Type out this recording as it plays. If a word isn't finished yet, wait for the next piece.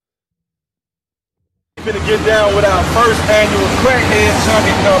We're gonna get down with our first annual crackhead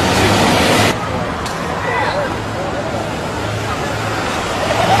chunking competition.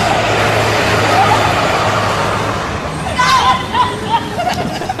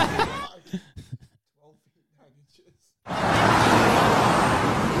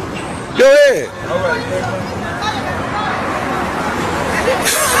 Go ahead. All right.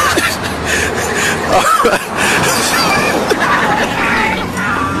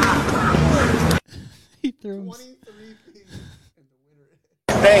 He threw him. 23 feet and the winner.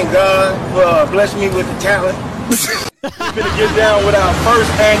 Thank God for blessing me with the talent. We're gonna get down with our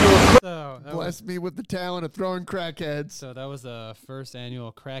first annual. Bless me with the talent of throwing crackheads. So that was the first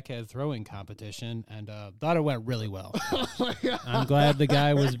annual crackhead throwing competition, and thought it went really well. I'm glad the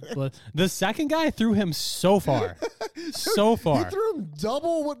guy was. The second guy threw him so far. So far. He threw him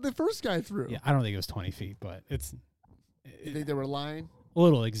double what the first guy threw. Yeah, I don't think it was 20 feet, but it's You think they were lying? a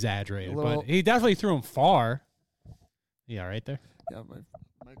little exaggerated. A little- But he definitely threw him far. Yeah, right there. Yeah, my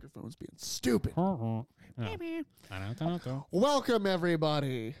microphone's being stupid. Oh. Welcome,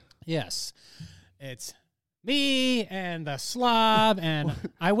 everybody. Yes, it's me and the slob, and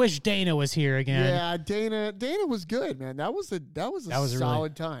I wish Dana was here again. Yeah, Dana was good, man. That was a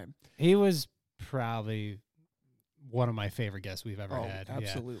solid time. He was probably one of my favorite guests we've ever had.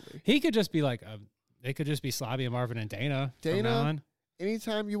 Absolutely. Yeah. He could just be like, they could just be Slobby and Marvin and Dana. From now on.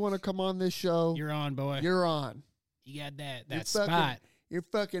 Anytime you want to come on this show, You're on, boy. you're on. You got that You're spot. You're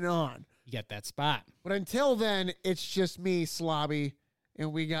fucking on. You got that spot. But until then, it's just me, Slobby,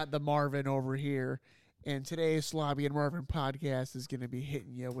 and we got the Marvin over here. And today's Slobby and Marvin podcast is going to be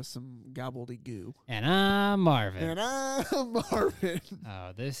hitting you with some gobbledygoo. And I'm Marvin. And I'm Marvin.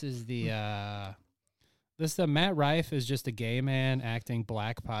 Oh, this is the Matt Rife is just a gay man acting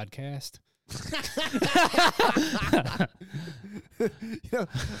black podcast. Yeah,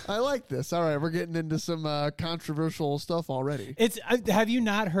 I like this. All right, we're getting into some controversial stuff already. It's have you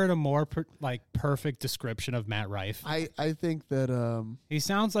not heard a more perfect description of Matt Rife? I think that He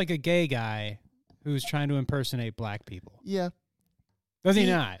sounds like a gay guy who's trying to impersonate black people. yeah. Does he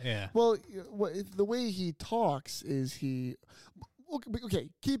not? Yeah. Well, the way he talks is okay.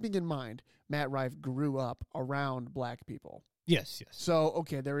 Keeping in mind, Matt Rife grew up around black people. Yes. So,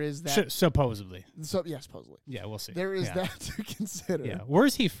 okay, there is that. Supposedly. So, yeah, supposedly. Yeah, we'll see. There is that to consider. Yeah.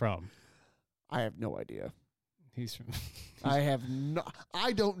 Where's he from? I have no idea. He's from.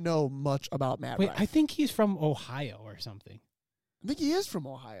 I don't know much about Matt Wait, Rife. I think he's from Ohio or something. I think he is from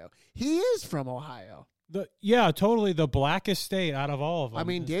Ohio. He is from Ohio. Yeah, totally the blackest state out of all of them. I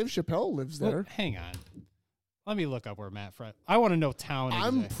mean, Dave Chappelle lives there. Hang on. Let me look up where Matt Rife. I want to know town.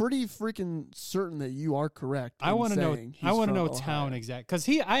 I'm exact. pretty freaking certain that you are correct. I want to know. I want to know Ohio. town exact because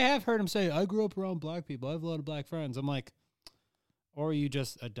I have heard him say, "I grew up around black people. I have a lot of black friends." I'm like, or you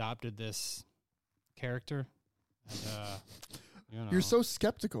just adopted this character. And, You're so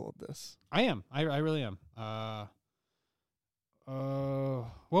skeptical of this. I am. I really am.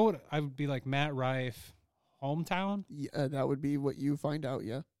 What would I would be like? Matt Rife, hometown. Yeah, that would be what you find out.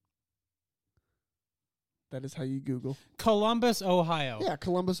 Yeah. That is how you Google. Columbus, Ohio. Yeah,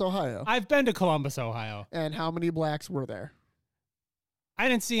 Columbus, Ohio. I've been to Columbus, Ohio. And how many blacks were there? I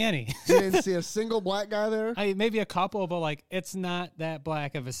didn't see any. You didn't see a single black guy there? Maybe a couple, but like it's not that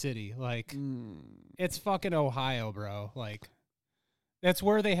black of a city. Like it's fucking Ohio, bro. Like that's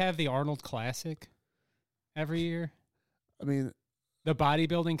where they have the Arnold Classic every year. I mean, the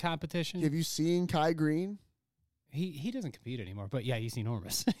bodybuilding competition. Have you seen Kai Green? He doesn't compete anymore, but yeah, he's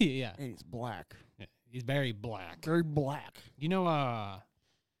enormous. Yeah. And he's black. Yeah. He's very black. Very black. You know, I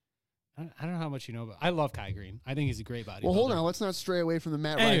don't know how much you know, but I love Kai Green. I think he's a great bodybuilder. Well, hold on. Let's not stray away from the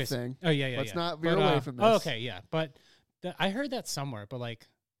Matt Rife thing. Oh, yeah. Let's not veer away from this. Oh, okay, yeah. But I heard that somewhere, but like,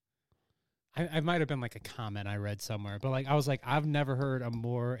 I might have been like a comment I read somewhere, but like, I was like, I've never heard a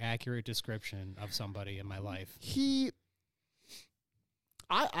more accurate description of somebody in my life.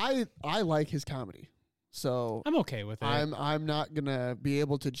 I like his comedy. So I'm okay with it. I'm not gonna be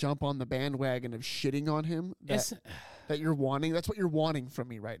able to jump on the bandwagon of shitting on him that you're wanting. That's what you're wanting from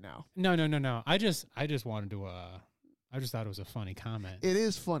me right now. No. I just wanted to. I just thought it was a funny comment. It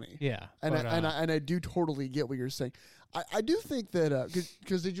is funny. Yeah, and I do totally get what you're saying. I do think that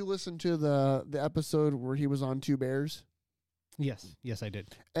because did you listen to the episode where he was on Two Bears? Yes, I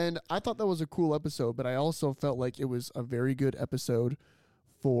did. And I thought that was a cool episode, but I also felt like it was a very good episode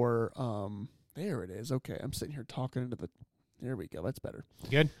for There it is. Okay, I'm sitting here talking into the. There we go. That's better.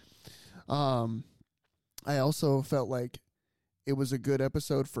 Good. I also felt like it was a good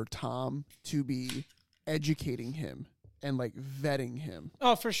episode for Tom to be educating him and like vetting him.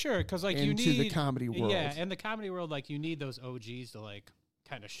 Oh, for sure, because like you into need the comedy world. Yeah, in the comedy world, like you need those OGs to like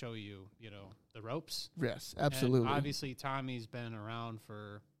kind of show you, the ropes. Yes, And absolutely. obviously, Tommy's been around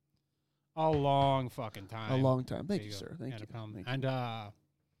for a long fucking time. A long time. Thank There you, go. sir. Thank Yeah, you. no problem. Thank you. And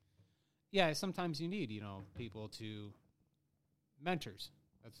yeah, sometimes you need, people to mentors.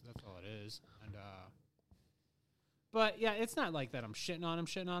 That's all it is. And but yeah, it's not like that I'm shitting on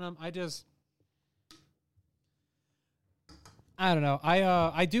him. I don't know.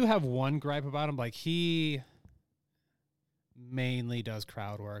 I do have one gripe about him. Like, he mainly does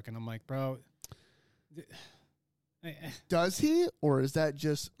crowd work, and I'm like, bro. Does he, or is that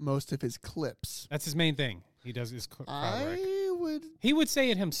just most of his clips? That's his main thing. He does his crowd work. He would say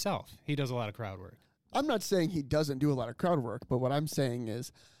it himself. He does a lot of crowd work. I'm not saying he doesn't do a lot of crowd work, but what I'm saying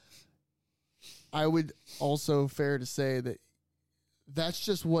is I would also fair to say that that's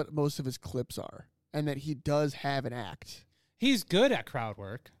just what most of his clips are, and that he does have an act. He's good at crowd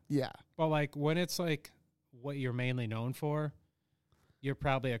work. Yeah. But, like, when it's, like, what you're mainly known for, you're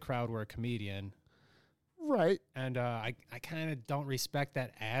probably a crowd work comedian. Right. And I kind of don't respect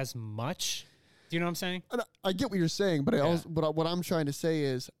that as much. Do you know what I'm saying? And I get what you're saying, but Yeah. but what I'm trying to say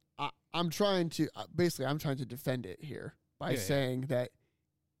is I'm trying to defend it here by Yeah. saying that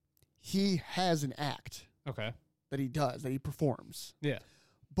he has an act Okay. that he does, that he performs. Yeah.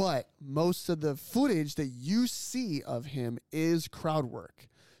 But most of the footage that you see of him is crowd work.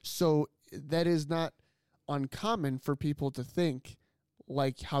 So that is not uncommon for people to think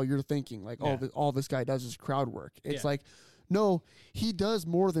like how you're thinking, like, Yeah. all this guy does is crowd work. It's Yeah. like, no, he does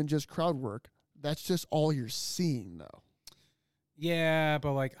more than just crowd work. That's just all you're seeing, though. Yeah,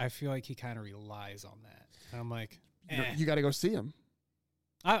 but, like, I feel like he kind of relies on that. And I'm like, You got to go see him.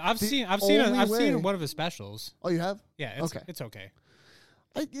 I've The seen only way- seen one of his specials. Oh, you have? Yeah, Okay. It's okay.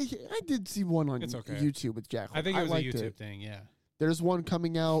 I did see one on It's okay. YouTube with Jack. I think it was a liked YouTube it. thing, yeah. There's one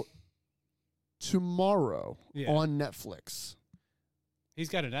coming out tomorrow Yeah. on Netflix. He's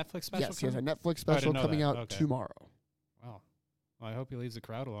got a Netflix special Yes, he has a coming? Netflix I special didn't know coming that. out Okay. tomorrow. Wow. Well, I hope he leaves the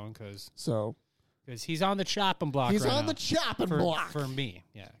crowd alone because So he's on the chopping block he's right on now the chopping for, block. for me.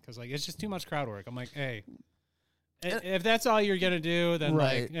 Yeah, because, like, it's just too much crowd work. I'm like, hey, if that's all you're going to do, then,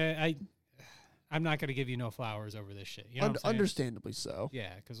 Right. like, I'm not going to give you no flowers over this shit. You know what I'm saying? Understandably so.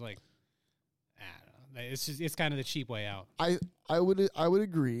 Yeah, because, like, I don't know. It's kind of the cheap way out. I would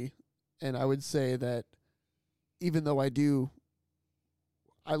agree, and I would say that even though I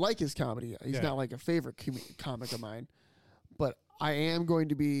like his comedy. He's Yeah. not like a favorite comic of mine, but I am going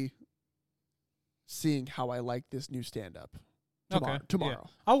to be seeing how I like this new stand-up tomorrow.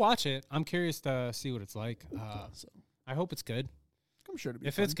 Yeah. I'll watch it. I'm curious to see what it's like. So I hope it's good. I'm sure to be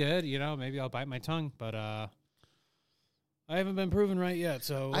If fun. it's good, maybe I'll bite my tongue. But I haven't been proven right yet.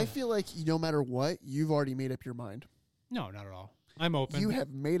 So I feel like no matter what, you've already made up your mind. no, not at all. I'm open. You have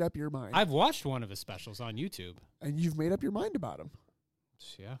made up your mind, I've watched one of his specials on YouTube. and you've made up your mind about him.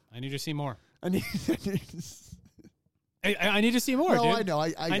 Yeah, I need to see more. I need, I need to see more, no, dude. I know.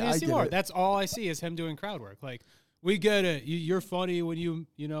 I need to see get more. it. That's all I see is him doing crowd work. Like, we get it. You're funny when you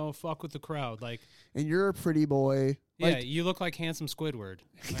fuck with the crowd. Like, And you're a pretty boy. yeah, Like, you look like handsome Squidward.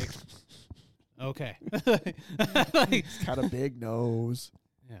 Like, okay. Like, he's got a big nose.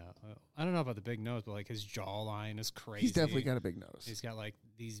 yeah, well, I don't know about the big nose, but, like, his jawline is crazy. He's definitely got a big nose. He's got, like,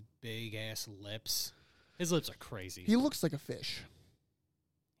 these big ass lips. His lips are crazy. He looks like a fish.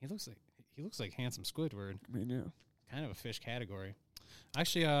 He looks like handsome Squidward. I mean, yeah. Kind of a fish category.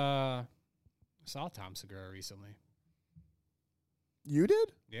 Actually, saw Tom Segura recently. You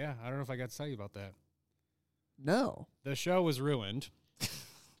did? Yeah, I don't know if I got to tell you about that. No. The show was ruined.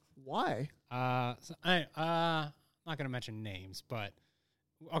 Why? I'm not gonna mention names, but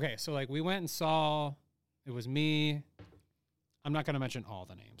okay. So, like, we went and saw. It was me. I'm not gonna mention all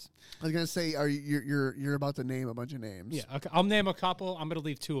the names. I was gonna say, you're about to name a bunch of names? Yeah, okay, I'll name a couple. I'm gonna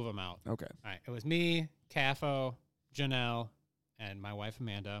leave two of them out. Okay. All right. It was me, Cafo, Janelle, and my wife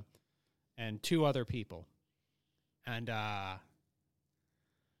Amanda, and two other people. And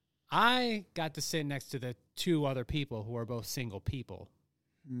I got to sit next to the two other people who are both single people.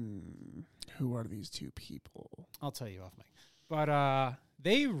 Who are these two people? I'll tell you off mic. But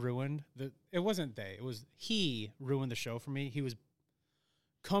they ruined the. It wasn't they. It was he ruined the show for me. He was.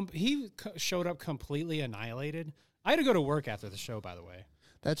 Showed up completely annihilated. I had to go to work after the show, by the way.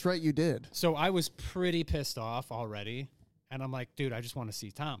 That's right, you did. So I was pretty pissed off already, and I'm like, dude, I just want to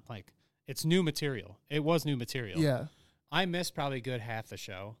see Tom. Like, it's new material. It was new material. Yeah. I missed probably a good half the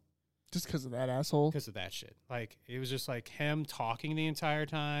show Just because of that asshole? because of that shit. Like, it was just like him talking the entire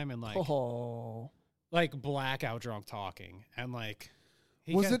time and like blackout drunk talking, and like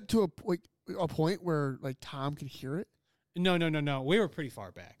Was it to a point where like Tom could hear it? No. We were pretty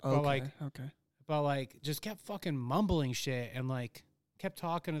far back, Okay. but like okay. just kept fucking mumbling shit and like kept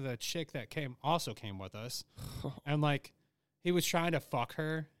talking to the chick that came with us, and like he was trying to fuck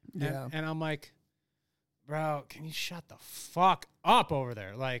her. Yeah. And I'm like, bro, can you shut the fuck up over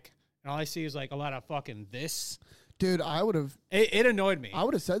there? Like, and all I see is like a lot of fucking this. Dude, I would have. It annoyed me. I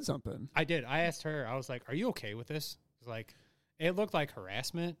would have said something. I did. I asked her. I was like, "Are you okay with this?" Like, it looked like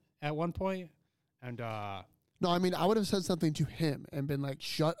harassment at one point, and No, I mean, I would have said something to him and been like,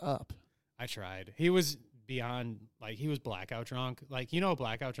 "Shut up." I tried. He was beyond, like, he was blackout drunk. Like, you know,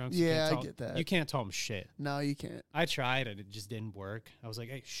 blackout drunks. Yeah, I get that. You can't tell him shit. No, you can't. I tried, and it just didn't work. I was like,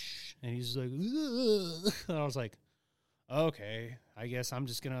 "Hey, shh," and he's like, "Ugh." And I was like, "Okay, I guess I'm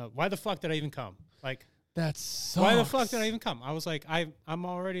just gonna." Why the fuck did I even come? Like, That sucks. why the fuck did I even come? I was like, I'm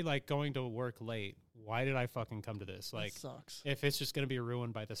already like going to work late. Why did I fucking come to this? Like, That sucks. if it's just gonna be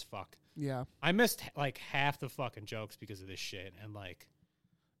ruined by this fuck. Yeah. I missed like half the fucking jokes because of this shit, and like,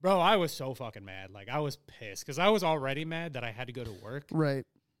 bro, I was so fucking mad. Like, I was pissed because I was already mad that I had to go to work, Right.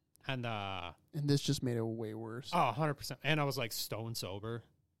 and And this just made it way worse. 100%. And I was like stone sober.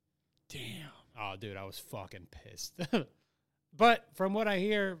 Damn. Oh, dude, I was fucking pissed. But from what I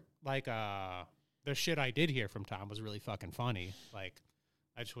hear, like, the shit I did hear from Tom was really fucking funny. Like,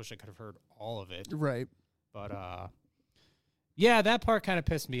 I just wish I could have heard all of it. Right. But yeah, that part kind of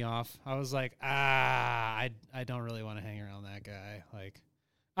pissed me off. I was like, I don't really want to hang around that guy. Like,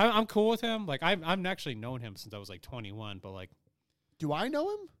 I'm cool with him. Like, I've actually known him since I was like 21. But like, Do I know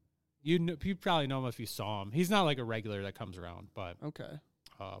him? you probably know him if you saw him. He's not like a regular that comes around. But Okay.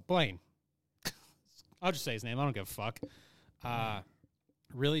 Blaine, I'll just say his name. I don't give a fuck.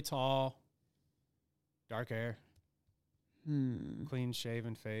 Really tall, dark hair, clean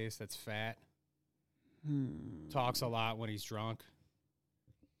shaven face. That's fat. Talks a lot when he's drunk.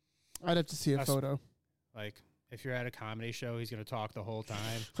 I'd have to see a That's- photo. Like, if you're at a comedy show, he's gonna talk the whole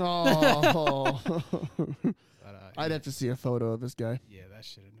time. Oh. But, I'd yeah, have to see a photo of this guy. yeah, that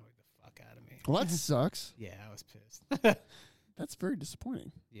shit annoyed the fuck out of me. Well, that sucks. Yeah, I was pissed. That's very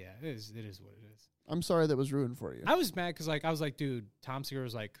disappointing. Yeah, it is. It is what it is. I'm sorry that was ruined for you. I was mad because like I was like, dude, Tom Segura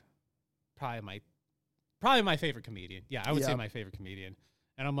was like probably my favorite comedian. Yeah, I would say Yeah. my favorite comedian.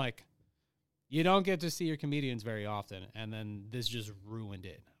 And I'm like, you don't get to see your comedians very often, and then this just ruined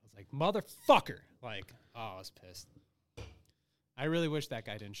it. I was like, motherfucker. Like, oh, I was pissed. I really wish that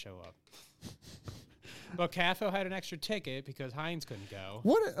guy didn't show up. But CAFO had an extra ticket because Hines couldn't go.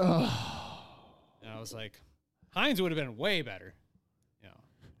 What? And I was like, Hines would have been way better. You know,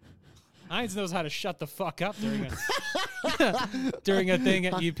 Hines knows how to shut the fuck up during a thing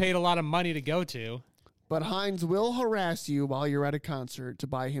that you paid a lot of money to go to. But Hines will harass you while you're at a concert to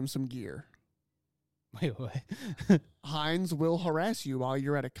buy him some gear. Wait, what? Hines will harass you while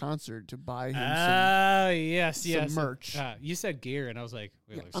you're at a concert to buy him Yes. some merch. You said gear, and I was like,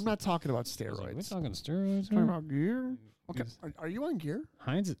 wait, Yeah, wait, I'm not talking about I was like, steroids. we talking steroids? Talking about gear? Okay. Yes. Are you on gear?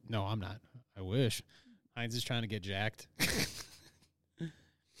 Hines? No, I'm not. I wish. Hines is trying to get jacked.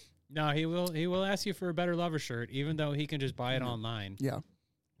 No, he will ask you for a Better Lover shirt, even though he can just buy it online. Yeah.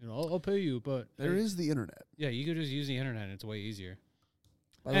 You know, I'll pay you, but There is the internet. Yeah, you could just use the internet. And it's way easier.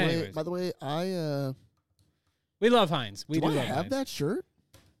 By the way, I We love Hines. We do do I love have Hines. that shirt?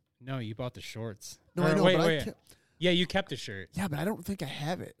 No, you bought the shorts. No, I Or know, wait, but wait. I Yeah, you kept the shirt. yeah, but I don't think I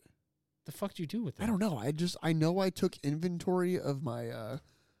have it. The fuck did you do with it? I don't know. I know I took inventory of my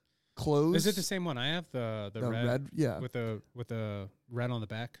clothes. Is it the same one I have? The red, Yeah. with the red on the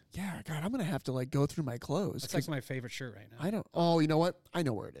back. Yeah, God, I'm gonna have to like go through my clothes. That's like 'cause my favorite shirt right now. I don't. Oh, you know what? I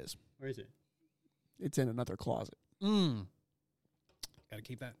know where it is. Where is it? It's in another closet. Gotta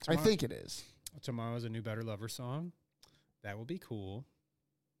keep that. I think it is. Tomorrow's a new Better Lover song. That will be cool.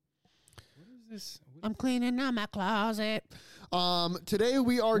 What is this? I'm cleaning out my closet. Today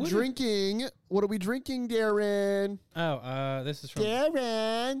we are What drinking. What are we drinking, Darren? This is from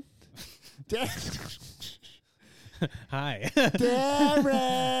Darren. Hi.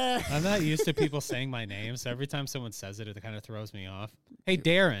 Darren. I'm not used to people saying my name, so every time someone says it, it kind of throws me off. Hey,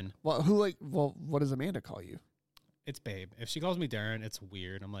 Darren. Well, what does Amanda call you? It's Babe. If she calls me Darren, it's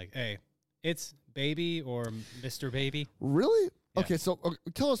weird. I'm like, hey, it's Baby or Mr. Baby. Really? Yeah. Okay, so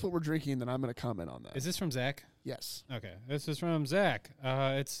tell us what we're drinking, then I'm going to comment on that. Is this from Zach? Yes. Okay, this is from Zach.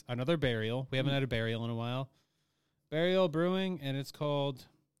 It's another Burial. We haven't had a Burial in a while. Burial Brewing, and it's called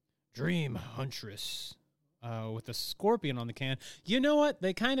Dream Huntress with a scorpion on the can. You know what?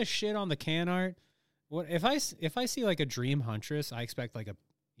 They kind of shit on the can art. What if I see like a Dream Huntress? I expect like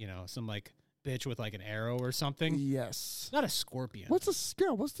some like bitch with like an arrow or something. Yes. It's not a scorpion. What's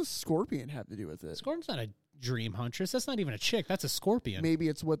the scorpion have to do with it? Scorpion's not a dream huntress. That's not even a chick. That's a scorpion. Maybe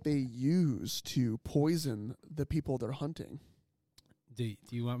it's what they use to poison the people they're hunting. Do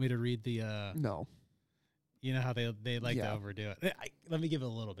you want me to read the? No. You know how they like to overdo it. Let me give it a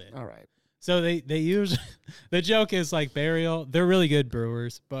little bit. All right. So they use the joke is like Burial. They're really good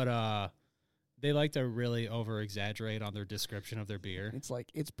brewers, but they like to really over exaggerate on their description of their beer. It's like,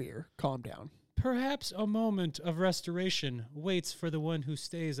 it's beer. Calm down. Perhaps a moment of restoration waits for the one who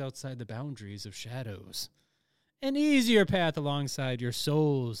stays outside the boundaries of shadows. An easier path alongside your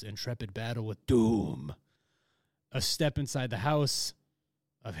soul's intrepid battle with doom. A step inside the house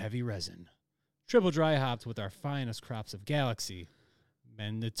of heavy resin. Triple dry hopped with our finest crops of Galaxy.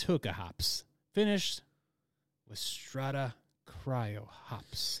 Manitoka hops. Finished with Strata Cryo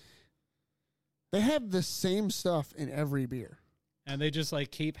hops. They have the same stuff in every beer. And they just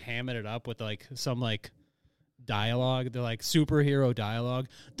like keep hamming it up with like some like dialogue. They're like superhero dialogue.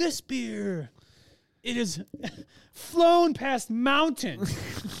 This beer, it is flown past mountains,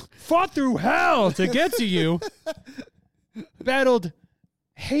 fought through hell to get to you, battled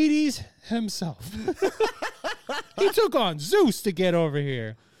Hades himself. He took on Zeus to get over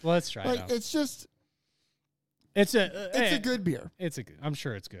here. Well, let's try it out. It's just, It's a good beer. I'm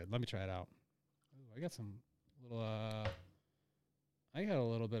sure it's good. Let me try it out. Ooh, I got some little I got a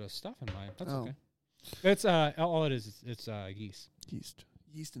little bit of stuff in mine. That's okay. It's all it is. It's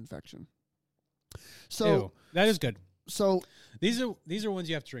Yeast infection. So ew, that is good. So these are ones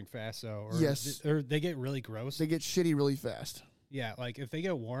you have to drink fast, though. Or yes, or they get really gross. They get shitty really fast. Yeah, like if they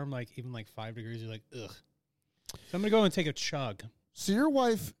get warm, like even like 5 degrees, you're like, ugh. So I'm gonna go and take a chug. So your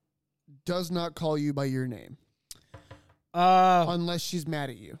wife does not call you by your name, unless she's mad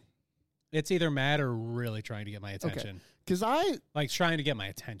at you. It's either mad or really trying to get my attention. Okay. Because I like trying to get my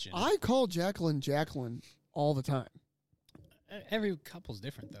attention. I call Jacqueline all the time. Every couple's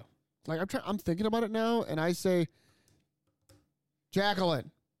different though. Like I'm thinking about it now, and I say,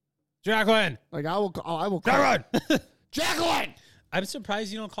 Jacqueline. Like I will call Jacqueline. I'm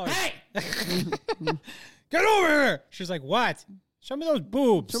surprised you don't call her. Hey, get over here. She's like, what? Show me those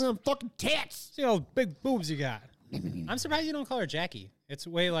boobs. Show me them fucking tits. See those big boobs you got. I'm surprised you don't call her Jackie. It's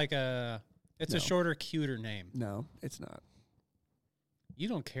way like a. It's a shorter, cuter name. No, it's not. You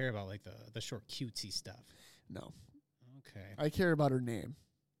don't care about like the short, cutesy stuff. No. Okay. I care about her name.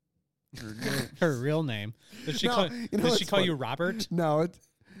 Her real name. Does she call you Robert? No,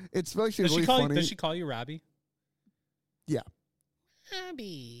 it's actually really funny. Does she call you Robbie? Yeah.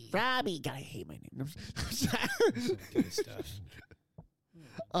 Robbie. God, I hate my name. Good stuff.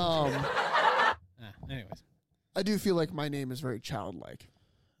 Anyways. I do feel like my name is very childlike.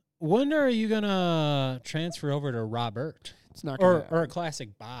 When are you gonna transfer over to Robert? It's not gonna or a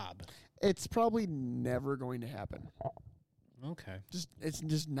classic Bob. It's probably never going to happen. Okay. It's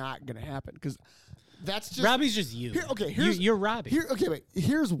just not going to happen because that's just Robbie's just you. You're Robbie.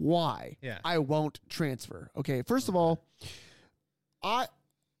 Here's why I won't transfer. Okay, first of all,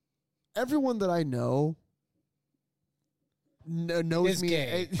 everyone that I know knows is me.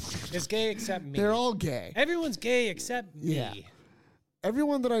 Gay. Is gay except me. They're all gay. Everyone's gay except me. Yeah.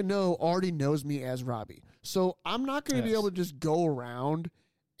 Everyone that I know already knows me as Robbie. So I'm not going to be able to just go around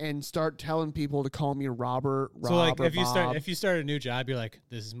and start telling people to call me Robert, Rob, so like or if Bob. you start a new job, you're like,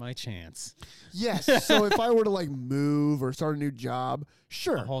 this is my chance. Yes. So if I were to like move or start a new job,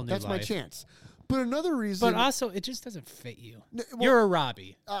 sure, that's my chance. But another reason, but also it just doesn't fit you. You're a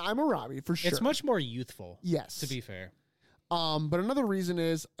Robbie. I'm a Robbie for sure. It's much more youthful. Yes, to be fair. But another reason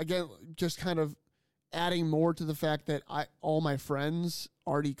is again just kind of adding more to the fact that all my friends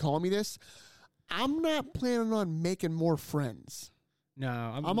already call me this. I'm not planning on making more friends. No,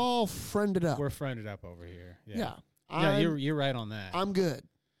 I'm all friended up. We're friended up over here. Yeah. You're right on that. I'm good.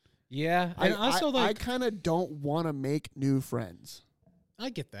 Yeah, and I kind of don't want to make new friends. I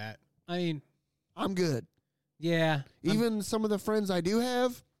get that. I mean, I'm good. Yeah. Even some of the friends I do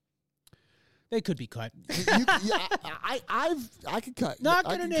have, they could be cut. I could cut. Not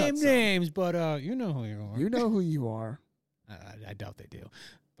gonna name names, but you know who you are. You know who you are. I doubt they do.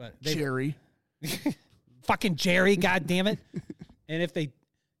 But Jerry. Fucking Jerry, god damn it. And if they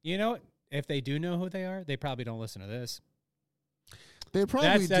do know who they are, they probably don't listen to this. They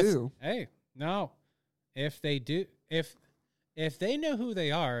probably do. Hey, no. If they do, if they know who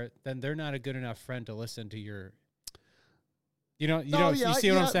they are, then they're not a good enough friend to listen to your. You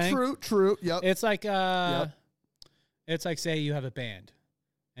see what I'm saying? True. Yep. It's like it's like say you have a band,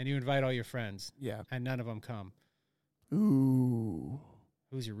 and you invite all your friends. Yeah. And none of them come. Ooh.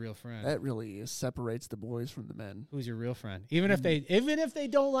 Who's your real friend? That really separates the boys from the men. Who's your real friend? Even if they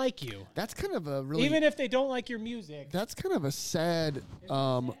don't like you. That's kind of a really even if they don't like your music. That's kind of a sad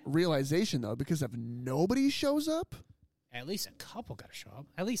realization though, because if nobody shows up, at least a couple got to show up.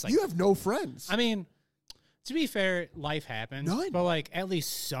 At least like you have no friends. I mean, to be fair, life happens, No, but like at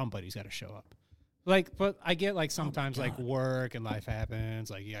least somebody's got to show up. Like, but I get like sometimes like work and life happens,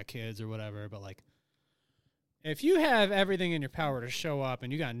 like you got kids or whatever. But like, if you have everything in your power to show up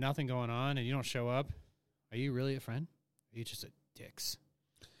and you got nothing going on and you don't show up, are you really a friend? Are you just a dicks?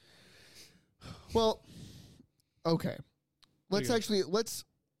 Well, okay. Let's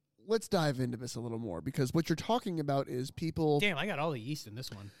dive into this a little more, because what you're talking about is people. Damn, I got all the yeast in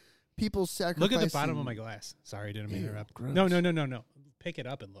this one. People sacrificing. Look at the bottom of my glass. Sorry, didn't mean to interrupt. Gross. No. Pick it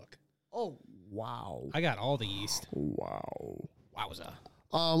up and look. Oh, wow. I got all the yeast. Wow. Wowza.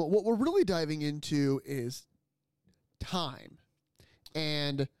 What we're really diving into is time.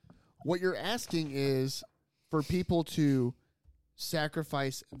 And what you're asking is for people to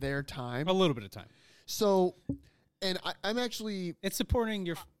sacrifice their time. A little bit of time. So, and I'm actually... It's supporting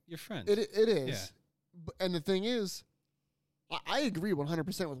your friends. It is. Yeah. And the thing is, I agree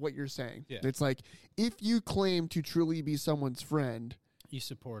 100% with what you're saying. Yeah. It's like, if you claim to truly be someone's friend... You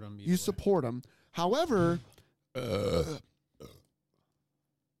support them. You support them. However... oh,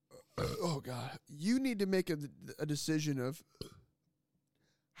 God. You need to make a decision of...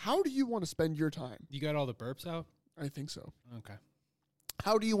 How do you want to spend your time? You got all the burps out? I think so. Okay.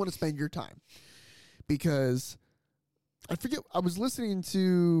 How do you want to spend your time? Because I forget, I was listening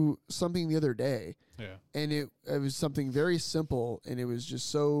to something the other day, and it was something very simple, and it was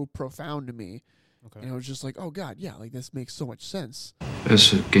just so profound to me. Okay. And I was just like, oh, God, yeah, like this makes so much sense.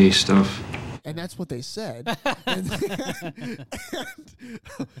 That's gay stuff. And that's what they said. and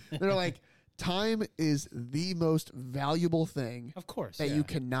they're like, time is the most valuable thing Of course. that you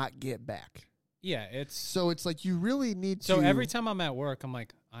cannot get back. Yeah, it's... So it's like you really need to... So every time I'm at work, I'm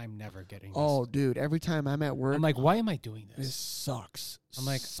like, I'm never getting this. Oh, dude, every time I'm at work... I'm like, why am I doing this this? sucks. I'm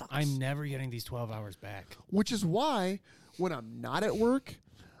like, Sucks. I'm never getting these 12 hours back. Which is why when I'm not at work,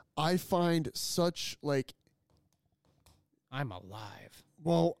 I find such like... I'm alive.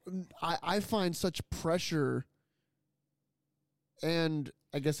 Well, I find such pressure and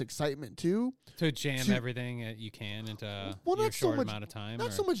I guess excitement too. To jam everything that you can into Well, your not so short much- amount of time? Not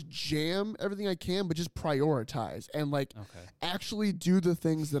or- so much jam everything I can, but just prioritize and like Okay. actually do the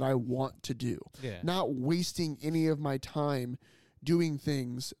things that I want to do. Yeah. Not wasting any of my time doing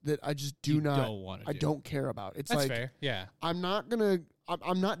things that I just You don't wanna I do. don't care about. It's That's like fair. Yeah. I'm not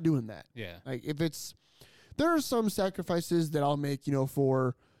doing that. Yeah. Like if there are some sacrifices that I'll make,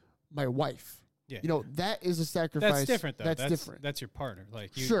 for my wife. Yeah. That is a sacrifice. That's different, though. That's different. That's your partner.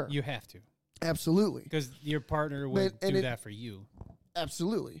 Like, you, Sure. you have to. Absolutely. Because your partner would and do it- that for you.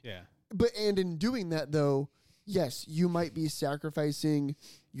 Absolutely. Yeah. And in doing that though, yes, you might be sacrificing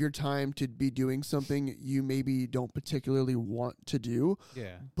your time to be doing something you maybe don't particularly want to do,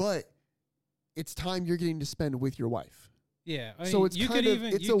 Yeah. but it's time you're getting to spend with your wife. Yeah. I So mean, it's you kind could of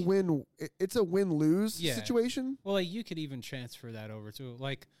even, it's you a could- win. It's a win-lose Yeah. situation. Well, like, you could even transfer that over to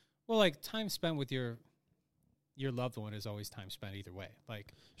time spent with your loved one is always time spent either way.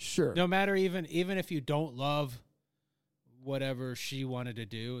 Like, Sure. no matter even if you don't love whatever she wanted to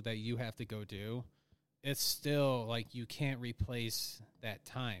do that you have to go do, it's still like you can't replace that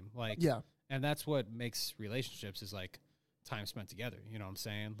time. Like, Yeah. and that's what makes relationships is like time spent together. You know what I'm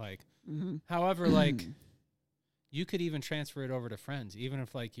saying? Like, Mm-hmm. however, like you could even transfer it over to friends, even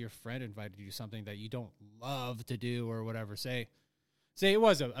if like your friend invited you to something that you don't love to do or whatever. Say it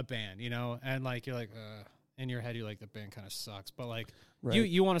was a band, and like you're like in your head you're like the band kind of sucks, but like Right.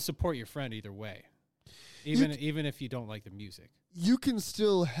 you want to support your friend either way, even if you don't like the music You can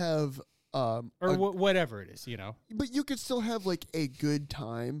still have or whatever it is, but you could still have like a good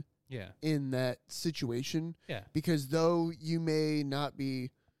time Yeah, in that situation yeah. because though you may not be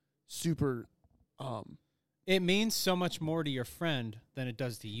super It means so much more to your friend than it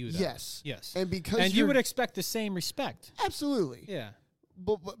does to you. Though. yes. Yes. And because And you you're- would expect the same respect. absolutely. Yeah.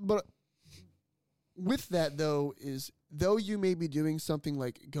 But with that though is though you may be doing something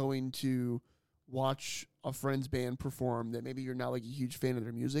like going to watch a friend's band perform that maybe you're not like a huge fan of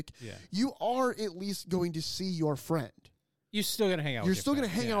their music, Yeah. you are at least going to see your friend. You're still going to hang out You're with your still going to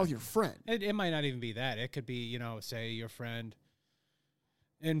friend. hang Yeah. out with your friend. It might not even be that. It could be, say your friend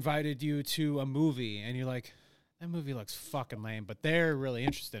invited you to a movie and you're like, that movie looks fucking lame, but they're really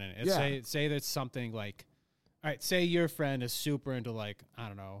interested in it. Yeah. Say that's something like, all right, say your friend is super into like, I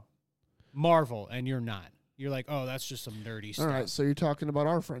don't know, Marvel and you're not. You're like, oh, that's just some nerdy stuff. All right, so you're talking about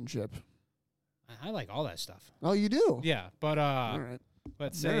our friendship. I like all that stuff. Oh, you do? Yeah, but All right.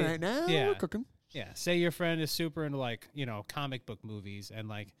 but say All right, now yeah. we're cooking. Yeah, say your friend is super into like, comic book movies and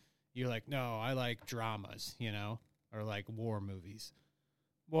like you're like, "No, I like dramas," or like war movies.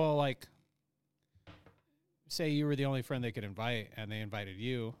 Well, like say you were the only friend they could invite and they invited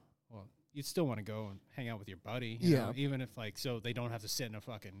you, well, you'd still want to go and hang out with your buddy, you Yeah. know, even if like so they don't have to sit in a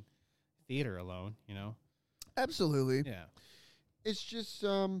fucking theater alone. You know. Absolutely. Yeah. It's just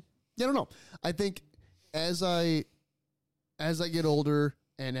I don't know. I think as I get older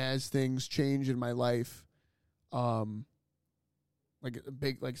and as things change in my life,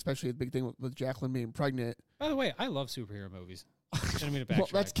 especially the big thing with Jacqueline being pregnant. By the way, I love superhero movies. I didn't mean to Well,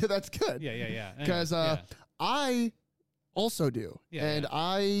 backtrack. that's good. That's good. Yeah. Anyway, Because I also do, Yeah,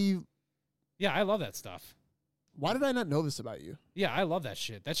 and yeah, I love that stuff. why did I not know this about you? Yeah, I love that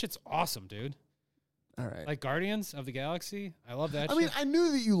shit. That shit's awesome, dude. All right. Like Guardians of the Galaxy, I love that. I mean, I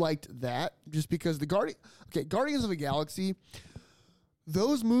knew that you liked that just because Guardians of the Galaxy,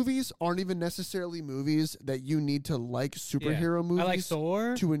 those movies aren't even necessarily movies that you need to like superhero movies I like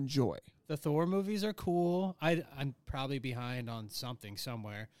Thor. to enjoy. The Thor movies are cool. I'm probably behind on something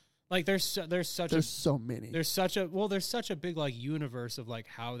somewhere. Like there's so many. there's such a big like universe of like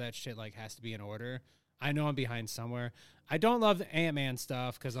how that shit like has to be in order. I know I'm behind somewhere. I don't love the Ant-Man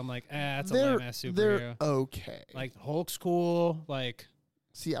stuff because I'm like, that's a lame ass superhero. They're okay. Like Hulk's cool. Like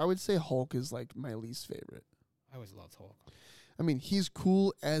See, I would say Hulk is like my least favorite. I always loved Hulk. I mean, he's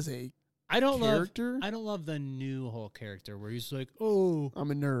cool as a I don't character. I don't love the new Hulk character where he's like, oh,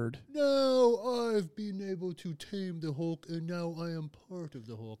 I'm a nerd. now I've been able to tame the Hulk and now I am part of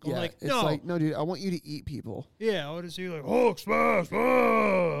the Hulk. I'm like, it's no. like, no, dude, I want you to eat people. Yeah, I want to see like Hulk smash,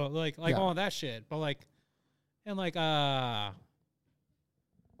 like Yeah. all that shit. But like, and like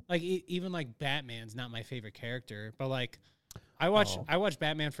even like Batman's not my favorite character. But like, I watch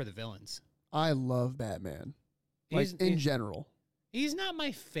Batman for the villains. I love Batman. Like He's in general. He's not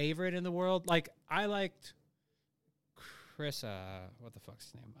my favorite in the world. Like I liked Chris. What the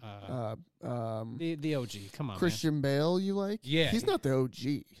fuck's his name? The OG. Come on, man. Christian Bale, you like? Yeah. He's not the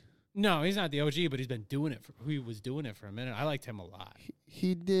OG. No, he's not the OG, but he's been doing it. He was doing it for a minute. I liked him a lot.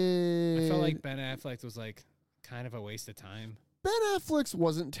 He did. I felt like Ben Affleck was like kind of a waste of time. Ben Affleck's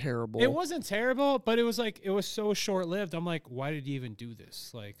wasn't terrible. It wasn't terrible, but it was so short lived. I'm like, why did you even do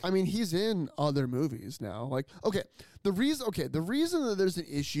this? Like, I mean, he's in other movies now. Like, the reason that there's an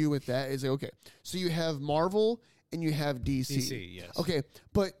issue with that is like, okay, so you have Marvel and you have DC. DC, yes. Okay,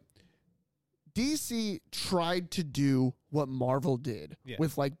 but DC tried to do what Marvel did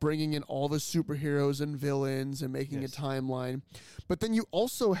with like bringing in all the superheroes and villains and making a timeline. But then you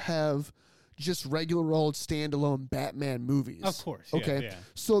also have just regular old standalone Batman movies. Of course. Okay. Yeah.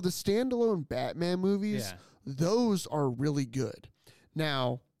 So the standalone Batman movies, those are really good.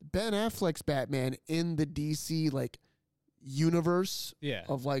 Now, Ben Affleck's Batman in the DC like universe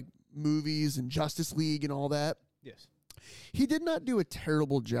of like movies and Justice League and all that. Yes. He did not do a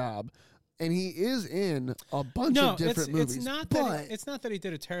terrible job. And he is in a bunch of different movies. It's not that he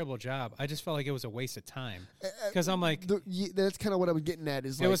did a terrible job. I just felt like it was a waste of time. Because I'm like, that's kind of what I was getting at.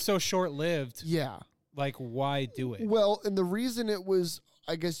 Is it like, was so short lived. Yeah. Like, why do it? Well, and the reason it was,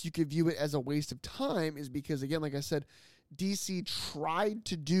 I guess you could view it as a waste of time, is because, again, like I said, DC tried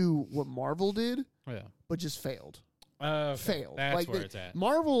to do what Marvel did, but just failed. Failed. That's like where it's at.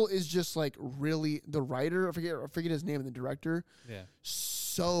 Marvel is just like really the writer. I forget his name and the director. Yeah.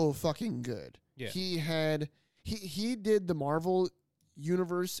 So fucking good. Yeah. He did the Marvel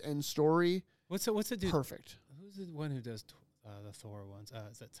universe and story. What's the dude? Perfect. Who's the one who does the Thor ones?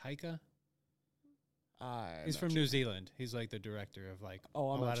 Is that Taika? He's I'm from not New sure. Zealand. He's like the director of like I'm a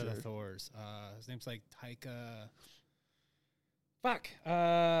not lot of sure. the Thors. His name's like Taika. Fuck.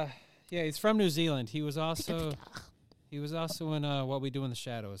 Yeah, he's from New Zealand. He was also in What We Do in the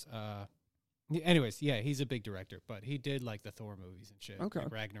Shadows. Anyways, he's a big director, but he did like the Thor movies and shit. Okay.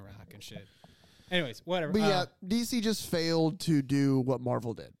 Like Ragnarok and shit. Anyways, whatever. But yeah, DC just failed to do what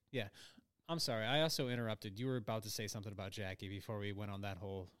Marvel did. Yeah. I'm sorry. I also interrupted. You were about to say something about Jackie before we went on that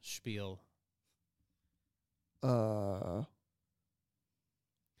whole spiel.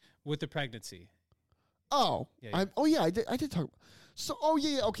 With the pregnancy. Oh. Yeah. I did talk. So,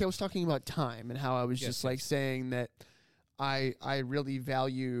 okay, I was talking about time and how I was just like saying that I really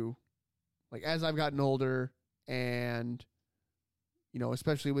value, like, as I've gotten older and, you know,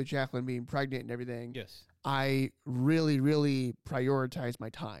 especially with Jacqueline being pregnant and everything. Yes. I really, really prioritize my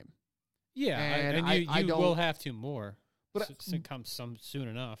time. Yeah, And you I don't, will have to more. But it comes soon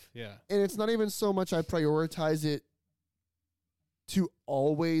enough. Yeah. And it's not even so much I prioritize it to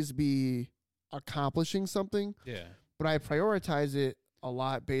always be accomplishing something. Yeah. But I prioritize it a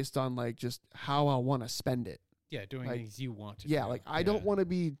lot based on like just how I want to spend it. Yeah, doing like, things you want to do. do. Like I don't want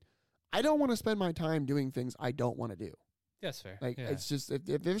to spend my time doing things I don't want to do. That's fair. Like it's just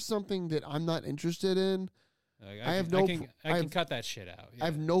if there's something that I'm not interested in, I can cut that shit out. Yeah. I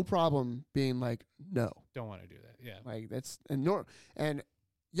have no problem being like, no. Don't want to do that. Yeah. Like that's and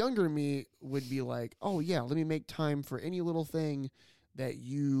younger me would be like, oh yeah, let me make time for any little thing that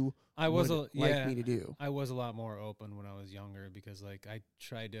you I was would yeah. like me to do. I was a lot more open when I was younger because, like, I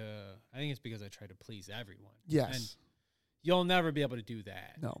think it's because I tried to please everyone. Yes. And you'll never be able to do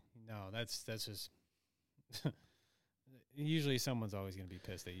that. No. That's just. Usually, someone's always going to be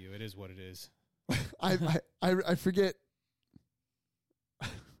pissed at you. It is what it is. I forget. I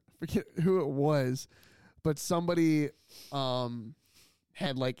forget who it was, but somebody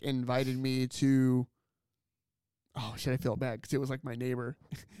had like invited me to. Oh shit! I feel bad because it was like my neighbor,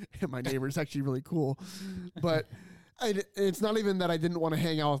 and my neighbor's actually really cool, but it's not even that I didn't want to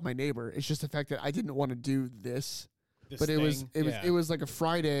hang out with my neighbor. It's just the fact that I didn't want to do this. But it was like a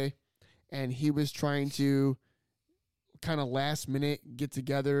Friday, and he was trying to kind of last minute get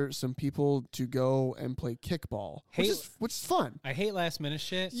together some people to go and play kickball, which is fun. I hate last minute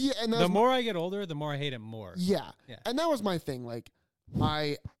shit. Yeah, and the more I get older, the more I hate it more. Yeah, and that was my thing. Like,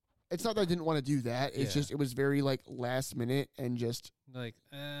 it's not that I didn't want to do that. It's just it was very like last minute and just like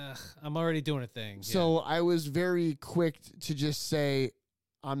I'm already doing a thing. So I was very quick to just say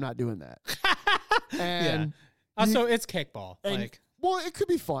I'm not doing that. And so it's kickball. Like, well, it could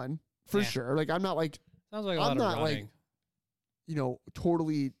be fun for sure. Like I'm not like sounds like a lot of running. Like,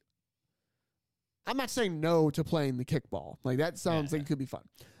 totally. I'm not saying no to playing the kickball. Like that sounds like it could be fun.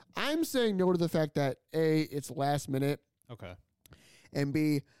 I'm saying no to the fact that A, it's last minute. Okay. And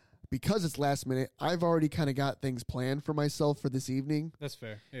B, because it's last minute, I've already kind of got things planned for myself for this evening. That's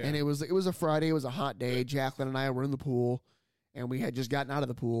fair. Yeah. And it was a Friday. It was a hot day. Jacqueline and I were in the pool, and we had just gotten out of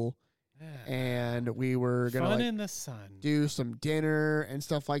the pool, and we were gonna in the sun, do some dinner and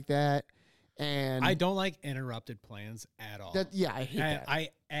stuff like that. And I don't like interrupted plans at all. I hate that. I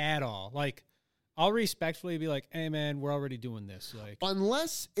at all. Like, I'll respectfully be like, "Hey, man, we're already doing this." Like,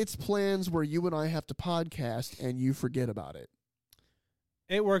 unless it's plans where you and I have to podcast and you forget about it.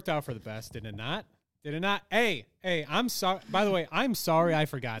 It worked out for the best, did it not? Did it not? Hey, I'm sorry. By the way, I'm sorry I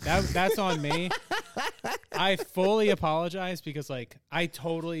forgot. That's on me. I fully apologize because, like, I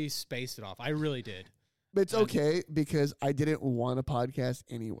totally spaced it off. I really did. But it's okay because I didn't want a podcast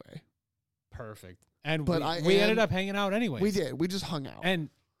anyway. Perfect. And but we ended up hanging out anyway. We did. We just hung out. And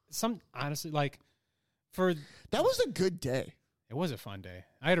honestly, like, that was a good day. It was a fun day.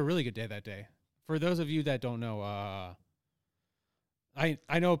 I had a really good day that day. For those of you that don't know, I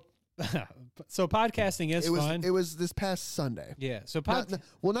know. So podcasting is fun. It was this past Sunday. Yeah. So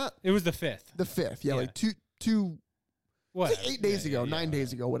not it was the 5th. The 5th. Yeah, like two. What? 8 days ago, 9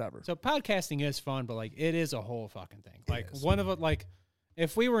 days ago, whatever. So podcasting is fun, but like it is a whole fucking thing. Like one of it, like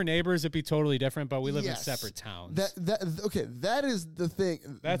if we were neighbors, it'd be totally different. But we live in separate towns. That is the thing.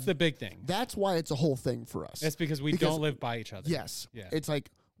 That's the big thing. That's why it's a whole thing for us. It's because we don't live by each other. Yes. Yeah. It's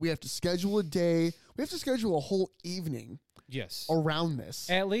like we have to schedule a day. We have to schedule a whole evening. Yes. Around this.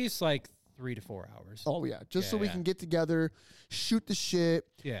 At least like 3 to 4 hours. Oh yeah, just so we can get together, shoot the shit.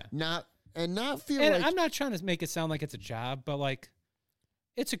 Yeah. Not feel and like I'm not trying to make it sound like it's a job, but like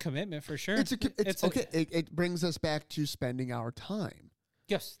it's a commitment for sure. It's okay. It brings us back to spending our time.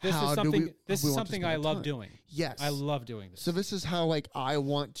 Yes, this is something I love doing. Yes, I love doing this. So this is how like I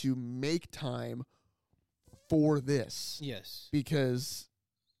want to make time for this. Yes, because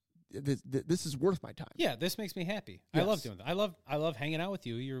this is worth my time. Yeah, this makes me happy. Yes. I love doing that. I love hanging out with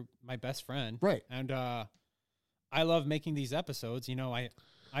you. You're my best friend, right? And I love making these episodes. You know,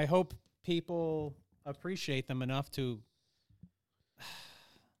 I hope people appreciate them enough to.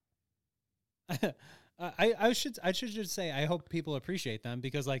 I should just say I hope people appreciate them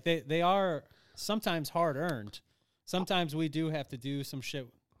because like they are sometimes hard earned. Sometimes we do have to do some shit.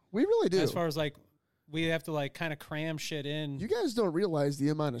 We really do. As far as like we have to like kind of cram shit in. You guys don't realize the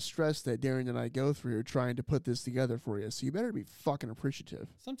amount of stress that Darren and I go through trying to put this together for you. So you better be fucking appreciative.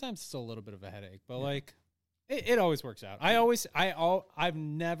 Sometimes it's still a little bit of a headache, but like it always works out. I've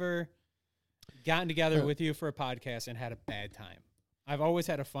never gotten together with you for a podcast and had a bad time. I've always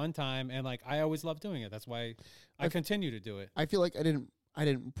had a fun time, and like I always love doing it. That's why I continue to do it. I feel like I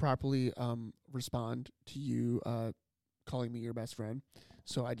didn't properly respond to you calling me your best friend,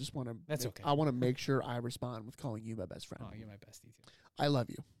 so I just want to. That's okay. I want to make sure I respond with calling you my best friend. Oh, you're my bestie too. I love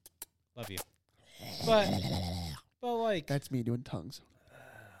you. Love you. But like that's me doing tongues.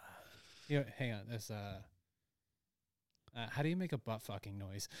 You know, hang on. This how do you make a butt fucking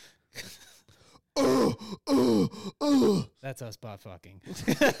noise? That's us butt fucking.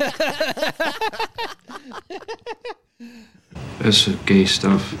 That's gay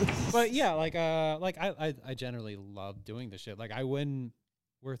stuff. But yeah, like I generally love doing this shit. Like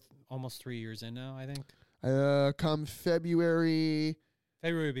we're almost 3 years in now, I think. Come February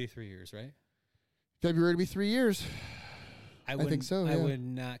would be 3 years, right? February would be 3 years. I think so. I Yeah. would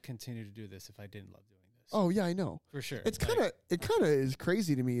not continue to do this if I didn't love doing this. Oh yeah, I know. for sure. It's Like, kind of is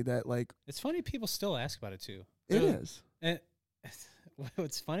crazy to me that like it's funny people still ask about it too. it Really. is. And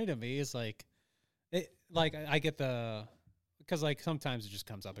what's funny to me is like, I get because like sometimes it just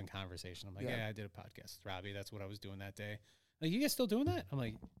comes up in conversation. I'm like, Yeah. yeah, I did a podcast with Robbie. That's what I was doing that day. Like, you guys still doing that? I'm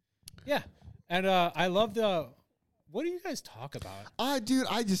like, yeah. And I love what do you guys talk about? Dude,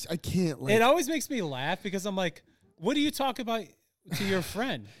 I can't. Like, It always makes me laugh because I'm like, what do you talk about to your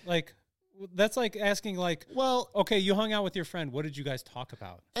friend? Like, that's like asking like, well, okay, you hung out with your friend. What did you guys talk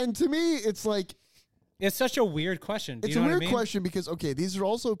about? and to me, it's like It's such a weird question. Do it's you a know weird what I mean? question because okay, these are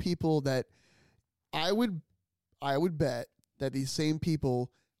also people that I would bet that these same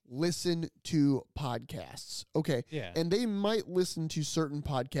people listen to podcasts. Okay, Yeah. and they might listen to certain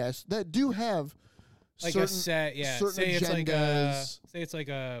podcasts that do have Like certain, a set, yeah. certain Say agendas. it's like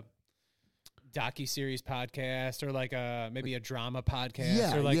a docu-series podcast or like maybe a drama podcast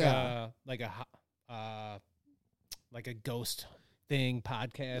Yeah, or like yeah. like a ghost thing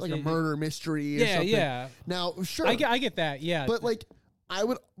podcast. like or a murder mystery or Yeah, something. yeah. Now, sure. I get that. Yeah. But like, I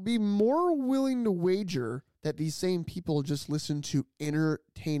would be more willing to wager that these same people just listen to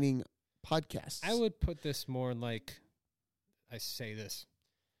entertaining podcasts. I would put this more in like, I say this.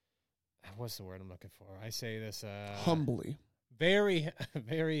 What's the word I'm looking for? I say this humbly. very,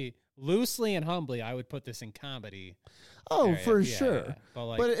 very loosely and humbly. I would put this in comedy. Oh, area. for Yeah, sure. yeah. But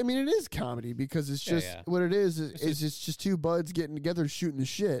like, But I mean, it is comedy because it's Yeah, just yeah. what it is. It's It's just two buds getting together shooting the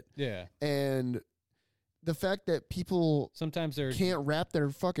shit, yeah. and the fact that people Sometimes they're can't wrap their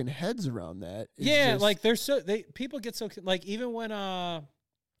fucking heads around that. Is yeah, just- like they're so people get so like even when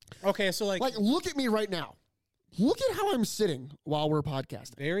okay, so like look at me right now. Look at how I'm sitting while we're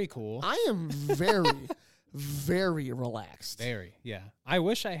podcasting. very cool. I am very, very relaxed. Very, yeah. I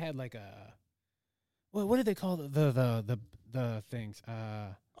wish I had like a what do they call the things?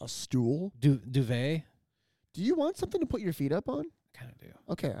 A stool. Duvet. Do you want something to put your feet up on? Kind of do.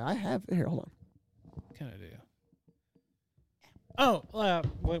 Okay, I have. Here, hold on. Kind of do. Oh,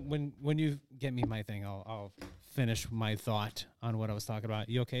 when you get me my thing, I'll finish my thought on what I was talking about.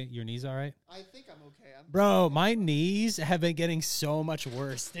 You okay? Your knees all right? I think I'm okay. Bro, my knees have been getting so much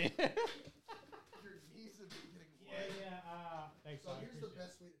worse. Dude. Your knees have been getting worse. Yeah. Thanks. So here's the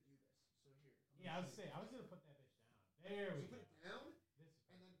best way to do this. So here. Yeah, I was gonna put that bitch down. There we go. Put it down,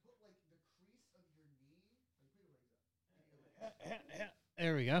 and then put like the crease of your knee. Like, put it right up.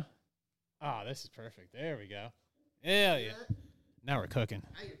 There we go. Oh, this is perfect. There we go. Hell yeah. Now we're cooking.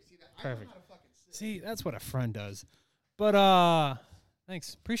 I see that. I Perfect. know how to fucking sit. See, that's what a friend does. But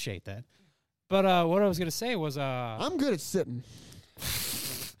thanks. Appreciate that. But what I was gonna say was I'm good at sitting.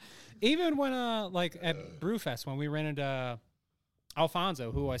 even when like at Brewfest when we ran into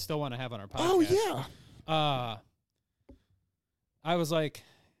Alfonso, who I still want to have on our podcast. Oh yeah. I was like,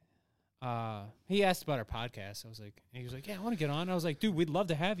 he asked about our podcast. I was like, and he was like, yeah, I want to get on. I was like, dude, we'd love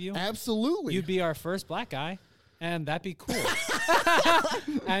to have you. Absolutely. You'd be our first black guy, and that'd be cool.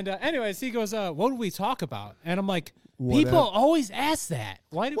 And anyways, he goes, what would we talk about? And I'm like, Whatever. people always ask that.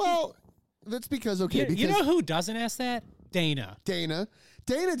 Why do well, that's because okay. you Because know who doesn't ask that? Dana.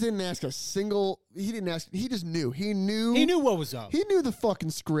 Dana didn't ask a single. He didn't ask. He just knew. He knew. He knew what was up. He knew the fucking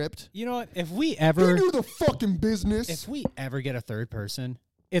script. You know what? If we He ever knew the fucking business. if we ever get a third person,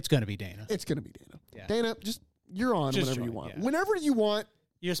 it's gonna be Dana. It's gonna be Dana. Yeah. Dana, just you're on Just whenever you join, want. yeah. Whenever you want.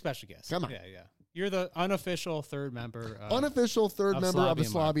 You're a special guest. Come on. Yeah, yeah. You're the unofficial third member. Unofficial third of member of the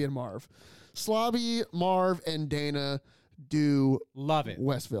Slobby Slobby and Marv. Slobby, Marv, and Dana do Love it.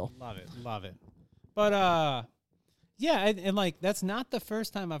 Westville. Love it. Love it. But yeah, and like that's not the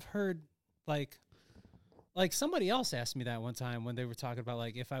first time I've heard like somebody else asked me that one time when they were talking about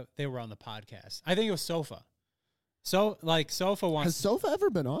like if they were on the podcast. I think it was Sofa. So like Sofa Has wants Sofa ever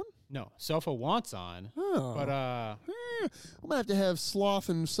been on? no, Sofa wants on. Oh. But I'm gonna have to have Sloth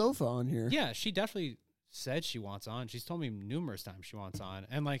and Sofa on here. yeah, she definitely said she wants on. She's told me numerous times she wants on.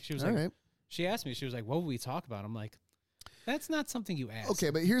 And like she was All like right. she asked me, she was like, what would we talk about? I'm like, that's not something you ask. Okay,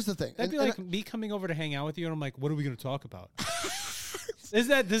 but here's the thing. That'd be And- like me coming over to hang out with you, and I'm like, "What are we going to talk about?" Does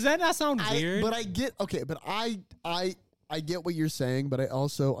that not sound weird? But I get okay, but I get what you're saying, but I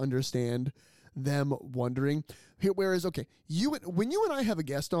also understand them wondering. Here, whereas okay, when you and I have a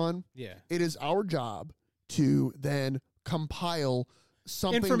guest on, yeah, it is our job to then compile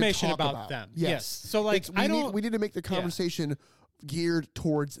something information to talk about them. Yes. So like, We need to make the conversation geared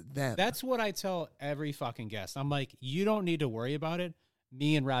towards them. That's what I tell every fucking guest. I'm like, you don't need to worry about it.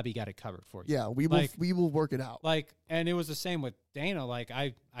 Me and Robbie got it covered for you. yeah, we like- will work it out. Like, and it was the same with Dana. Like,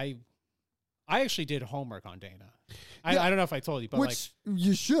 I actually did homework on Dana. Yeah. I don't know if I told you, but like, Which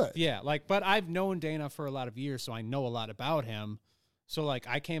you should. yeah, like, but I've known Dana for a lot of years, so I know a lot about him. So like,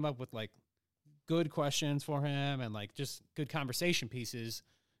 I came up with like good questions for him and like just good conversation pieces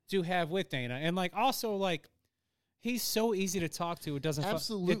to have with Dana. And like also like he's so easy to talk to. It doesn't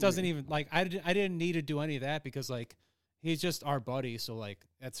Absolutely. it doesn't even like I didn't need to do any of that because like he's just our buddy, so like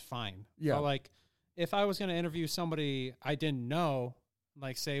that's fine. Yeah. But like if I was going to interview somebody I didn't know,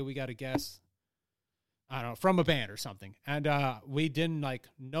 like say we got a guest, I don't know, from a band or something, and we didn't like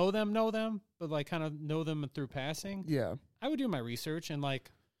know them, but like kind of know them through passing. Yeah, I would do my research and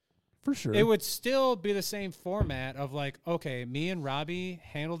like for sure. it would still be the same format of like, okay, me and Robbie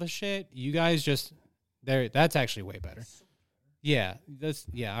handle the shit. You guys just there. That's actually way better. Yeah,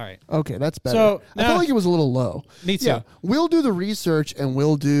 all right. Okay, that's better. So, I feel like it was a little low. Me too. Yeah, we'll do the research and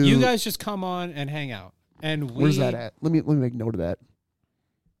we'll do. You guys just come on and hang out. And where's that at? Let me make note of that.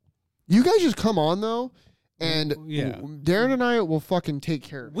 You guys just come on though, and yeah, Darren and I will fucking take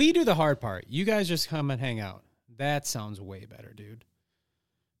care of it. We do the hard part. You guys just come and hang out. That sounds way better, dude.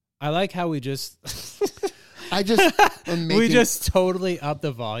 I like how we just I just am making we just totally up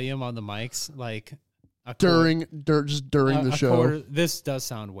the volume on the mics like during the show. This does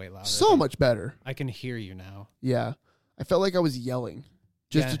sound way louder. So much better. I can hear you now. Yeah, I felt like I was yelling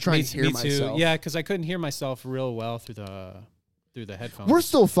just to try and hear myself. Yeah, because I couldn't hear myself real well through the headphones. We're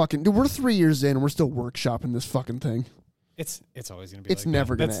still fucking. Dude, we're 3 years in and we're still workshopping this fucking thing. It's always gonna be. It's like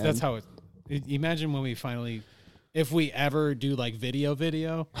never that. gonna end. That's how it. Imagine when we finally, if we ever do like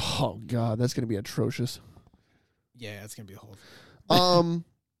video. Oh god, that's gonna be atrocious. Yeah, it's gonna be a whole.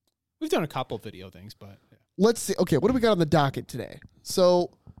 We've done a couple video things, but yeah. Let's see. Okay, what do we got on the docket today?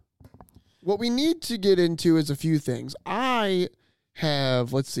 So, what we need to get into is a few things. I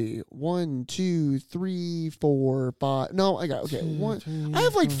have, let's see, 1, 2, 3, 4, 5. No, I got one. I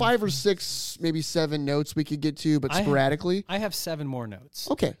have like 5 or 6, maybe 7 notes we could get to, but sporadically. I have 7 more notes.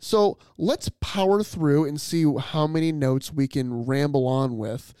 Okay, so let's power through and see how many notes we can ramble on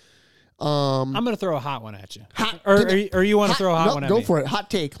with. I'm gonna throw a hot one at you, or you want to throw a hot one at me? Go for it. Hot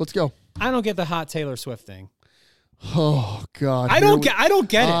take. Let's go. I don't get the hot Taylor Swift thing. Oh God! I don't get it. I don't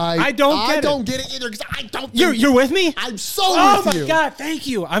get it. I don't get it either because I don't. You're with me. I'm so with you. Oh my God! Thank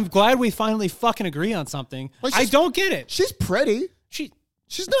you. I'm glad we finally fucking agree on something. Like I don't get it. She's pretty.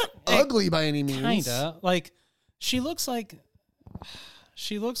 She's not ugly by any means. Kinda like she looks like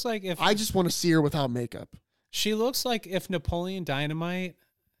if I just want to see her without makeup. She looks like if Napoleon Dynamite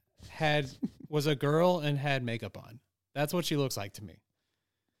was a girl and had makeup on. That's what she looks like to me.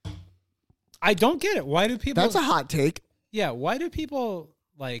 I don't get it. Why do people... That's a hot take. Yeah, why do people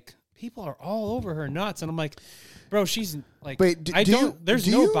are all over her nuts? And I'm like, bro, she's like... Wait, there's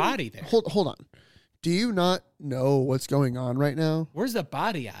no body there. Hold on. Do you not know what's going on right now? Where's the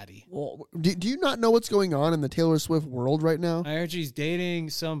body, Addy? Well, do you not know what's going on in the Taylor Swift world right now? I heard she's dating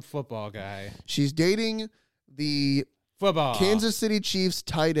some football guy. She's dating the football Kansas City Chiefs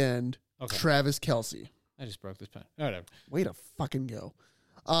tight end, Travis Kelce. I just broke this pen. Oh, whatever. Way to fucking go.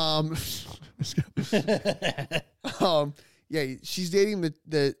 Yeah, she's dating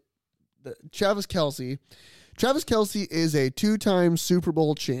the Travis Kelce. Travis Kelce is a 2-time Super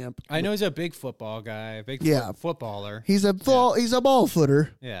Bowl champ. I know he's a big football guy, footballer. He's a ball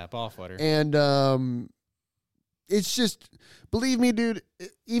footer. Yeah, ball footer. And it's just, believe me, dude.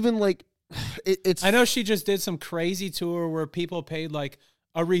 Even like, it's. I know she just did some crazy tour where people paid like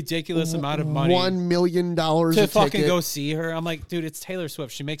a ridiculous amount of money, $1 million to fucking go see her. I'm like, dude, it's Taylor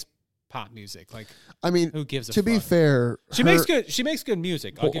Swift. She makes pop music. Like, I mean, who gives a fuck? To be fair, she makes good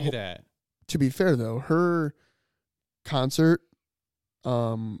music. I'll give you that. To be fair though, her concert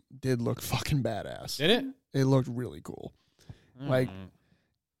did look fucking badass. Did it? It looked really cool. Like,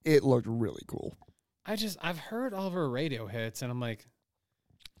 it looked really cool. I've heard all of her radio hits, and I'm like,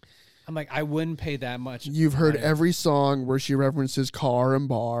 I wouldn't pay that much. You've heard every song where she references car and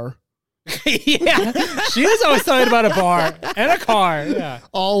bar. Yeah, she is always talking about a bar and a car. Yeah,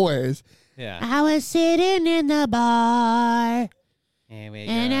 always. Yeah. I was sitting in the bar,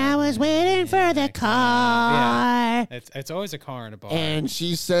 and I was waiting for the car. Yeah. It's always a car and a bar. And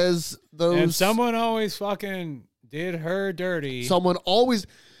she says those. And someone always fucking did her dirty. Someone always.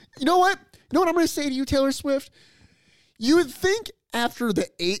 You know what? You know what I'm going to say to you, Taylor Swift? You would think after the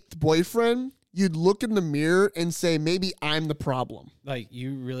 8th boyfriend, you'd look in the mirror and say, maybe I'm the problem. Like,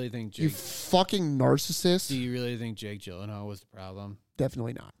 you really think You fucking narcissist. Do you really think Jake Gyllenhaal was the problem?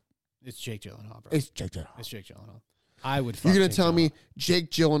 Definitely not. It's Jake Gyllenhaal, bro. It's Jake Gyllenhaal. It's Jake Gyllenhaal. I would fuck You're going to Jake tell me Jake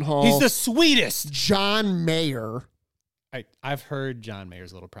Gyllenhaal. He's the sweetest. John Mayer. I've heard John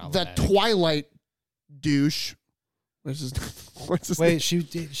Mayer's a little problem. That Twilight douche. What's his name? She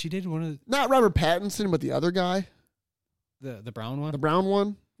did one of the... Not Robert Pattinson, but the other guy. The brown one? The brown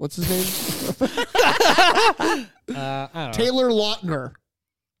one? What's his name? I don't know. Taylor Lautner.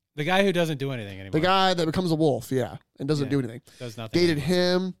 The guy who doesn't do anything anymore. The guy that becomes a wolf, and doesn't do anything. Does nothing. Dated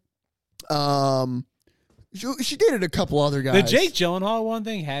him. She dated a couple other guys. The Jake Gyllenhaal one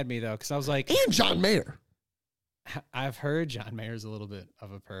thing had me though, because I was like, and John Mayer. I've heard John Mayer's a little bit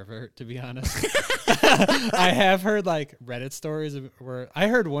of a pervert, to be honest. I have heard like Reddit stories where I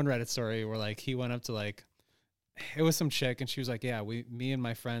heard one Reddit story where like he went up to like, it was some chick and she was like, yeah, me and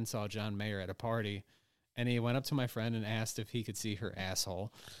my friend saw John Mayer at a party. And he went up to my friend and asked if he could see her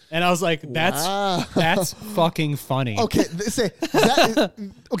asshole. And I was like, that's fucking funny. Okay,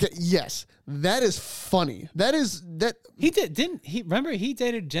 okay, yes. That is funny. That he didn't he remember he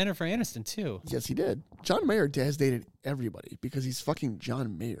dated Jennifer Aniston too. Yes, he did. John Mayer has dated everybody because he's fucking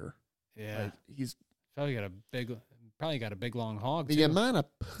John Mayer. Yeah. Like, he's probably got a big long hog too. The amount of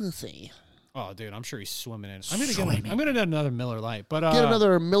pussy. Oh, dude, I'm sure he's swimming in it. I'm gonna get another Miller Lite, but get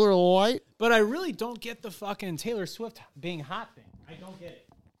another Miller Lite. But I really don't get the fucking Taylor Swift being hot thing. I don't get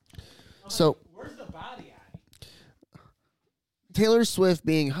it. So where's the body at? Taylor Swift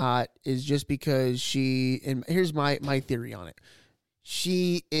being hot is just because and here's my theory on it.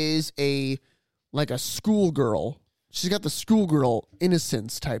 She is a schoolgirl. She's got the schoolgirl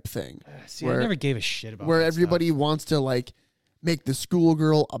innocence type thing. See, I never gave a shit about where that everybody stuff. wants to like make the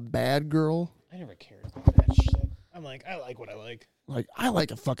schoolgirl a bad girl. I never cared about that shit. I'm like, I like what I like. Like, I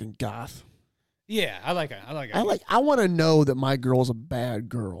like a fucking goth. Yeah, I want to know that my girl's a bad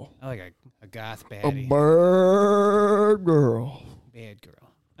girl. I like a goth A baddie. bad girl. Bad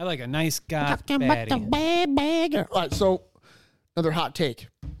girl. I like a nice goth baddie. Bad girl. All right, so another hot take.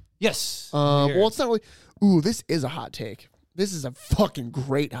 Yes. Well, it's not really. Ooh, this is a hot take. This is a fucking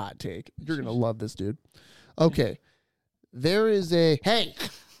great hot take. You're gonna love this, dude. Okay. There is hey,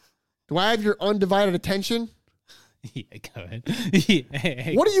 do I have your undivided attention? Yeah, go ahead. Yeah,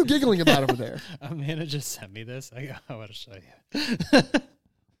 hey. What are you giggling about over there? Amanda just sent me this. I want to show you.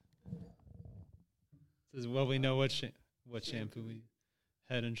 Says, well, we know what shampoo we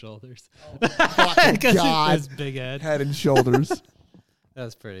Head and Shoulders. Fucking God. His big head. Head and Shoulders.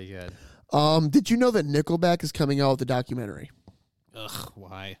 That's pretty good. Did you know that Nickelback is coming out with a documentary? Ugh,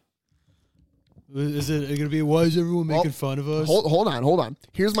 why? Is it going to be, why is everyone making fun of us? Hold on.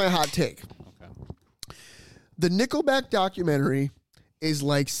 Here's my hot take. Okay. The Nickelback documentary is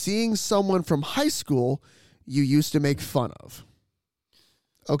like seeing someone from high school you used to make fun of.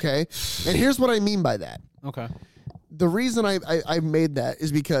 Okay? And here's what I mean by that. Okay. The reason I made that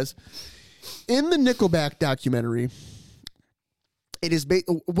is because in the Nickelback documentary, it is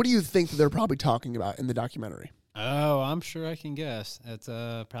what do you think that they're probably talking about in the documentary? Oh, I'm sure I can guess. It's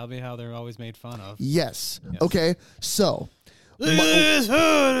probably how they're always made fun of. Yes. Okay. So they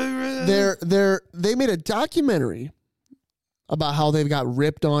made a documentary about how they've got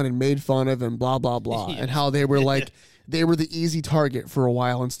ripped on and made fun of and blah blah blah, and how they were like they were the easy target for a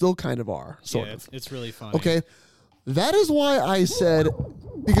while and still kind of are. Sort of. It's really funny. Okay. That is why I said,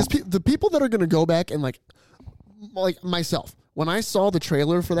 because the people that are going to go back and like myself, when I saw the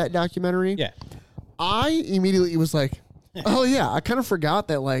trailer for that documentary, I immediately was like, oh yeah, I kind of forgot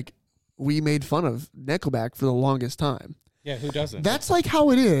that like we made fun of Nickelback for the longest time. Yeah, who doesn't? That's like how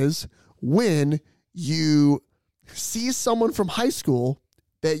it is when you see someone from high school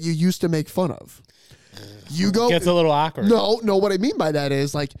that you used to make fun of. You go, gets a little awkward. No, what I mean by that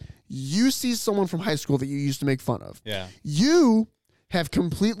is like you see someone from high school that you used to make fun of. Yeah. You have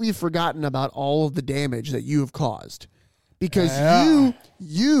completely forgotten about all of the damage that you have caused because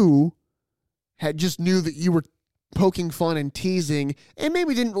you had just knew that you were poking fun and teasing and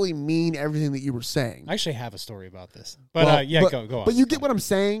maybe didn't really mean everything that you were saying. I actually have a story about this. But go on. But you get what I'm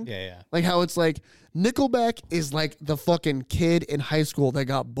saying? Yeah. Like how it's like Nickelback is like the fucking kid in high school that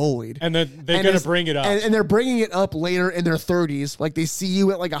got bullied. And they're going to bring it up. And they're bringing it up later in their 30s. Like they see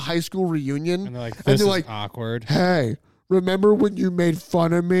you at like a high school reunion. And they're like, this is awkward. Hey, remember when you made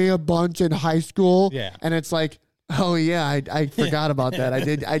fun of me a bunch in high school? Yeah. And it's like, oh yeah, I forgot about that. I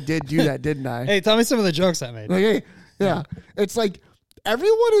did do that, didn't I? Hey, tell me some of the jokes I made. Like, hey, yeah. It's like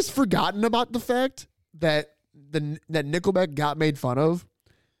everyone has forgotten about the fact that that Nickelback got made fun of.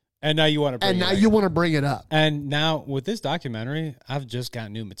 And now you want to bring it up. you want to bring it up. And now with this documentary, I've just got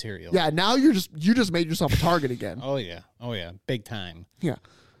new material. Yeah, now you just made yourself a target again. Oh yeah. Big time. Yeah.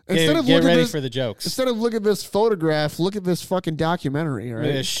 Get ready for the jokes. Instead of look at this photograph, look at this fucking documentary, right?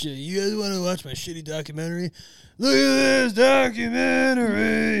 Yeah, you guys want to watch my shitty documentary? Look at this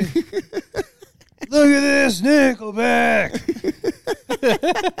documentary. Look at this Nickelback.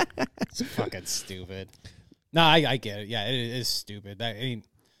 It's fucking stupid. No, I get it. Yeah, it is stupid.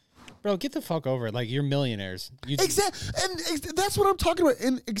 Bro, get the fuck over it. Like, you're millionaires. Exactly, and that's what I'm talking about.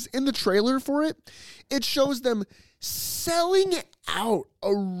 In the trailer for it, it shows them selling out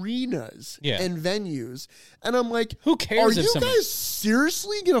arenas and venues, and I'm like, who cares? Are you guys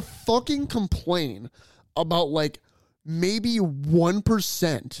seriously gonna fucking complain about like maybe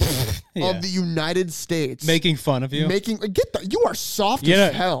 1% of the United States making fun of you? You are soft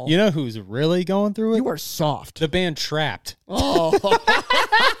as hell. You know who's really going through it? You are soft. The band Trapped. Oh.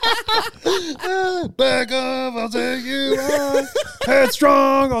 Back up, I'll take you on.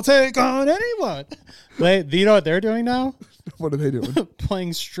 Headstrong, I'll take on anyone. Wait, do you know what they're doing now? What are they doing?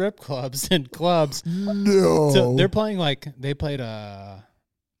 Playing strip clubs and clubs. No. So they're playing like they've been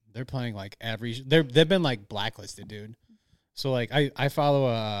like blacklisted, dude. So like I follow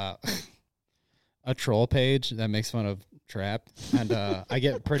a troll page that makes fun of Trapped, and I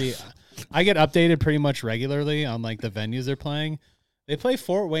get updated pretty much regularly on like the venues they're playing. They play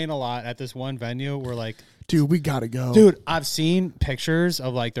Fort Wayne a lot at this one venue where like, dude, we gotta go. Dude, I've seen pictures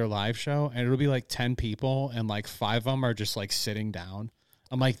of like their live show, and it'll be like 10 people, and like 5 of them are just like sitting down.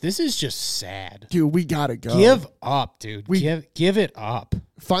 I'm like, this is just sad. Dude, we gotta go. Give up, dude. Give it up.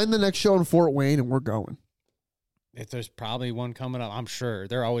 Find the next show in Fort Wayne, and we're going. If there's probably one coming up, I'm sure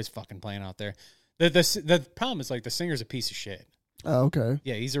they're always fucking playing out there. The problem is like the singer's a piece of shit. Oh, okay.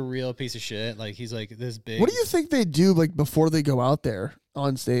 Yeah, he's a real piece of shit. Like he's like this big. What do you think they do like before they go out there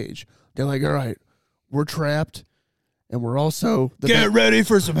on stage? They're like, all right, we're Trapped, and we're also get ready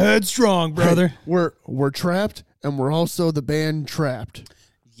for some Headstrong, brother. Hey, we're Trapped, and we're also the band Trapped.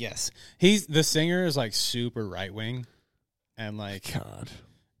 Yes, the singer is like super right wing, and like God,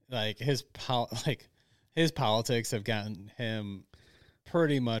 like his politics have gotten him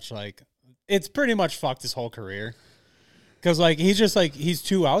pretty much like it's pretty much fucked his whole career. Because, like, he's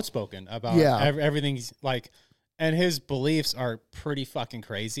too outspoken about everything. He's like, and his beliefs are pretty fucking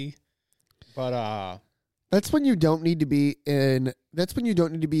crazy. But, that's when you don't need to be a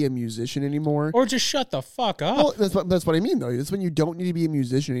musician anymore. Or just shut the fuck up. Well, that's what I mean, though. That's when you don't need to be a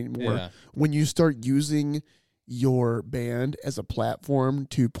musician anymore. Yeah. When you start using your band as a platform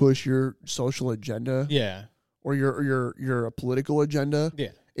to push your social agenda. Yeah. Or your political agenda. Yeah.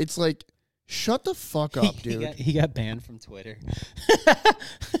 It's like, shut the fuck up, dude. He got banned from Twitter.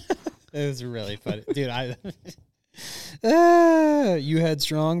 It was really funny. Dude, you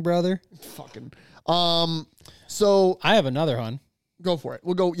Headstrong, brother. Fucking. So I have another one. Go for it.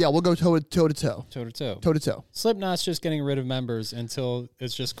 We'll go toe to toe. Toe to toe. Toe to toe. Slipknot's just getting rid of members until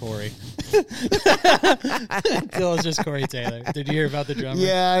it's just Corey. Until it's just Corey Taylor. Did you hear about the drummer?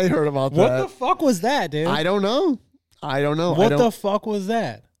 Yeah, I heard about that. What the fuck was that, dude? I don't know. What the fuck was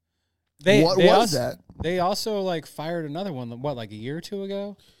that? What was that? They also like fired another one. What, like a year or two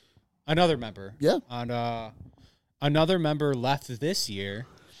ago? Another member. Yeah. And another member left this year.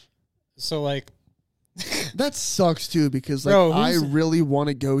 So like, that sucks too because like Bro, I really want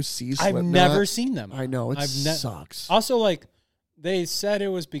to go see Slipknot. I've never seen them. I know sucks. Also, like they said it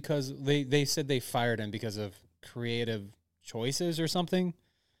was because they said they fired him because of creative choices or something.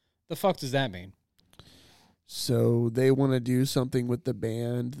 The fuck does that mean? So they want to do something with the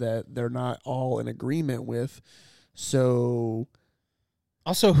band that they're not all in agreement with. So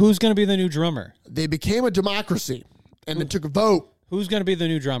also, who's going to be the new drummer? They became a democracy and it took a vote. Who's going to be the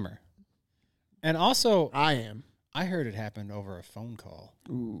new drummer? And also, I am. I heard it happened over a phone call.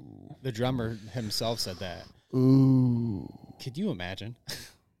 Ooh. The drummer himself said that. Ooh. Could you imagine?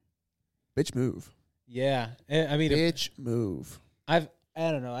 Bitch move. Yeah. I mean, bitch move. I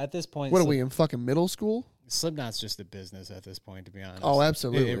don't know. At this point, what are we in fucking middle school? Slipknot's just a business at this point, to be honest. Oh,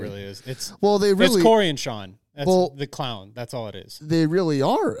 absolutely. It really is. It's Corey and Sean. That's the clown. That's all it is. They really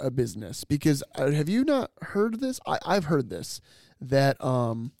are a business because have you not heard this? I've heard this that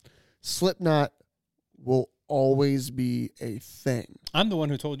Slipknot will always be a thing. I'm the one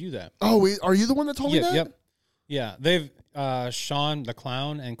who told you that. Oh, are you the one that told me that? Yep. Yeah, they've Sean the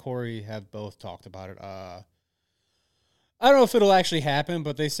clown and Corey have both talked about it. I don't know if it'll actually happen,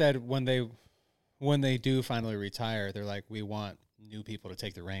 but they said when they do finally retire, they're like, we want new people to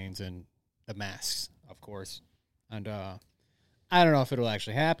take the reins and the masks, of course. And I don't know if it'll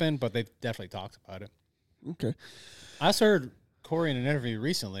actually happen, but they've definitely talked about it. Okay. I also heard Corey in an interview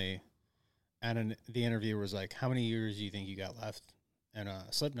recently, and the interviewer was like, how many years do you think you got left in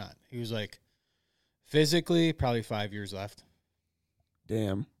Slipknot? He was like, physically, probably 5 years left.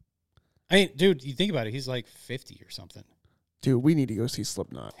 Damn. I mean, dude, you think about it. He's like 50 or something. Dude, we need to go see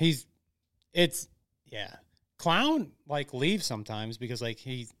Slipknot. Clown, like, leaves sometimes because, like,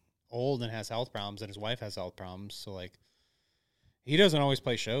 he's old and has health problems and his wife has health problems. So, like, he doesn't always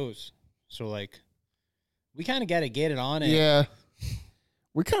play shows. So, like, we kind of got to get it on. Yeah.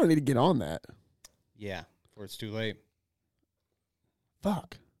 We kind of need to get on that. Yeah, before it's too late.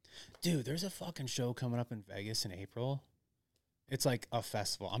 Fuck. Dude, there's a fucking show coming up in Vegas in April. It's like a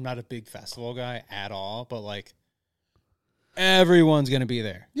festival. I'm not a big festival guy at all, but like everyone's going to be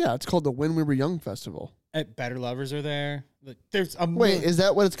there. Yeah, it's called the When We Were Young Festival. Better Lovers are there. Like, there's a Wait, is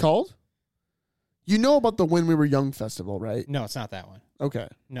that what it's called? You know about the When We Were Young Festival, right? No, it's not that one. Okay.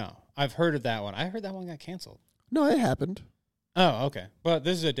 No, I've heard of that one. I heard that one got canceled. No, it happened. Oh, okay. But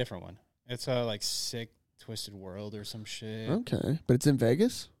this is a different one. It's like Sick Twisted World or some shit. Okay. But it's in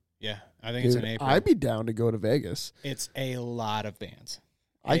Vegas? Yeah, I think it's in Dude, April. I'd be down to go to Vegas. It's a lot of bands.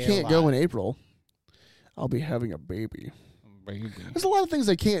 I can't go lot. in April. I'll be having a baby. Baby. There's a lot of things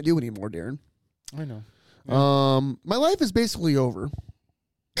I can't do anymore, Darren. I know. My life is basically over.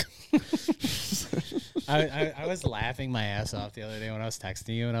 I was laughing my ass off the other day when I was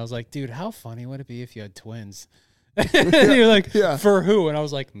texting you, and I was like, dude, how funny would it be if you had twins? And you're like, Yeah. For who? And I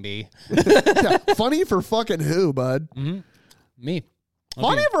was like, me. Yeah, funny for fucking who, bud? Me.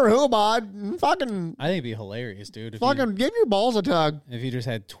 Funny for who, bud? Fucking, I think it'd be hilarious, dude. fucking give your balls a tug. If you just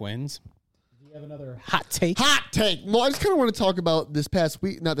had twins. Do you have another hot take? Hot take. Well, I just kind of want to talk about this past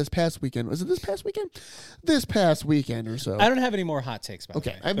week. Not this past weekend. Was it this past weekend? This past weekend or so. I don't have any more hot takes, by the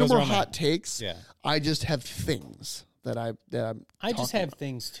Okay, way. I have no Those more are all my- hot takes. Yeah. I just have things that I'm I just talking have about.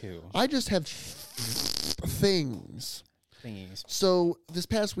 things, too. I just have things. Thingies. So this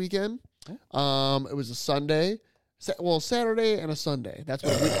past weekend, it was a Sunday. Saturday and a Sunday. That's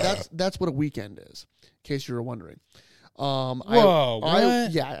what that's what a weekend is. In case you were wondering. Whoa,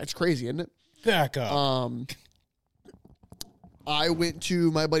 what? Yeah, it's crazy, isn't it? Back up. I went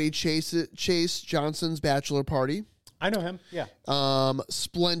to my buddy Chase Johnson's bachelor party. I know him. Yeah.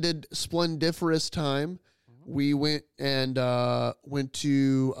 Splendiferous time. We went and went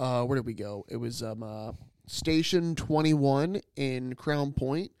to where did we go? It was Station 21 in Crown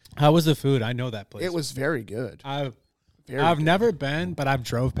Point. How was the food? I know that place. It was very good. I've Very good. never been, but I've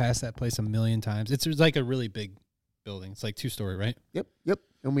drove past that place a million times. It's like a really big building. It's like 2-story, right? Yep.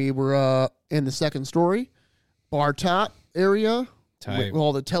 And we were in the second story, bar top area. Tight.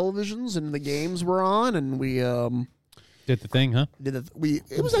 All the televisions and the games were on, and we Did the thing, huh?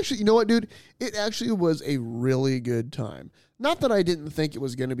 it was actually, you know what, dude? It actually was a really good time. Not that I didn't think it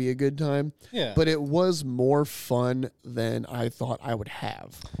was going to be a good time, Yeah. but it was more fun than I thought I would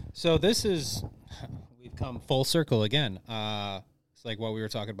have. So we've come full circle again. It's like what we were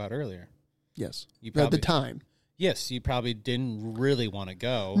talking about earlier. Yes. You At the probably- time. Yes, you probably didn't really want to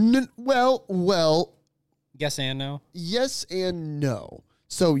go. Well, Yes and no. yes and no.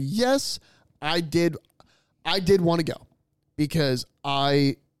 So yes, I did want to go because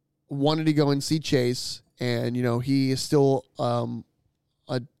I wanted to go and see Chase, and you know, he is still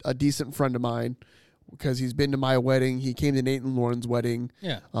a decent friend of mine because he's been to my wedding. He came to Nate and Lauren's wedding.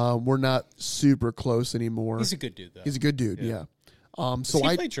 Yeah. We're not super close anymore. He's a good dude, though. He's a good dude, Yeah. yeah. Does So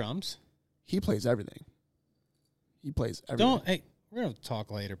he play drums? he plays everything. He plays everything. Hey, we're going to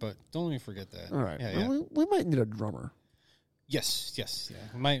talk later, but don't let me forget that. All right. Yeah. Well, we might need a drummer. Yes. Yeah.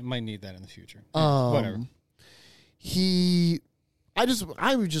 Might need that in the future. I Whatever.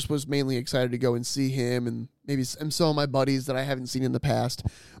 just was mainly excited to go and see him and maybe some of my buddies that I haven't seen in the past.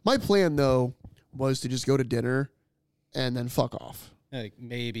 My plan though was to just go to dinner and then fuck off. Like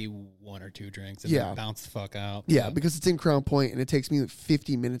maybe 1 or 2 drinks and Yeah. then bounce the fuck out. Yeah, because it's in Crown Point and it takes me like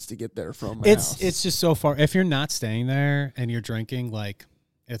 50 minutes to get there from my house. It's just so far. If you're not staying there and you're drinking, like,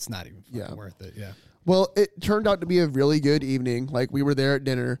 it's not even fucking Yeah. worth it. Yeah. Well, it turned out to be a really good evening. Like we were there at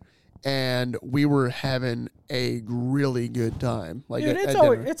dinner and we were having a really good time. Like Dude, at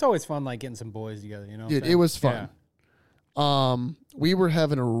dinner. it's always fun, like, getting some boys together, you know? Dude, it was fun. We were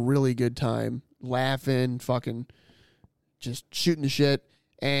having a really good time, laughing, fucking just shooting the shit,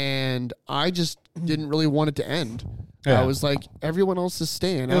 and I just didn't really want it to end. Yeah. I was like, everyone else is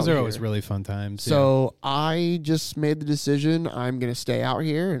staying Those out are always here. really fun times. So I just made the decision I'm going to stay out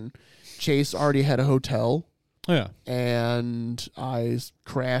here, and Chase already had a hotel, yeah. and I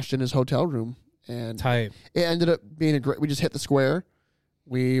crashed in his hotel room, and Tight. it ended up being a great. We just hit the square.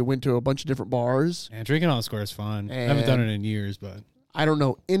 We went to a bunch of different bars. And drinking on the square is fun. I haven't done And- it in years, but I don't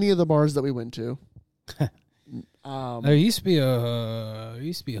know any of the bars that we went to. there used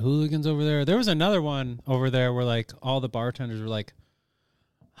to be hooligans over there. There was another one over there where like all the bartenders were like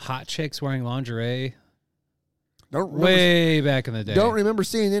hot chicks wearing lingerie. Don't remember, Way back in the day. don't remember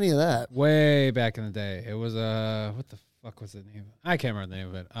seeing any of that. Way back in the day. It was what the fuck was the name? I can't remember the name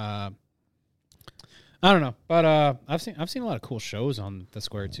of it. I don't know, but I've seen a lot of cool shows on the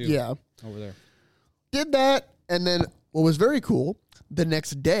square too. Yeah, over there. did that, and then what was very cool the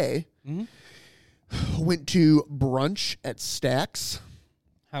next day, Mhm. went to brunch at Stacks.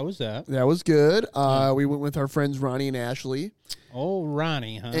 How was that? That was good. We went with our friends Ronnie and Ashley. Oh,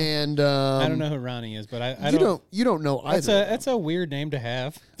 Ronnie, huh? And I don't know who Ronnie is, but I don't. You don't know either. That's a weird name to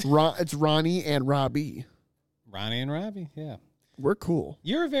have. It's Ronnie and Robbie. Ronnie and Robbie, yeah. We're cool.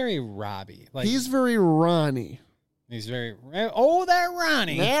 You're very Robbie. Like He's very Ronnie. he's very. Oh, that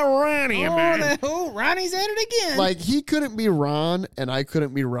Ronnie. That Ronnie, man. Ronnie's at it again. Like he couldn't be Ron, and I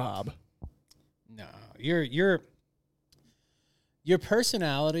couldn't be Rob. No, your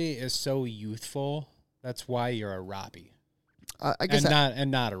personality is so youthful. That's why you're a Robbie. I guess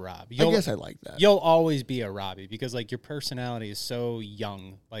not a Rob. I guess I like that. You'll always be a Robbie because like your personality is so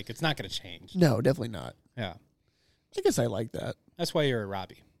young. Like it's not going to change. No, definitely not. Yeah, I guess I like that. that's why you're a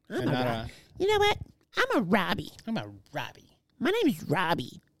Robbie. You know what? I'm a Robbie. I'm a Robbie. My name is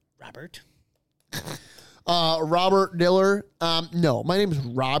Robbie. Robert. Robert Diller. No, my name is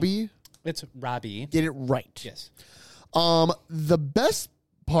Robbie. It's Robbie. Get it right. Yes. The best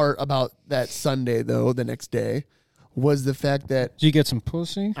part about that Sunday, though, the next day, was the fact that Did you get some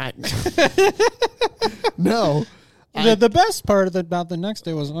pussy? no, The best part about the next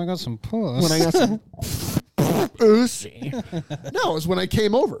day was I got some puss. when I got some pussy. No, it was when I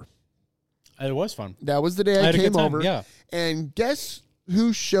came over. It was fun. That was the day I had a good came time, over. yeah. And guess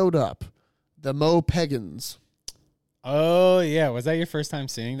who showed up? The Mo Pegans. Oh yeah, was that your first time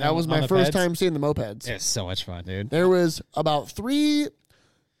seeing them? That was on my the first peds? time seeing the mopeds. It's so much fun, dude. There was about 3. I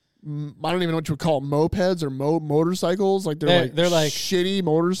don't even know what you would call mopeds or motorcycles. Like they're like shitty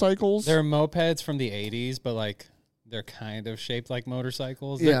motorcycles. They're mopeds from the 80s, but like they're kind of shaped like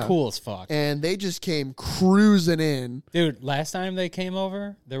motorcycles. They're cool as fuck. And they just came cruising in. Dude, last time they came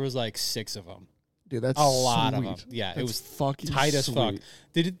over, there was like 6 of them. Dude, that's a lot sweet. of them. Yeah, That's it was fucking tight as fuck. sweet.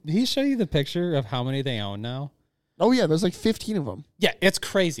 Did he show you the picture of how many they own now? Oh yeah, there's like 15 of them. Yeah, it's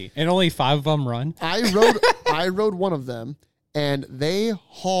crazy. And only 5 of them run. I rode one of them, and they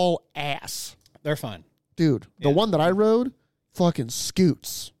haul ass. They're fun. Dude, the one that I rode fucking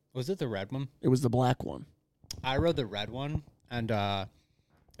scoots. Was it the red one? It was the black one. I rode the red one, and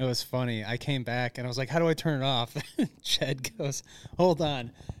it was funny. I came back, and I was like, how do I turn it off? Chad goes, hold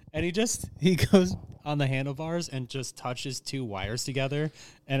on. And he goes on the handlebars and just touches 2 wires together,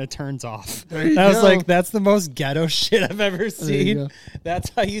 and it turns off. There you I was go. like, that's the most ghetto shit I've ever you seen. go. That's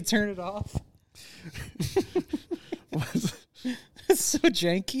how you turn it off. It's so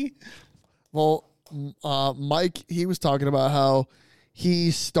janky. Well, Mike, he was talking about how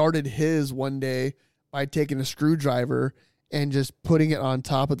he started his one day by taking a screwdriver and just putting it on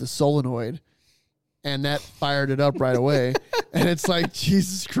top of the solenoid, and that fired it up right away. And it's like,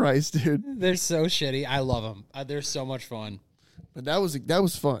 Jesus Christ, dude. They're so shitty. I love them. They're so much fun. But that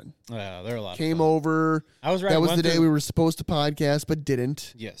was fun. Yeah, they're a lot. Came of fun. over. I was right. That was the day we were supposed to podcast, but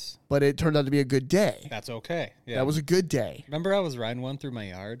didn't. Yes, But it turned out to be a good day. that's okay. Yeah, That was a good day. Remember, I was riding one through my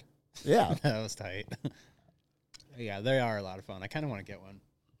yard. Yeah. That was tight. Yeah, they are a lot of fun. I kind of want to get one.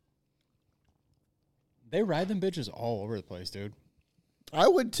 They ride them bitches all over the place, dude. I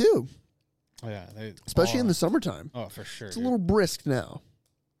would too, Oh, yeah, especially in the summertime. Oh, for sure. It's a little brisk now.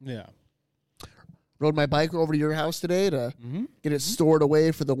 Yeah. Rode my bike over to your house today to Mm-hmm. get it stored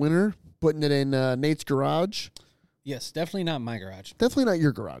away for the winter, putting it in Nate's garage. Yes, definitely not my garage. Definitely not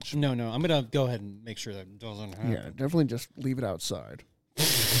your garage. No, I'm gonna go ahead and make sure that doesn't happen. Yeah, definitely just leave it outside.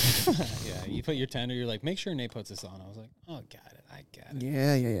 Yeah. You put your tender. You're like, make sure Nate puts this on. I was like, oh, got it. I got it.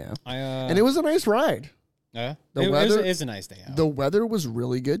 Yeah. And And it was a nice ride. Yeah. The It weather- is a nice day out. The weather was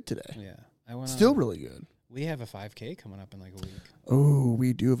really good today. Yeah. I went Still on- really good. We have a 5K coming up in like a week. Oh,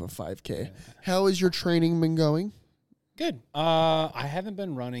 we do have a 5K. How has your training been going? Good. I haven't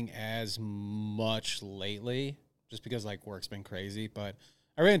been running as much lately, just because like work's been crazy. But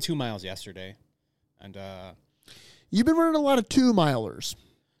I ran 2 miles yesterday, and You've been running a lot of 2-milers.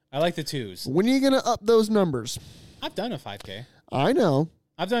 I like the 2s. When are you going to up those numbers? I've done a 5K. I know,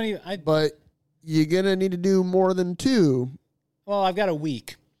 I've done. but you're going to need to do more than 2. Well, I've got a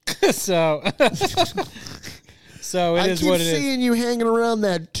week, so so it I is keep what it is. seeing you hanging around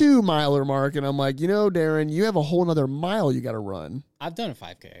that 2-miler mark, and I'm like, Darren, you have a whole nother mile you got to run. I've done a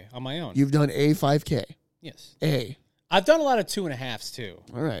 5K on my own. You've done a 5K. Yes, A. I've done a lot of 2.5s too.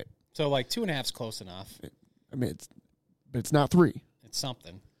 All right. So like 2.5's close enough. I mean, it's not 3. It's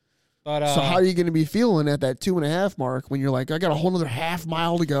something. But So how are you going to be feeling at that 2.5 mark when you're like, I got a whole other half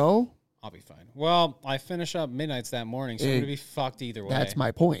mile to go? I'll be fine. Well, I finish up midnights that morning, so I'm gonna be fucked either way. That's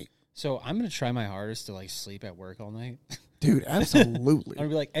my point. So I'm gonna try my hardest to like sleep at work all night. Dude, absolutely. I'm gonna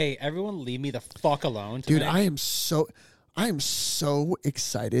be like, hey, everyone leave me the fuck alone Dude, tonight. I am so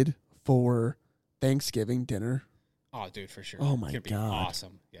excited for Thanksgiving dinner. Oh, dude, for sure. Oh, my it's gonna be God.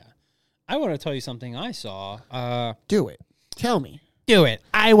 awesome. Yeah. I want to tell you something I saw. Do it. Tell me. Do it.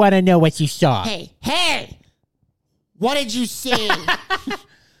 I want to know what you saw. Hey, what did you see?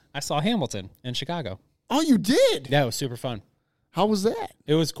 I saw Hamilton in Chicago. Oh, you did? Yeah, it was super fun. How was that?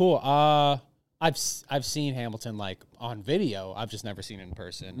 It was cool. I've seen Hamilton like on video. I've just never seen it in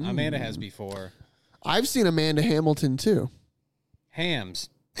person. Amanda has before. I've seen Amanda Hamilton too. Hams.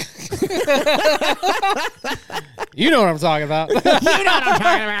 You know what I'm talking about. You know what I'm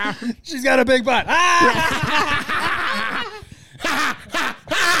talking about. She's got a big butt.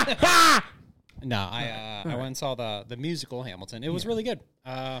 No, I went and saw the musical Hamilton. It was really good.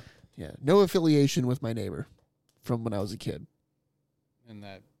 Yeah, no affiliation with my neighbor from when I was a kid. And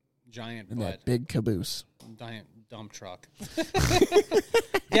that giant In butt, that big caboose. giant dump truck.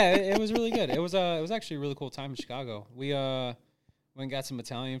 Yeah, it was really good. It was actually a really cool time in Chicago. We went and got some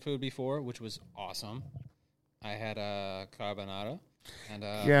Italian food before, which was awesome. I had carbonara, and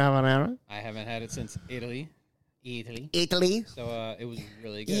Carbonara. I haven't had it since Italy. Italy. So it was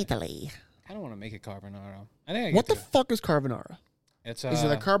really good. Italy. I kind of want to make a carbonara. I think I What get the to. fuck is carbonara? It's Is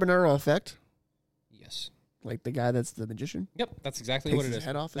it a carbonara effect? Yes. Like the guy that's the magician? Yep, that's exactly Takes what it his is.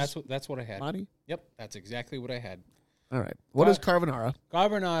 head off his That's what I had. Body? Yep, that's exactly what I had. All right. What is carbonara?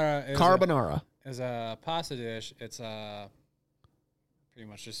 Carbonara is Carbonara. is a pasta dish. It's pretty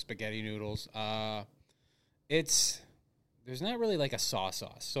much just spaghetti noodles. There's not really like a sauce.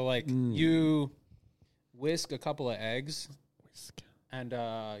 So like you whisk a couple of eggs and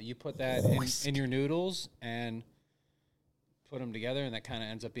you put that in your noodles and put them together, and that kind of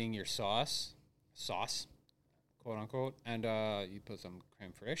ends up being your sauce, quote unquote. And you put some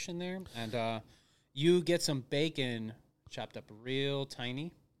creme fraiche in there, and you get some bacon chopped up real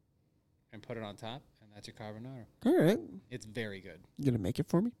tiny and put it on top, and that's your carbonara. All right. It's very good. You going to make it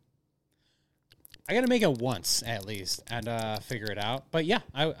for me? I got to make it once at least and figure it out. But yeah,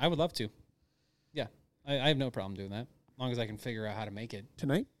 I would love to. Yeah, I have no problem doing that as long as I can figure out how to make it.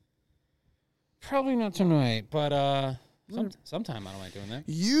 Tonight? Probably not tonight, but sometime I don't mind doing that.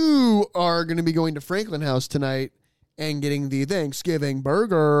 You are going to be going to Franklin House tonight and getting the Thanksgiving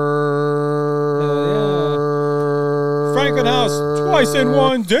burger. Franklin House, twice in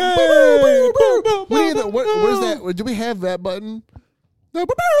one day. What is that? Do we have that button? What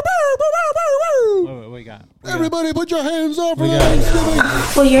we got? Everybody put your hands up for We got- Thanksgiving.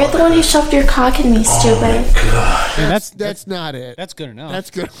 Well, you're the one who shoved your cock in me, stupid. Dude, That's not it. that's good enough. That's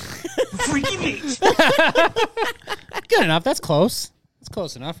good. good enough. That's close. That's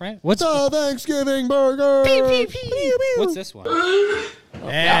close enough, right? What's The Thanksgiving burger. what's this one?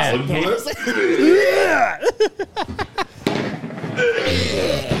 Yeah.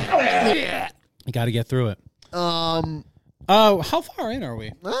 You got to get through it. How far in are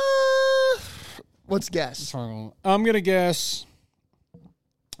we? Let's guess. I'm gonna guess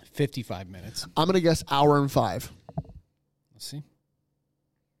 55 minutes. I'm going to guess hour and 5. Let's see.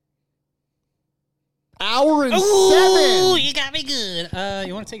 Hour and 7. You got me good.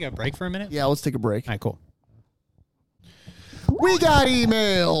 You want to take a break for a minute? Yeah, let's take a break. All right, cool. We got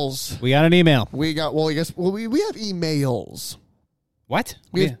emails. We got an email. We have emails. What?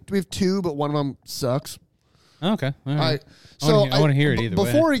 We have 2, but one of them sucks. Okay. All All right. right. I want to hear it either way.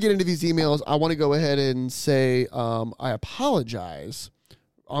 Before we get into these emails, I want to go ahead and say I apologize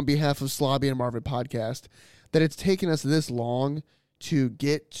on behalf of Slobby and Marvin Podcast that it's taken us this long to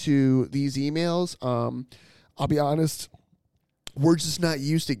get to these emails. I'll be honest, we're just not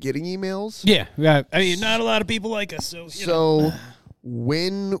used to getting emails. Yeah. I mean, not a lot of people like us. So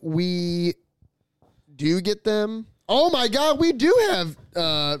when we do get them, oh my God, we do have 2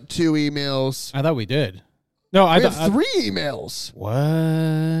 emails. I thought we did. No, We have 3 emails.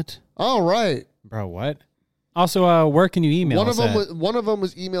 What? All right. Bro, what? Also, where can you email us at? One of them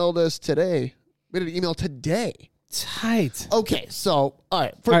was emailed us today. We had an email today. Tight. Okay, so all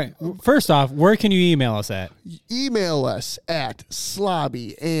right. All right. First off, where can you email us at? Email us at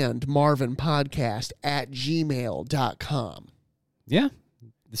slobbyandmarvinpodcast@gmail.com. Yeah.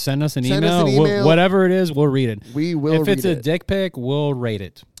 Send us an Send us email. an email. Whatever it is, we'll read it. We will If it's read a it. dick pic, we'll rate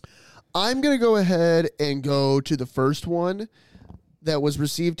it. I'm going to go ahead and go to the first one that was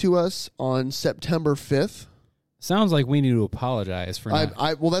received to us on September 5th. Sounds like we need to apologize for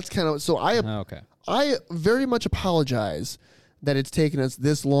not. Well, that's kind of so. Okay. I very much apologize that it's taken us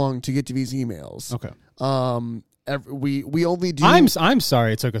this long to get to these emails. Okay. We only do. I'm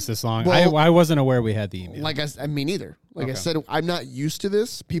sorry it took us this long. Well, I wasn't aware we had the email. Like I mean, neither. Like I Okay. said, I'm not used to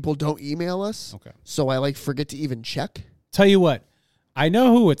this. People don't email us. Okay. So I forget to even check. Tell you what, I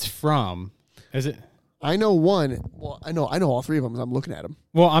know who it's from. Is it? I know one. Well, I know all 3 of them as I'm looking at them.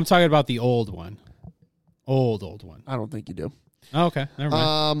 Well, I'm talking about the old one. Old one. I don't think you do. Oh, okay. Never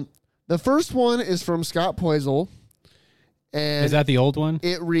mind. The first one is from Scott Poisel, And Is that the old one?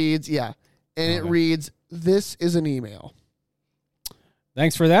 it reads, yeah. And it reads, "This is an email."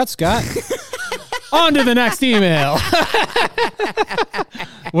 Thanks for that, Scott. On to the next email.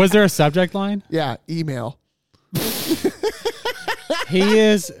 Was there a subject line? Yeah, email.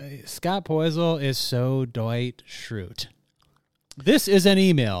 Scott Poisel is so Dwight Schrute. This is an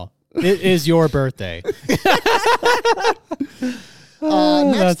email. It is your birthday.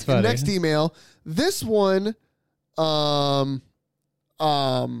 That's funny. Next email. This one, this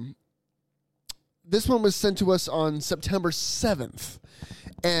one was sent to us on September 7th.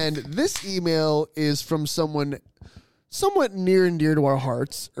 And this email is from someone somewhat near and dear to our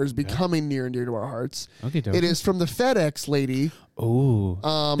hearts, or is becoming near and dear to our hearts. Okay, It is from the FedEx lady. Ooh.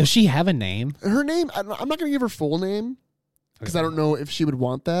 Does she have a name? Her name, I'm not going to give her full name because I don't know if she would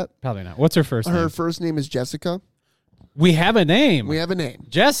want that. Probably not. What's her first name? Her first name is Jessica. We have a name. We have a name.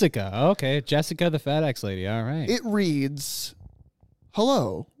 Jessica. Okay. Jessica, the FedEx lady. All right. It reads,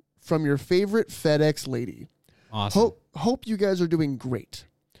 "Hello from your favorite FedEx lady. Awesome. Hope you guys are doing great.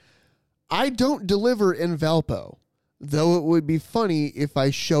 I don't deliver in Valpo, though it would be funny if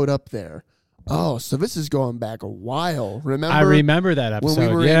I showed up there." Oh, so this is going back a while. Remember? I remember that episode. when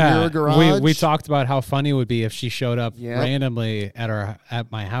we were in yeah. your garage? We talked about how funny it would be if she showed up Yep. randomly at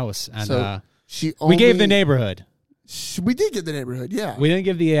my house, and So she we gave the only- neighborhood. We did get the neighborhood, yeah. We didn't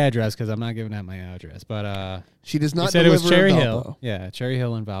give the address because I'm not giving out my address, but She does we not said it was deliver Cherry in Hill. Valpo. Yeah, Cherry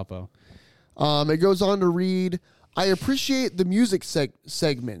Hill and Valpo. It goes on to read, "I appreciate the music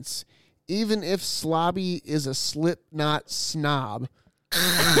segments, even if Slobby is a Slipknot snob."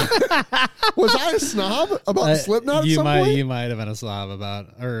 Was I a snob about Slipknot at you some might point? you might have been a slob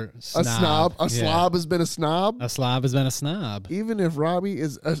about or snob. A snob. A Yeah. slob has been a snob. A slob has been a snob. Even if Robbie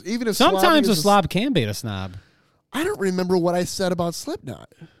is, even if Sometimes Slobby a is slob can be a snob. I don't remember what I said about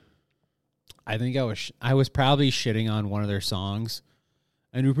Slipknot. I think I was probably shitting on one of their songs,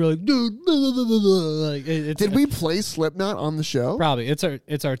 and you're probably like, dude, blah, blah, blah, blah, blah. Like, Did we play Slipknot on the show? Probably.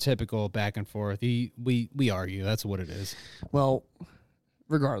 It's our typical back and forth. We argue. That's what it is. Well,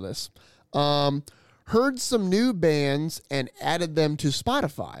 regardless, heard some new bands and added them to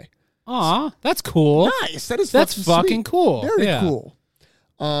Spotify. Aw, that's cool. Nice. That's fucking sweet. cool. Very Yeah. cool.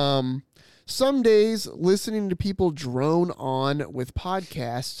 Some days listening to people drone on with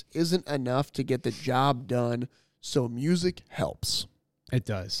podcasts isn't enough to get the job done, so music helps. It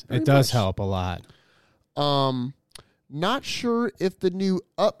does. Very It does much. help a lot. Not sure if the new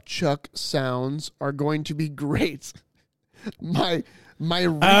Upchuck sounds are going to be great. my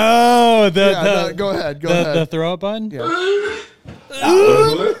Oh, go ahead. The throw up button. Yeah.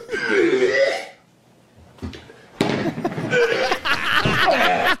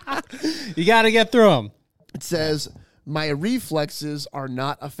 You got to get through them. It says, "My reflexes are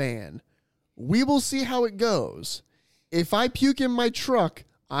not a fan. We will see how it goes. If I puke in my truck,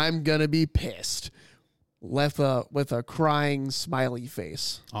 I'm gonna be pissed." With a crying smiley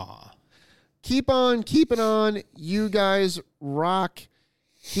face. Aw. Keep on keeping on. You guys rock.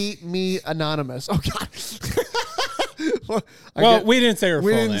 Keep me anonymous. Oh God. We didn't say her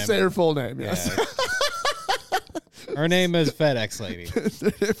we full didn't name. say her full name. Yes. Her name is FedEx lady.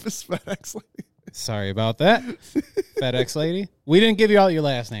 It's FedEx lady. Sorry about that, FedEx lady. We didn't give you out your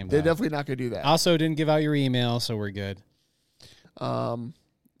last name, though. They're definitely not gonna do that. Also, didn't give out your email, so we're good.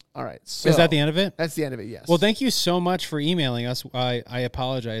 All right. So Is that the end of it? That's the end of it. Yes. Well, thank you so much for emailing us. I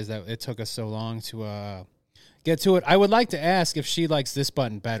apologize that it took us so long to get to it. I would like to ask if she likes this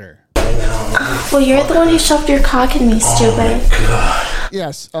button better. Well, you're the one who shoved your cock in me, stupid.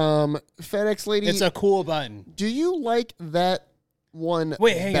 Yes. FedEx lady. It's a cool button. Do you like that one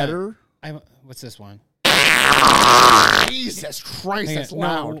Wait, hang better? on. What's this one? Jesus Christ, Hang that's on.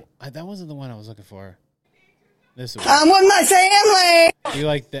 loud. No, that wasn't the one I was looking for. This one. I'm with my family. Do you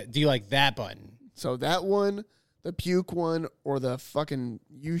like that? Do you like that button? So that one, the puke one, or the fucking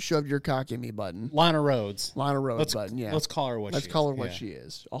you shoved your cock in me button? Lana Rhodes. Lana Rhodes button, yeah. Let's call her what Let's she call is. her what Yeah. she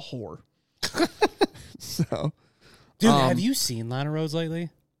is. A whore. So, Dude, have you seen Lana Rhodes lately?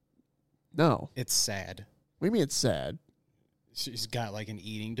 no. It's sad. What do you mean it's sad? She's got like an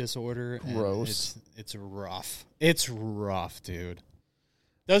eating disorder. and Gross. It's rough. It's rough, dude.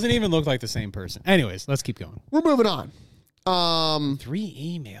 Doesn't even look like the same person. Anyways, let's keep going. We're moving on.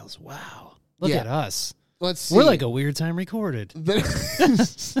 3 emails. Wow. Look Yeah. at us. Let's see. We're like a weird time recorded. The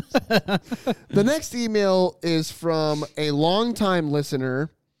next email is from a longtime listener,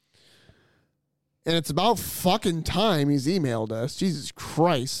 and it's about fucking time he's emailed us. Jesus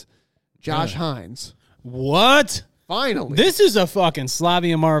Christ. Josh Hines. What? Finally. This is a fucking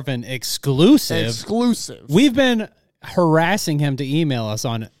Slavia Marvin exclusive. Exclusive. We've been harassing him to email us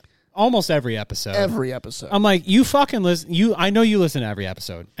on almost every episode. Every episode. I'm like, you fucking listen. I know you listen to every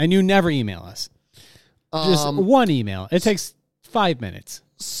episode, and you never email us. Just one email. It takes 5 minutes.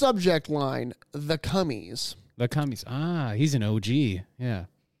 Subject line: the cummies. The cummies. He's an OG. Yeah.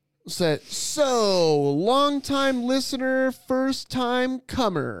 Said, so long time listener, first time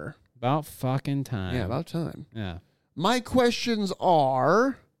comer. About fucking time. Yeah, about time. Yeah. My questions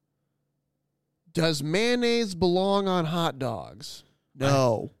are: does mayonnaise belong on hot dogs?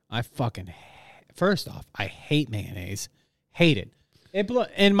 No. I fucking first off, I hate mayonnaise. Hate it.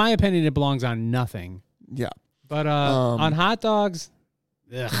 In my opinion, it belongs on nothing. Yeah. But on hot dogs,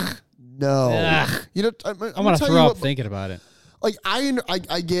 ugh. No. Ugh. You know, I'm gonna throw up thinking about it. Like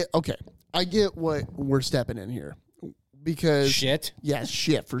I get what we're stepping in here because Shit. Yes,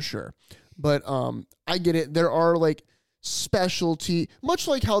 shit for sure. But I get it. There are like specialty, much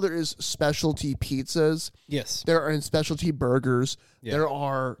like how there is specialty pizzas. Yes. There are in specialty burgers. Yeah. There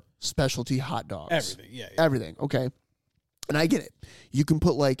are specialty hot dogs. Everything. Yeah. Everything. Okay. And I get it. You can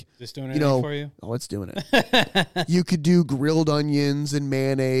put like, Just doing anything for you? Oh, it's doing it. You could do grilled onions and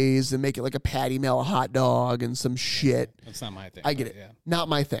mayonnaise and make it like a patty melt hot dog and some shit. That's not my thing. I get it. Yeah. Not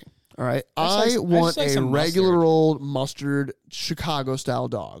my thing. All right. I I want just like a some regular mustard. old mustard Chicago style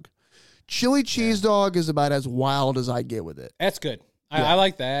dog. Chili cheese dog is about as wild as I get with it. That's good. I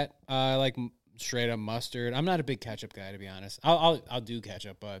like that. I like straight up mustard. I'm not a big ketchup guy, to be honest. I'll do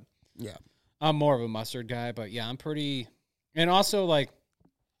ketchup, but Yeah. I'm more of a mustard guy. But yeah, I'm pretty. And also, like,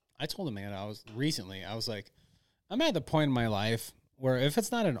 I told a man I was like, I'm at the point in my life where if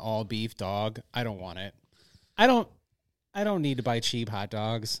it's not an all beef dog, I don't want it. I don't need to buy cheap hot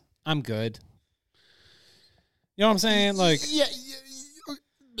dogs. I'm good. You know what I'm saying? Like, Yeah.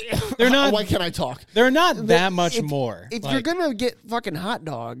 they're not. Why can't I talk? They're not that much more. If Like, you're gonna get fucking hot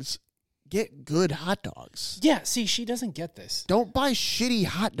dogs, get good hot dogs. yeah. See, she doesn't get this. Don't buy shitty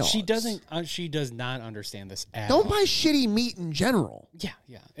hot dogs. She doesn't. She does not understand this at Don't all. buy shitty meat in general. Yeah,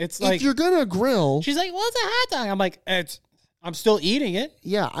 yeah. It's like If you're gonna grill, she's like, "Well, it's a hot dog." I'm like, I'm still eating it.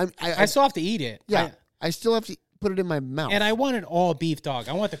 yeah, I still have to eat it. yeah, I still have to put it in my mouth. And I want an all beef dog.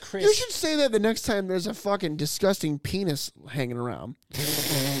 I want the crisp. You should say that the next time there's a fucking disgusting penis hanging around.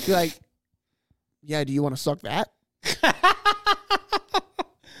 Be like, yeah, do you want to suck that?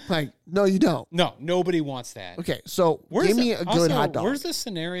 Like, no, you don't. No, nobody wants that. Okay, so give me a good hot dog. Where's the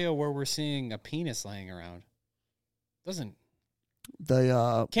scenario where we're seeing a penis laying around? Doesn't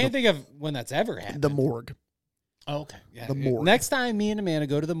can't think of when that's ever happened. the morgue. Oh, okay. Yeah. The morgue. Next time me and Amanda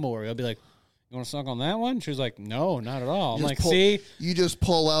go to the morgue, I'll be like, "You want to suck on that one?" She was like, "No, not at all." I'm Just like, pull- "See." You just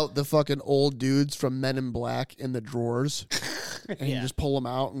pull out the fucking old dudes from Men in Black in the drawers, and you Yeah. just pull them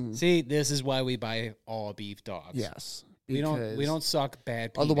out and See, this is why we buy all beef dogs. yes, We don't because suck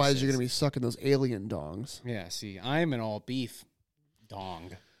bad penises. Otherwise, you're gonna be sucking those alien dongs. Yeah, see, I'm an all beef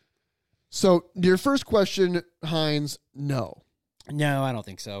dong. So your first question, Heinz, no. No, I don't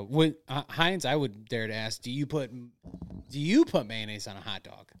think so. With Heinz, I would dare to ask, do you put mayonnaise on a hot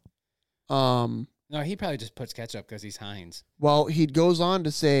dog? No, he probably just puts ketchup because he's Heinz. Well, he goes on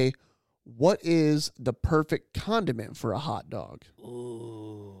to say, what is the perfect condiment for a hot dog?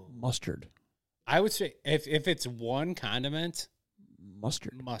 Ooh. Mustard. I would say if it's one condiment,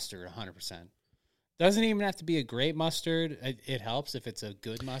 Mustard. mustard, 100%. Doesn't even have to be a great mustard. It helps if it's a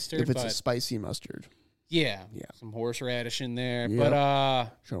good mustard. If it's but a spicy mustard. yeah, Yeah. some horseradish in there. Yep. But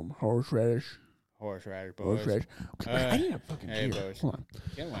Some horseradish. horseradish, boys. Horseradish. I need a fucking hey, beer. boys. Hold on.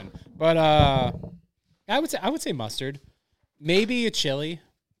 Get one. But I would say mustard. Maybe a chili,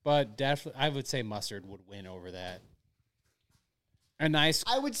 but definitely I would say mustard would win over that. A nice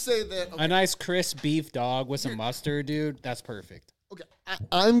I would say that. a nice crisp beef dog with some mustard, dude. That's perfect. Okay,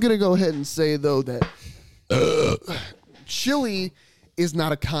 I'm going to go ahead and say, though, that chili is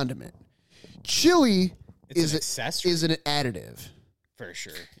not a condiment. Chili It's is an accessory. is an additive. For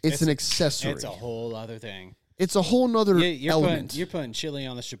sure. It's an accessory. It's a whole other thing. It's a whole nother You're element. You're putting chili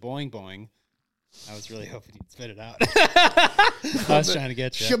on the shaboing boing. I was really hoping you'd spit it out. I was trying to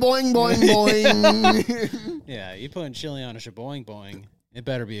get you. Shaboing, boing, boing. Yeah, you're putting chili on a shaboing boing. It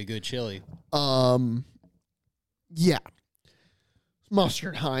better be a good chili. Yeah.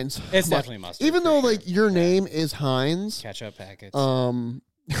 Mustard, Heinz. It's definitely mustard. Even for though, sure. like, your name is Heinz, Ketchup packets.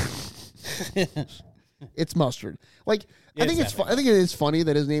 it's mustard. Like, I It's think it's definitely I think it is funny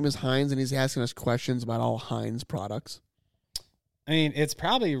that his name is Heinz and he's asking us questions about all Heinz products. I mean, it's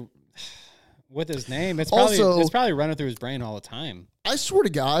probably with his name. It's Also- probably running through his brain all the time. I swear to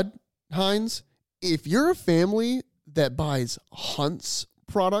God, Heinz, if you're a family that buys Hunt's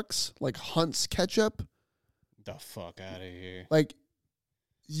products, like Hunt's ketchup, The fuck out of here. like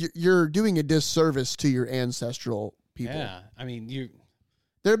you're doing a disservice to your ancestral people. Yeah, I mean,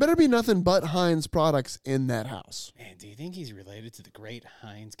 There better be nothing but Heinz products in that house. Man, do you think he's related to the great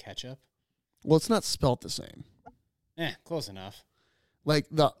Heinz ketchup? Well, it's not spelt the same. Close enough. Like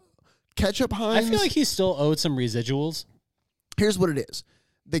the ketchup Heinz. I feel like he still owed some residuals. Here's what it is.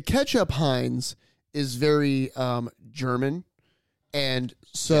 The ketchup Heinz is very German. And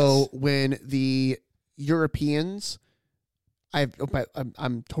so when the Europeans,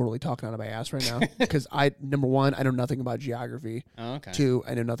 I'm totally talking out of my ass right now because number one, I know nothing about geography. Oh, okay. Two,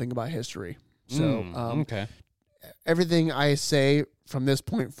 I know nothing about history. So okay. everything I say from this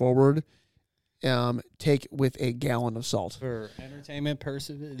point forward, take with a gallon of salt. For entertainment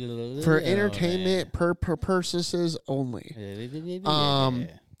purposes. For entertainment purposes only.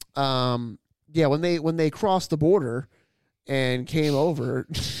 Yeah, when they crossed the border and came over,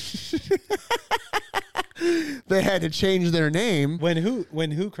 they had to change their name. When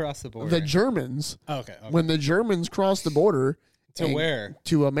who crossed the border? The Germans. Oh, okay. When the Germans crossed the border to where?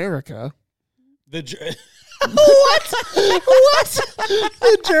 To America. What?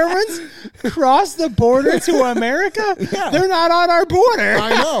 The Germans crossed the border to America? Yeah. They're not on our border.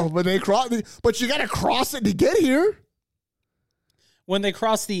 I know, but but you got to cross it to get here. When they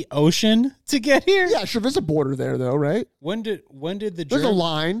crossed the ocean to get here? Yeah, sure. There's a border there, though, right? When did the There's a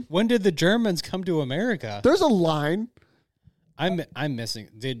line. When did the Germans come to America? There's a line. I'm missing.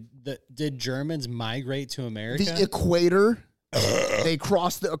 Did Germans migrate to America? The equator. They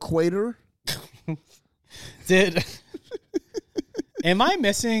crossed the equator. Am I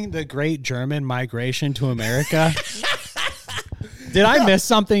missing the great German migration to America? Did I miss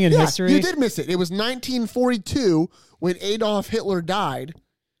something in history? You did miss it. It was 1942 when Adolf Hitler died,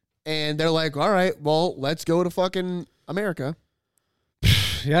 and they're like, all right, well, let's go to fucking America.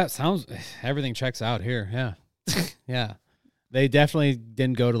 Yeah, everything checks out here. Yeah. Yeah. They definitely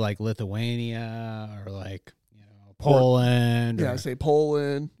didn't go to like Lithuania or like, Poland. Yeah, I say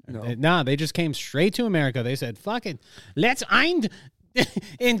Poland. No, they just came straight to America. They said, fuck it. Let's end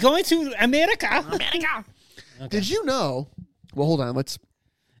in going to America. America. Okay. Did you know? Well, hold on.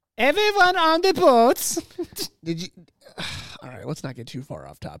 Everyone on the boats. Did you? All right, let's not get too far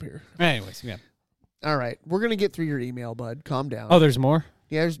off top here. Anyways, yeah. All right, we're gonna get through your email, bud. Calm down. Oh, there's more?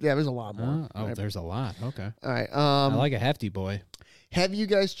 Yeah, there's a lot more. Right. There's a lot. Okay. All right. I like a hefty boy. Have you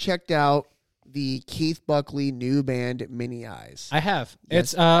guys checked out the Keith Buckley new band Mini Eyes? I have.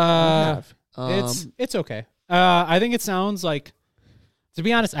 Yes, It's okay. I think it sounds like, to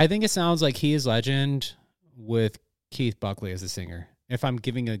be honest, I think it sounds like He Is Legend with Keith Buckley as a singer. If I'm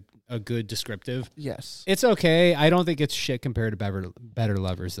giving a good descriptive. Yes. It's okay. I don't think it's shit compared to Better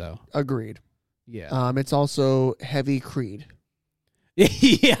Lovers, though. Agreed. Yeah. It's also heavy Creed.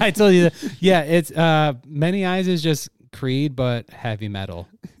 Yeah, I told you that. Yeah, it's Many Eyes is just Creed, but heavy metal.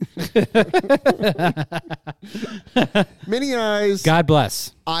 Mini Eyes. God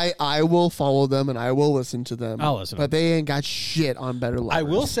bless. I will follow them and I will listen to them. I'll listen to but they ain't got shit on Better Lovers. I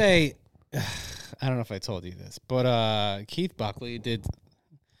will say, I don't know if I told you this, but Keith Buckley did.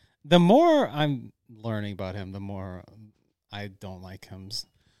 The more I'm learning about him, the more I don't like him.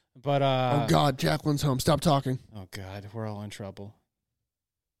 But oh God, Jacqueline's home. Stop talking. Oh God, we're all in trouble.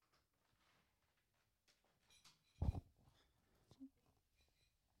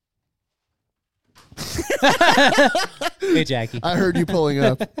 Hey, Jackie. I heard you pulling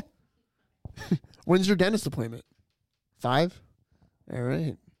up. When's your dentist appointment? 5? All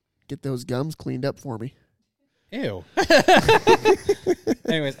right. Get those gums cleaned up for me. Ew.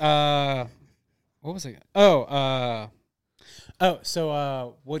 Anyways, what was I?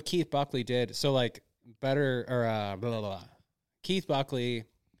 So what Keith Buckley did, so like blah, blah, blah. Keith Buckley,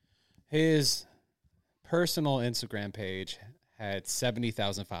 his personal Instagram page had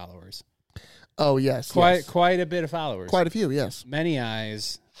 70,000 followers. Oh, yes. Quite a bit of followers. Quite a few, yes. Many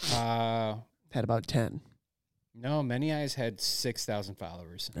Eyes had about 10. No, Many Eyes had 6,000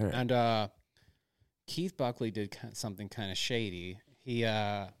 followers. Right. And Keith Buckley did something kind of shady.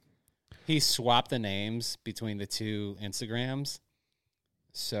 He swapped the names between the two Instagrams,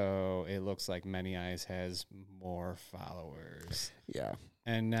 so it looks like Many Eyes has more followers. Yeah.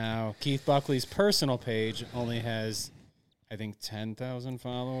 And now Keith Buckley's personal page only has, I think, 10,000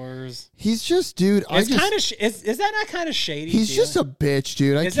 followers. He's just, dude. It's kind of is that not kind of shady? He's just a bitch,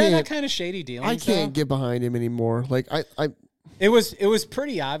 dude. Is that not kind of shady dealing? I can't get behind him anymore. Like It was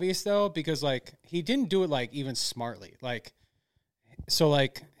pretty obvious though, because like he didn't do it like even smartly. Like so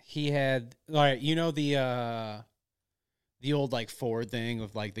like he had like the old like Ford thing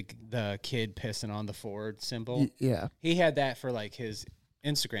with like the kid pissing on the Ford symbol. Yeah. He had that for like his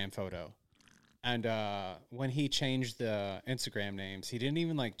Instagram photo. And when he changed the Instagram names, he didn't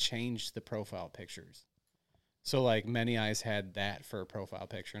even like change the profile pictures. So like Many Eyes had that for a profile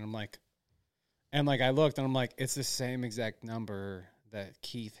picture, and I'm like, I looked and I'm like, it's the same exact number that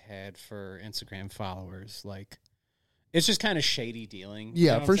Keith had for Instagram followers. Like, it's just kind of shady dealing.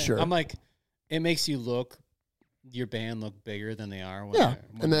 Yeah, what I'm for saying? sure. I'm like, it makes you your band look bigger than they are. Yeah,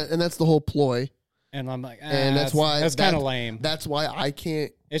 and that's the whole ploy. And I'm like, And that's why that's kind of lame. That's why I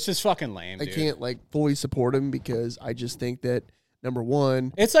can't. It's just fucking lame. I dude. can't like fully support him because I just think that number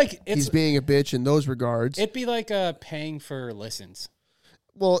one, It's like he's being a bitch in those regards. it'd be like paying for listens.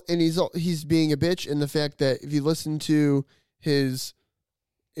 Well, and he's being a bitch in the fact that if you listen to their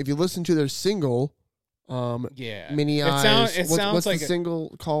single, Yeah, Many Eyes. It what's sounds like the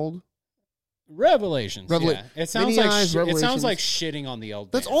single called? Revelations. Yeah. It sounds Many like Eyes, it sounds Revelations. like shitting on the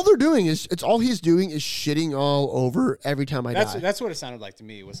old. That's band. all they're doing is all he's doing is shitting all over Every Time I Die. That's what it sounded like to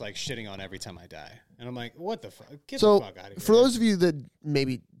me. Was like shitting on Every Time I Die, and I'm like, what the fuck? Get So the fuck out of here. for those of you that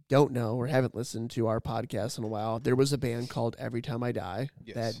maybe don't know or haven't listened to our podcast in a while, there was a band called Every Time I Die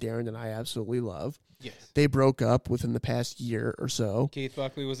Yes. that Darren and I absolutely love. yes, They broke up within the past year or so. Keith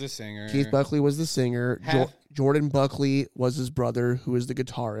Buckley was the singer. Keith Buckley was the singer. Jordan Buckley was his brother, who is the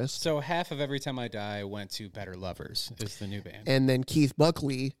guitarist. So half of Every Time I Die went to Better Lovers. Is the new band. And then Keith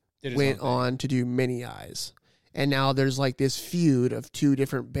Buckley Did his went own thing. on to do Many Eyes. And now there's like this feud of two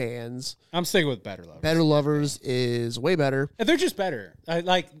different bands. I'm sticking with Better Lovers. Better Lovers is way better. They're just better.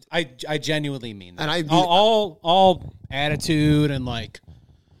 I genuinely mean that. And all attitude and like,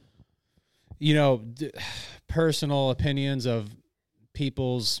 personal opinions of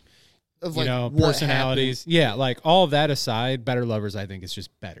people's Of like what personalities. Yeah, like all of that aside, Better Lovers I think is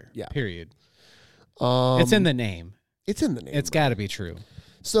just better. Yeah. Period. happened. It's in the name. It's in the name. It's got to be true.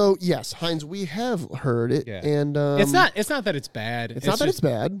 So yes, Heinz, we have heard it, Yeah. and It's not that it's bad. It's not that just, it's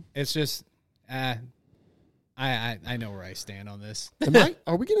bad. It's just I know where I stand on this.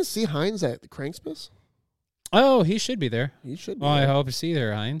 Are we going to see Heinz at the Cranksmith? Oh, he should be there. He should be. Well, I there. hope to see you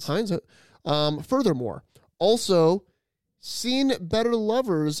there, Heinz. Heinz. Furthermore, also, Seen Better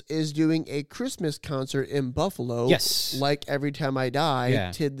Lovers is doing a Christmas concert in Buffalo. Yes. Like Every Time I Die,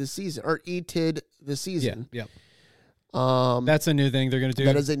 Yeah. tid the season or tid the season. Yeah. That's That's a new thing they're going to do.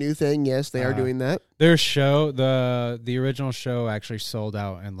 that is a new thing. Yes, they are doing that. Their show, the original show actually sold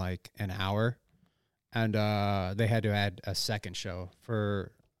out in like an hour, and they had to add a second show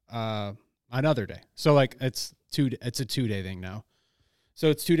for another day. So like it's a 2-day thing now. So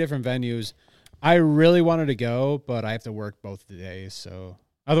it's two different venues. I really wanted to go, but I have to work both the days. So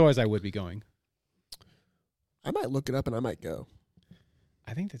otherwise, I would be going. I might look it up and I might go.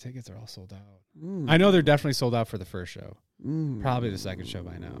 I think the tickets are all sold out. Mm. I know they're definitely sold out for the first show. Mm. Probably the second show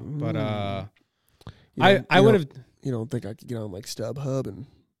by now. But You I would have. You don't think I could get on like StubHub and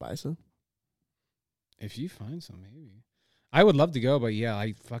buy some? If you find some, maybe. I would love to go, but yeah,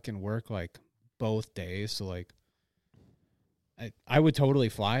 I fucking work like both days, so like I would totally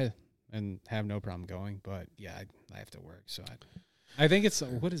fly and have no problem going, but yeah, I have to work, so I think it's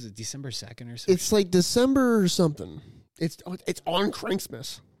what is it, December 2nd or something? It's like December or something. It's on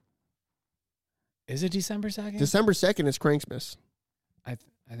Cranksmith. Is it December 2nd? December 2nd is Cranksmith. I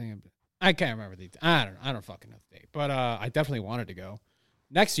think I can't remember the. I don't fucking know the date, but I definitely wanted to go.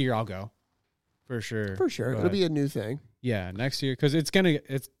 Next year I'll go, for sure. For sure, it'll But, be a new thing. yeah, next year because they're gonna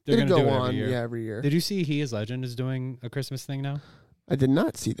It'll do go it on, every year. yeah, every year. Did you see He Is Legend is doing a Christmas thing now? I did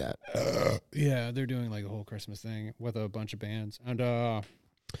not see that. Yeah, they're doing like a whole Christmas thing with a bunch of bands. And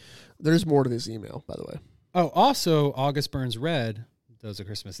There's more to this email, by the way. also August Burns Red does a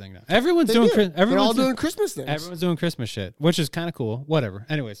Christmas thing now. Everyone's They doing do. They're all everyone's doing Christmas things. everyone's doing Christmas shit, which is kind of cool. Whatever.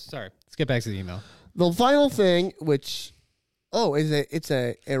 Anyways, sorry. Let's get back to the email. The final thing, which it's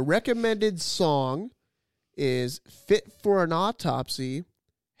a recommended song, is Fit for an Autopsy,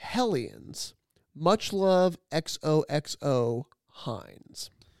 Hellions. Much love, XOXO,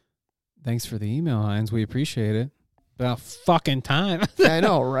 Heinz. Thanks for the email, Heinz. We appreciate it. About fucking time. I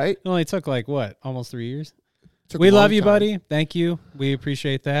know, right? It only took like what, almost 3 years. Took We a long love you, time. buddy. Thank you. We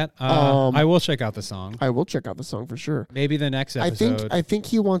appreciate that. I will check out the song. I will check out the song for sure. Maybe the next episode. I think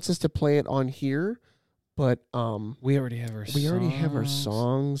he wants us to play it on here, but we already have our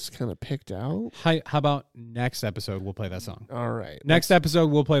songs kind of picked out. How about next episode we'll play that song? All right. Next episode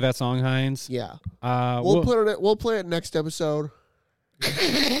we'll play that song, Heinz. Yeah. We'll We'll play it next episode.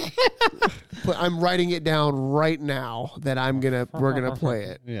 But I'm writing it down right now that we're gonna play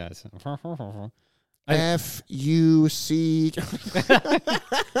it. Yes. FUC.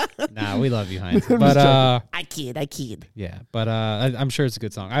 Nah, we love you, Heinz. But I kid. yeah, but I'm sure it's a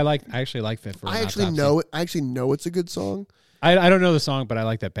good song. I actually like Fit for an I actually Autopsy. know it. I actually know it's a good song. I don't know the song, but I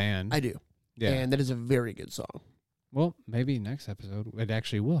like that band. I do. Yeah. And that is a very good song. Well, maybe next episode it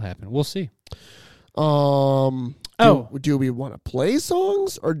actually will happen. We'll see. Do we want to play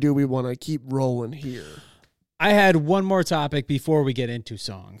songs or do we want to keep rolling here? I had one more topic before we get into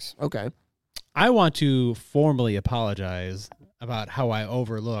songs. Okay. I want to formally apologize about how I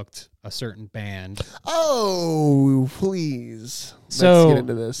overlooked a certain band. Oh, please. So let's get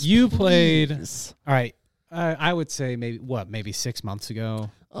into this. You played. Please. All right. I would say maybe 6 months ago.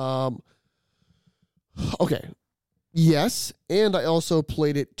 Okay. Yes, and I also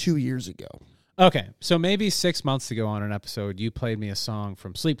played it 2 years ago. Okay, so maybe 6 months ago on an episode, you played me a song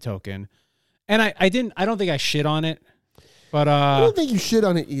from Sleep Token, and I don't think I shit on it, but I don't think you shit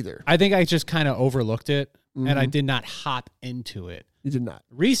on it either. I think I just kind of overlooked it, and I did not hop into it. You did not.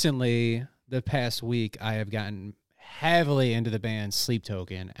 Recently, the past week, I have gotten heavily into the band Sleep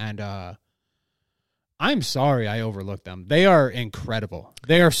Token, and I'm sorry I overlooked them. They are incredible.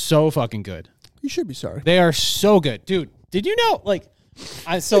 They are so fucking good. You should be sorry. They are so good. Dude, did you know,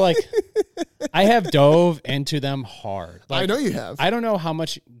 I have dove into them hard. I know you have. I don't know how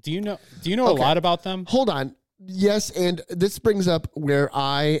much. Do you know a lot about them? Hold on. Yes, and this brings up where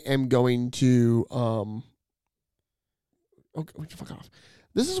I am going to okay, fuck off.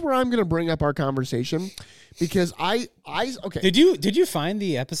 This is where I'm going to bring up our conversation because okay. Did you find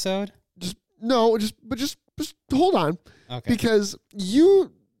the episode? Just hold on. Okay. Because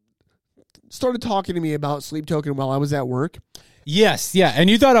you started talking to me about Sleep Token while I was at work. Yes, yeah, and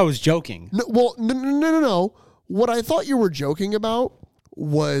you thought I was joking. No. What I thought you were joking about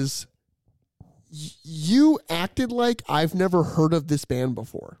was you acted like I've never heard of this band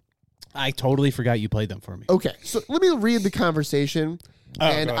before. I totally forgot you played them for me. Okay, so let me read the conversation,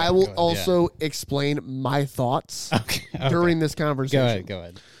 and go ahead, I will go ahead, also explain my thoughts Okay. during this conversation. Go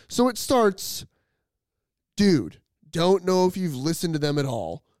ahead. So it starts, dude, don't know if you've listened to them at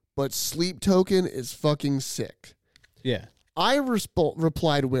all, but Sleep Token is fucking sick. Yeah. I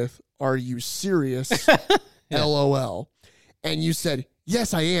replied with, are you serious? LOL. And you said,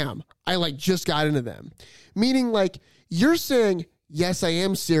 yes, I am. I just got into them. Meaning you're saying, yes, I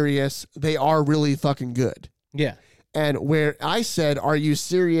am serious. They are really fucking good. Yeah. And where I said, are you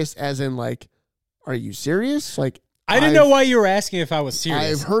serious? As in are you serious? I didn't know why you were asking if I was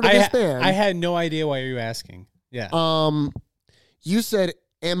serious. I've heard of this band. I had no idea why you were asking. Yeah. You said,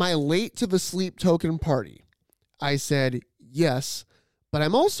 am I late to the Sleep Token party? I said, yes, but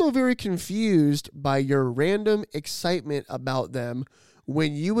I'm also very confused by your random excitement about them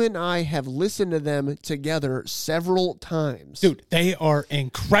when you and I have listened to them together several times. Dude, they are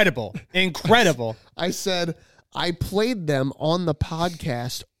incredible. Incredible. I said, I played them on the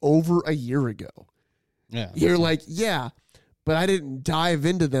podcast over a year ago. Yeah. You're like, yeah, but I didn't dive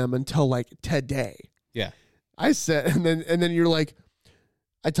into them until today. Yeah. I said, and then you're like,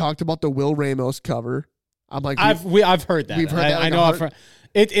 I talked about the Will Ramos cover. I'm like, I've heard that. We've heard that. I know.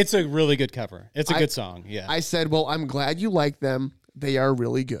 It's a really good cover. It's a good song. Yeah. I said, well, I'm glad you like them. They are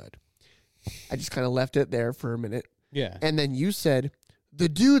really good. I just kind of left it there for a minute. Yeah. And then you said, the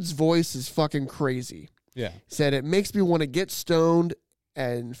dude's voice is fucking crazy. Yeah. Said it makes me want to get stoned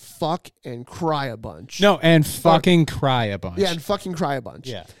and fuck and cry a bunch. No, and fucking cry a bunch. Yeah, and fucking cry a bunch.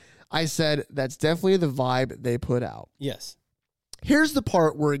 Yeah. I said, that's definitely the vibe they put out. Yes. Here's the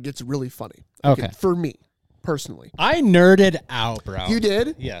part where it gets really funny. Okay. For me, personally. I nerded out, bro. You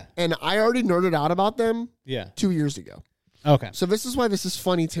did? Yeah. And I already nerded out about them Yeah. 2 years ago. Okay. So this is why this is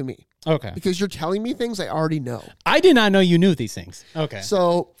funny to me. Okay. Because you're telling me things I already know. I did not know you knew these things. Okay.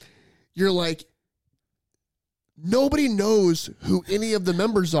 So you're like, nobody knows who any of the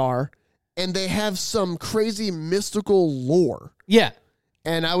members are, and they have some crazy mystical lore. Yeah.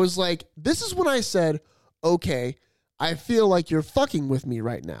 And I was like, this is when I said, okay, I feel like you're fucking with me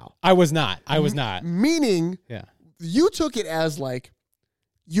right now. I was not. Meaning, Yeah. you took it as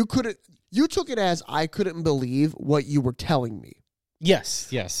you took it as I couldn't believe what you were telling me. Yes.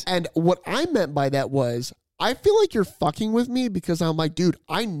 Yes. And what I meant by that was, I feel like you're fucking with me because I'm like, dude,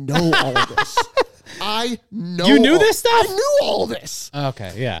 I know all of this. I know. You knew this stuff? I knew all this.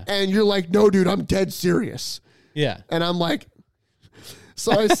 Okay. Yeah. And you're like, no, dude, I'm dead serious. Yeah. And I'm like,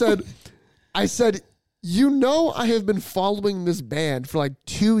 so I said, you know, I have been following this band for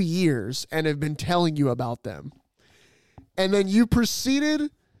 2 years and have been telling you about them. And then you proceeded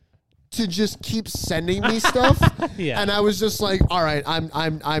to just keep sending me stuff. Yeah. And I was just like, all right,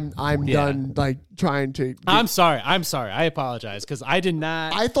 I'm done trying to. I'm sorry. I apologize because I did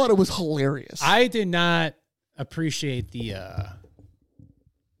not. I thought it was hilarious. I did not appreciate the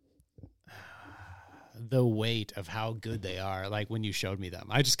weight of how good they are. When you showed me them,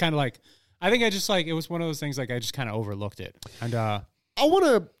 I just kind of I think I just it was one of those things I just kind of overlooked it. And I want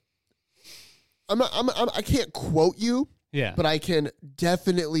to. I can't quote you, Yeah. but I can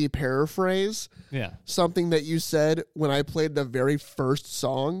definitely paraphrase Yeah. something that you said when I played the very first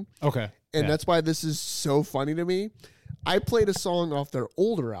song. Okay. And yeah. that's why this is so funny to me. I played a song off their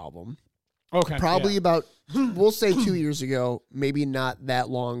older album, okay. probably yeah. about, we'll say 2 years ago, maybe not that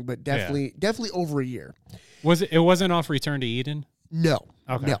long, but definitely over a year. It wasn't off Return to Eden? No.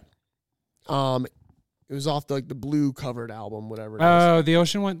 Okay. No. It was off the blue covered album, whatever it is. Oh, the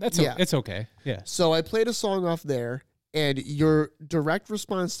Ocean one? Yeah. It's okay. Yeah. So I played a song off there, and your direct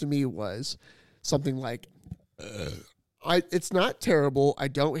response to me was something like, it's not terrible, I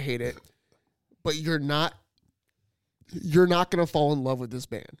don't hate it, but you're not going to fall in love with this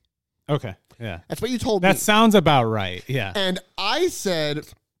band. Okay. Yeah. That's what you told me. That sounds about right. Yeah. And I said,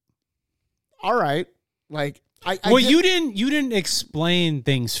 all right, like, you didn't explain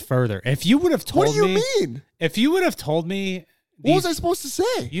things further. If you would have told me. What do you mean? If you would have told me. What was I supposed to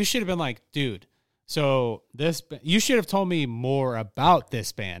say? You should have been like, dude, so you should have told me more about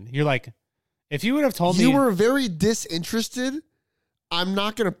this band. You're like, if you would have told me. You were very disinterested. I'm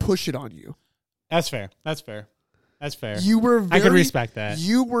not going to push it on you. That's fair. You were I can respect that.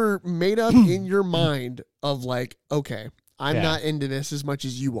 You were made up in your mind of like, okay, I'm not into this as much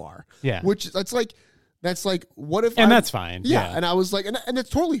as you are. Yeah. Which that's like, what if And that's fine. Yeah. Yeah. And I was like, and it's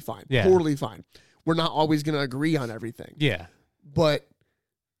totally fine. Yeah. Totally fine. We're not always going to agree on everything. Yeah. But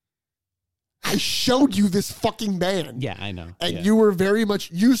I showed you this fucking band. Yeah, I know. And you were very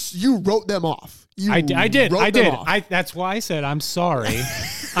much, you wrote them off. I did. That's why I said, I'm sorry.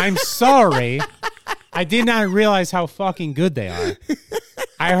 I'm sorry. I did not realize how fucking good they are.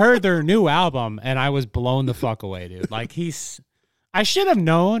 I heard their new album and I was blown the fuck away, dude. Like I should have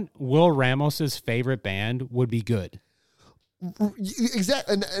known Will Ramos's favorite band would be good.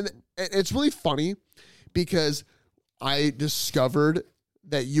 Exactly. And it's really funny because I discovered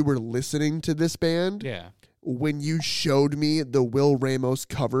that you were listening to this band when you showed me the Will Ramos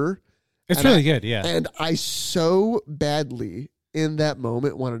cover. It's really good, yeah. And I so badly in that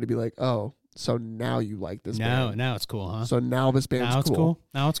moment wanted to be like, oh, so now you like this band. Now it's cool, huh? So now this band's Now it's cool.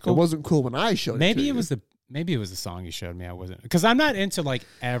 Now it's cool. It wasn't cool when I showed maybe it to you. Maybe it was the song you showed me. I wasn't, because I'm not into like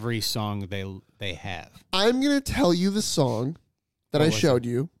every song they have. I'm going to tell you the song that I showed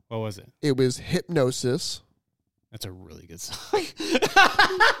you. What was it? It was Hypnosis. That's a really good song.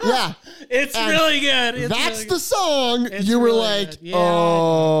 Yeah. It's really good. That's the song. You were really like, good.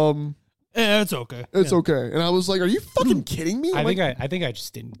 Yeah. It's okay. It's okay. And I was like, are you fucking kidding me? I think I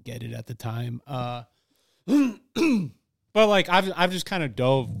just didn't get it at the time. But like I've just kind of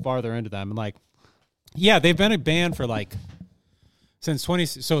dove farther into them and like, yeah, they've been a band for like since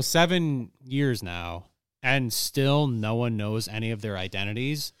 7 years now, and still no one knows any of their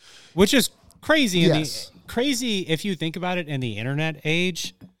identities, which is crazy. Crazy if you think about it in the internet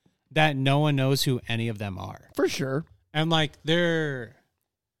age, that no one knows who any of them are. For sure. And like their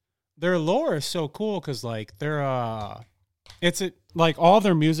lore is so cool because like like all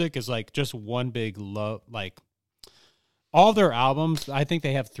their music is like just one big love. Like all their albums, I think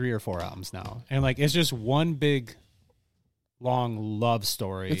they have 3 or 4 albums now, and like it's just one big long love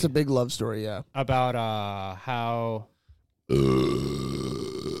story. It's a big love story, yeah. About how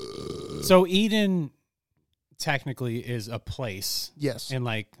so Eden technically is a place. Yes. In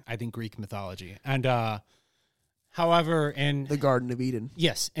like I think Greek mythology. And however in the Garden of Eden.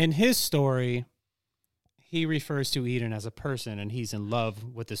 Yes. In his story, he refers to Eden as a person and he's in love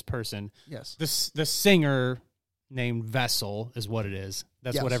with this person. Yes. The singer named Vessel is what it is.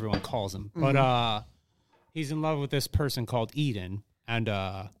 That's what everyone calls him. Mm-hmm. But he's in love with this person called Eden, and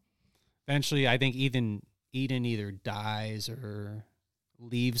eventually I think Eden either dies or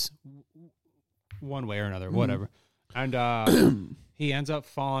leaves one way or another, whatever. And he ends up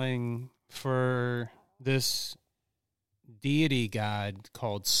falling for this deity god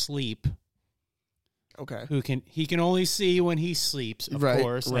called Sleep. Okay. He can only see when he sleeps, of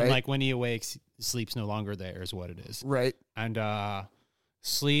course. Right. And like when he awakes, Sleep's no longer there is what it is. Right. And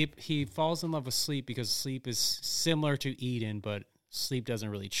Sleep, he falls in love with Sleep because Sleep is similar to Eden, but Sleep doesn't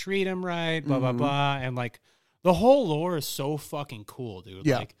really treat him right, blah, blah, blah. And like the whole lore is so fucking cool, dude.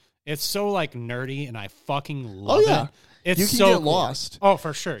 Yeah. Like it's so like nerdy and I fucking love it. It's you can so get cool. lost. Oh,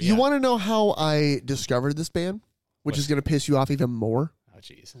 for sure. You want to know how I discovered this band, which is going to piss you off even more? Oh,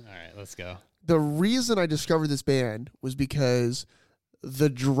 jeez. All right, let's go. The reason I discovered this band was because the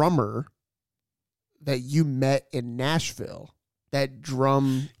drummer that you met in Nashville, that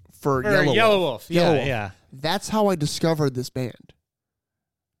drum for Yellow Wolf. Yeah. That's how I discovered this band.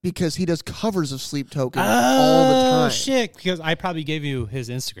 Because he does covers of Sleep Token all the time. Oh, shit. Because I probably gave you his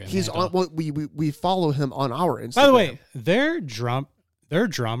Instagram. He's handle. on. Well, we follow him on our Instagram. By the way, their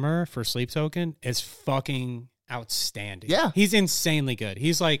drummer for Sleep Token is fucking outstanding. Yeah. He's insanely good.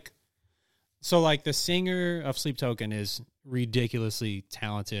 He's like, so like the singer of Sleep Token is ridiculously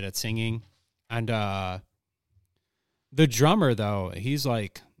talented at singing. And the drummer, though, he's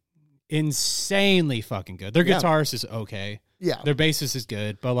like insanely fucking good. Their guitarist is okay. Yeah. Their bassist is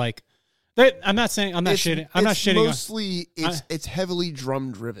good. But like, I'm not saying, I'm not shitting. I'm not shitting. Mostly, it's heavily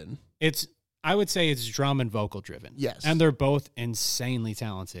drum driven. I would say it's drum and vocal driven. Yes. And they're both insanely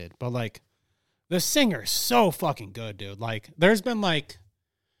talented. But like, the singer's so fucking good, dude. Like, there's been like,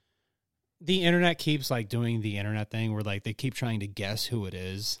 the internet keeps like doing the internet thing where like they keep trying to guess who it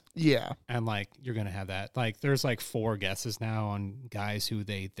is. Yeah. And like, you're going to have that. Like, there's like 4 guesses now on guys who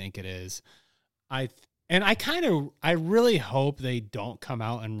they think it is. I really hope they don't come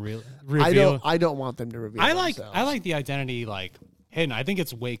out and reveal. I don't want them to reveal themselves. I like the identity like hidden. I think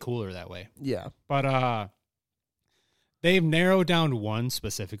it's way cooler that way. Yeah. But they've narrowed down one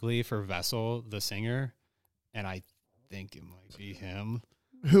specifically for Vessel, the singer, and I think it might be him.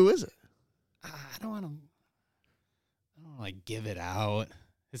 Who is it? I don't want to like give it out.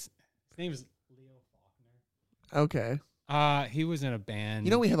 His name is Leo Faulkner. Okay. He was in a band.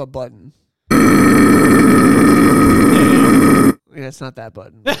 You know we have a button. Yeah, it's not that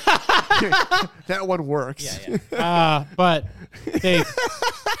button. That one works. Yeah. But they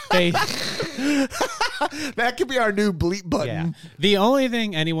that could be our new bleep button. Yeah. The only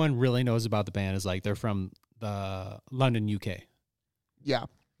thing anyone really knows about the band is like they're from the London, UK. Yeah.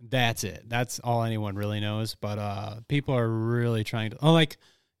 That's it. That's all anyone really knows. But people are really trying to. Oh, like,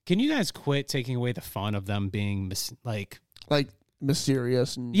 can you guys quit taking away the fun of them being like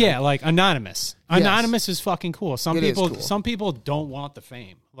mysterious and like anonymous? Yes. Anonymous is fucking cool. Some It is people, cool. some people don't want the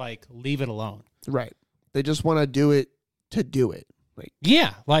fame. Like, leave it alone. Right. They just want to do it to do it. Like,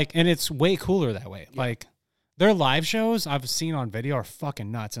 Yeah, like, and it's way cooler that way. Yeah. Like, their live shows I've seen on video are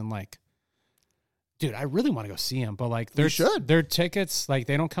fucking nuts, and like, dude, I really want to go see them, but like, their tickets, like,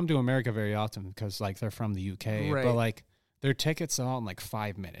 they don't come to America very often because like they're from the UK, right. But like, their tickets are all in like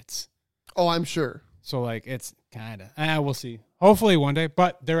 5 minutes. Oh, I'm sure. So like, it's kind of, we'll see. Hopefully one day,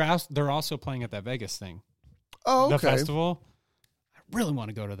 but they're also playing at that Vegas thing. Oh, okay. The festival. I really want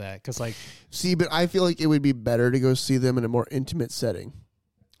to go to that because like, see, but I feel like it would be better to go see them in a more intimate setting.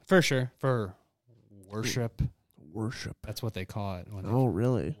 For sure, for worship. Worship. That's what they call it. When Oh,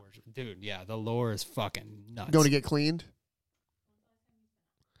 really? worship. Dude, yeah, the lore is fucking nuts. Going to get cleaned?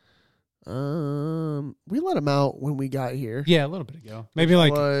 We let him out when we got here. Yeah, a little bit ago. Maybe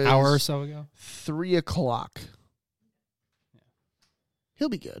like an hour or so ago. 3:00. He'll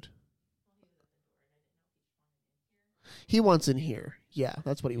be good. He wants in here. Yeah,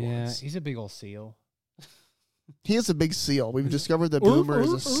 that's what he wants. He's a big old seal. He is a big seal. We've discovered that Boomer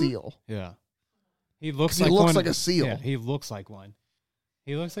is a seal. Yeah. He looks He like looks one. like a seal. Yeah, he looks like one.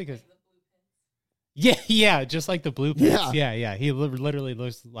 He looks like a... Yeah, just like the blue pants. Yeah. He literally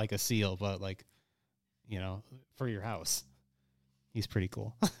looks like a seal, but like, you know, for your house. He's pretty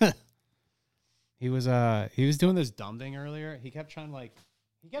cool. He was doing this dumb thing earlier. He kept trying to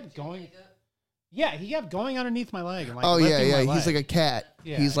he kept going. Yeah, he kept going underneath my leg. And, like, lifting my leg. He's like a cat.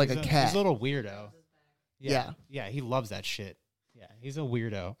 Yeah, he's like a cat. He's a little weirdo. Yeah. Yeah, he loves that shit. Yeah, he's a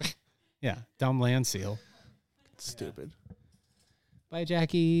weirdo. Yeah, dumb land seal. Stupid. Bye,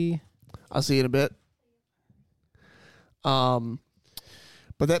 Jackie. I'll see you in a bit. But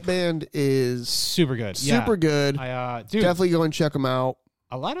that band is super good. Super good. Dude, definitely go and check them out.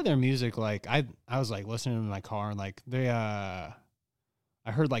 A lot of their music, like I was like listening to them in my car, and like I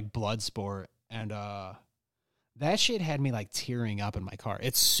heard like Bloodsport, and that shit had me like tearing up in my car.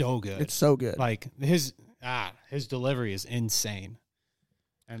 It's so good. It's so good. Like his delivery is insane.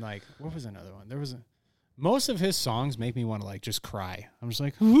 And like, what was another one? Most of his songs make me want to like just cry. I'm just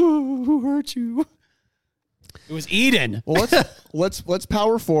like, who hurt you? It was Eden. Well, let's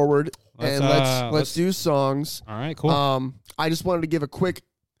power forward and let's do songs. All right, cool. I just wanted to give a quick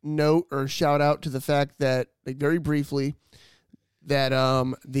note or shout out to the fact that, like, very briefly, that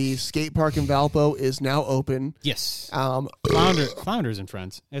the skate park in Valpo is now open. Yes. Flounders and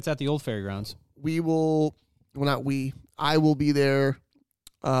Friends. It's at the old fairgrounds. I will be there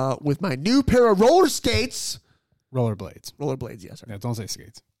with my new pair of roller skates. Rollerblades. Rollerblades, yes. Yeah, don't say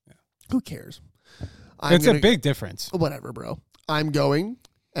skates. Yeah. Who cares? It's a big difference. Whatever, bro. I'm going,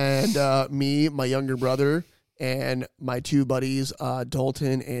 and me, my younger brother, and my 2 buddies,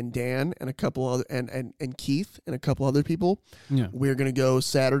 Dalton and Dan, and a couple other, and Keith, and a couple other people. Yeah. We're gonna go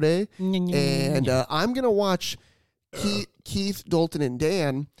Saturday, and I'm gonna watch Keith, Dalton, and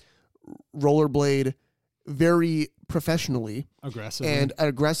Dan rollerblade very professionally,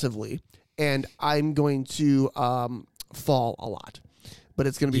 aggressively, and I'm going to fall a lot, but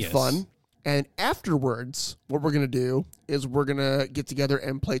it's gonna be fun. And afterwards, what we're going to do is we're going to get together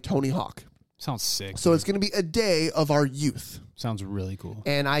and play Tony Hawk. Sounds sick. So it's going to be a day of our youth. Sounds really cool.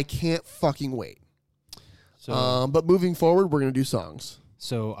 And I can't fucking wait. So, But moving forward, we're going to do songs.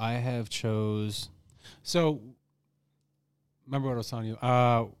 So I have chose. So remember what I was telling you.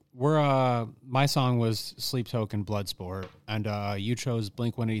 My song was Sleep Token Bloodsport, and you chose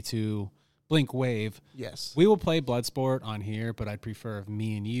Blink-182 Blink Wave. Yes. We will play Bloodsport on here, but I'd prefer if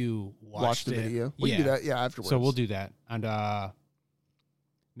me and you Watch the it. video. We can do that, afterwards. So we'll do that, and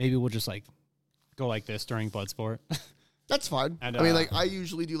maybe we'll just like go like this during Bloodsport. That's fine. And, I mean, like I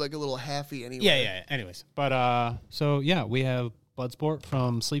usually do like a little halfy anyway. Yeah. Anyways, but so yeah, we have Bloodsport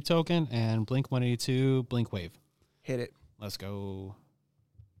from Sleep Token and Blink-182 Blink Wave. Hit it. Let's go.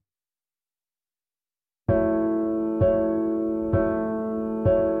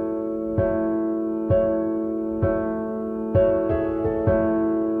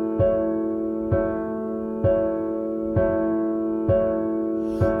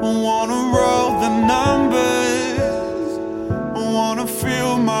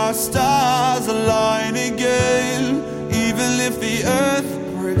 Stars align again, even if the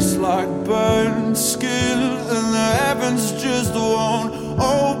earth breaks like burnt skin and the heavens just won't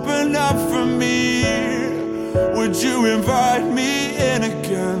open up for me. Would you invite me in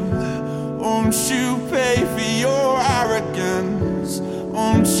again? Won't you pay for your arrogance?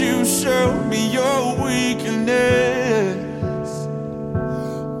 Won't you show me your weakness?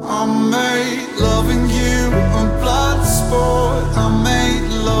 I made loving you a blood sport. I made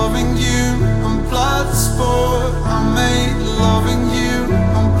loving you a blood sport. I made loving you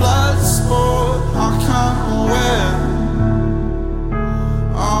a blood sport. I can't win.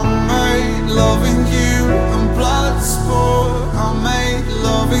 I made loving you a blood sport. I made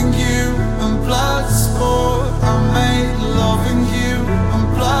loving you a blood sport. I made loving you a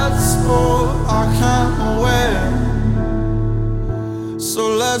blood sport. I can't win. So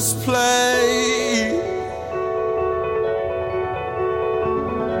let's play.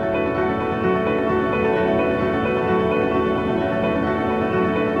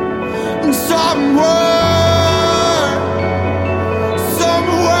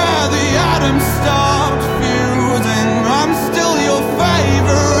 Somewhere the atoms stopped fusing. I'm still your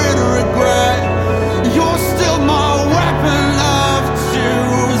favorite regret. You're still my weapon of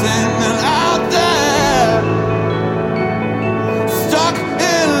choosing. And out there, stuck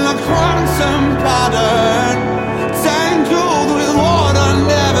in a quantum pattern, tangled with what I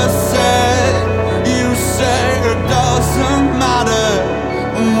never said. You say it doesn't matter.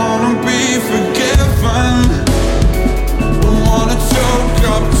 I wanna be forgiven. I wanna choke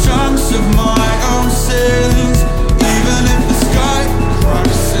up chunks of my own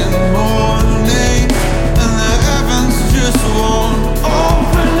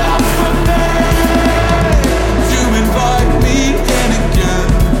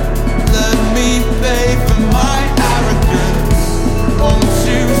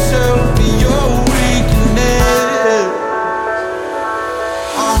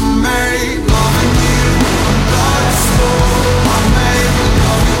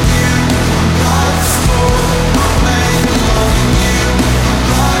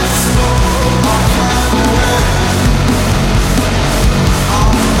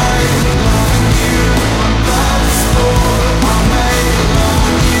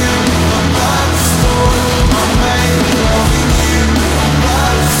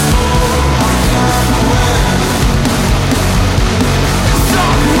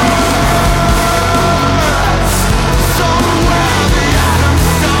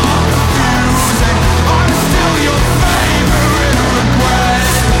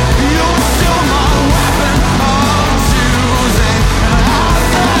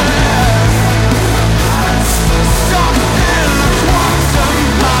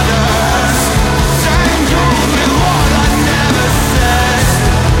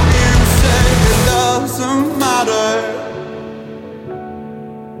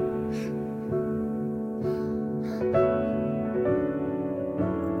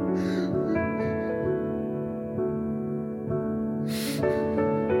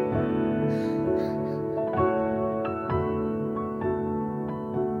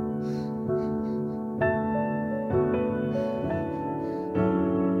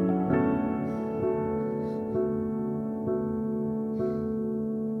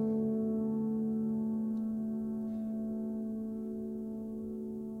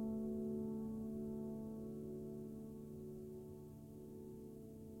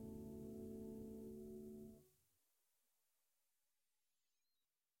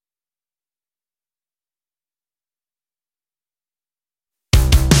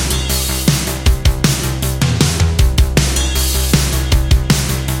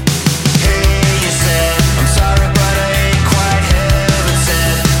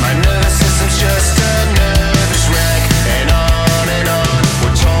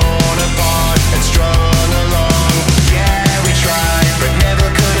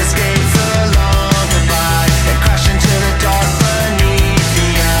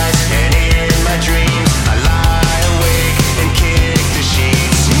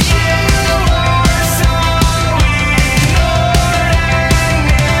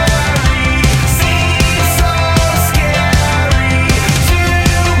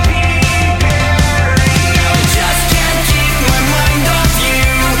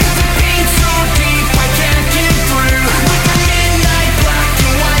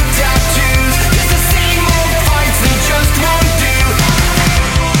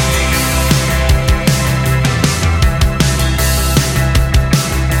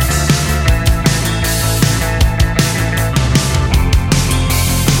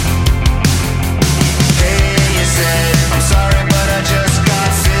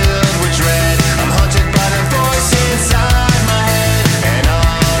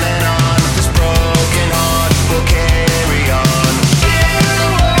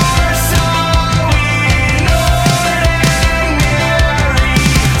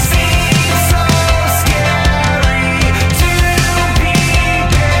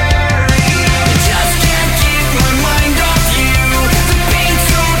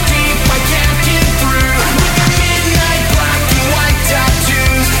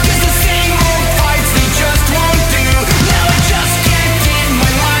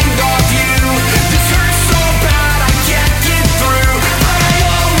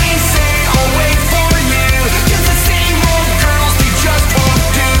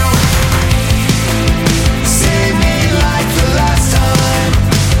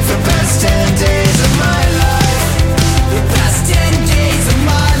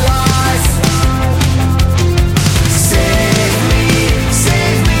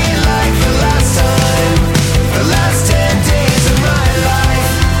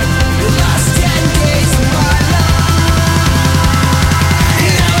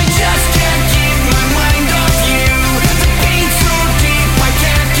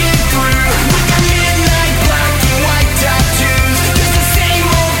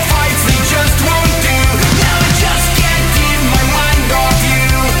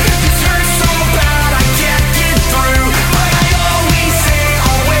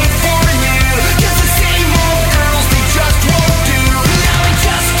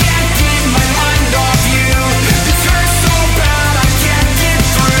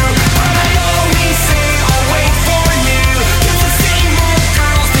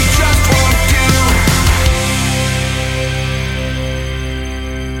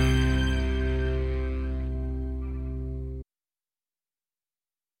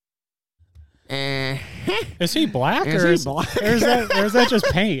Is he black Is or he is, black? or is that just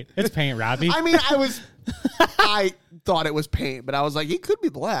paint? It's paint, Robbie. I mean, I thought it was paint, but I was like, he could be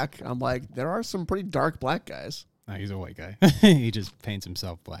black. I'm like, there are some pretty dark black guys. No, he's a white guy. He just paints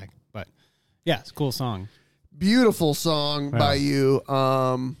himself black. But yeah, it's a cool song. Beautiful song by you.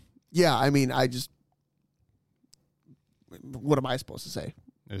 Yeah, I mean, what am I supposed to say?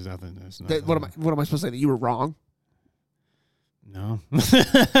 There's nothing. What am I supposed to say? That you were wrong? No.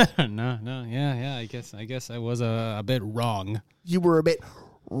 No. Yeah. I guess I was a bit wrong. You were a bit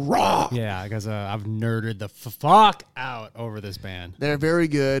wrong. Yeah, because I've nerded the fuck out over this band. They're very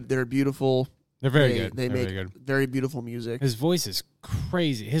good. They're beautiful. They're very good. They They're make very good. very beautiful music. His voice is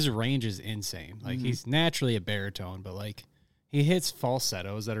crazy. His range is insane. Like Mm-hmm. he's naturally a baritone, but like he hits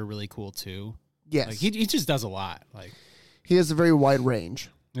falsettos that are really cool too. Yes, Like he just does a lot. Like he has a very wide range.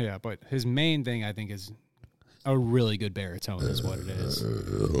 yeah, but his main thing I think is a really good baritone is what it is.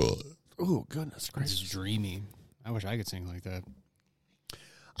 Oh goodness It's gracious! dreamy. I wish I could sing like that.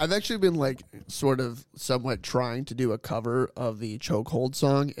 I've actually been like sort of somewhat trying to do a cover of the Chokehold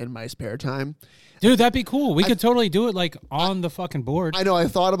song in my spare time. Dude, that'd be cool. We could totally do it like on the fucking board. I know I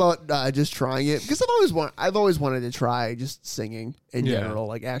thought about just trying it because I've always wanted to try just singing in Yeah. general,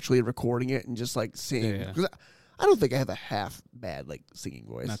 like actually recording it and just like singing. Yeah. 'Cause I don't think I have a half bad like singing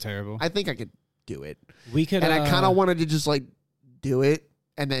voice. Not terrible. I think I could do it, We could and I kind of wanted to just like do it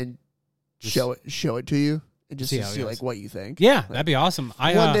and then Just show it to you and just see to how it see goes. like what you think. Yeah, that'd be awesome.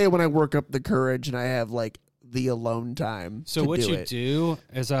 One day when I work up the courage and I have like the alone time. So to what do you it. do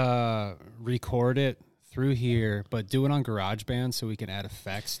is record it through here, but do it on GarageBand so we can add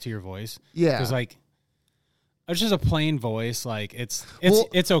effects to your voice. Yeah. Because like it's just a plain voice. Like it's Well,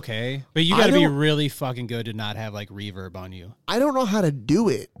 okay, but you I got to be don't- really fucking good to not have like reverb on you. I don't know how to do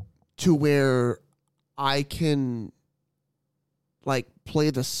it to where I can like play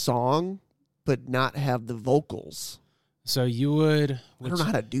the song but not have the vocals. So you would I don't know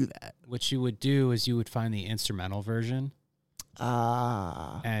how to do that. what you would do is you would find the instrumental version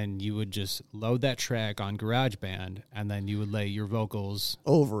Ah, and you would just load that track on GarageBand and then you would lay your vocals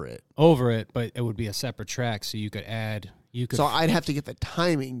over it. over it, but it would be a separate track so you could So I'd have to get the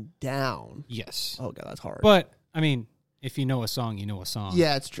timing down. yes. Oh god, that's hard. But I mean, if you know a song, you know a song.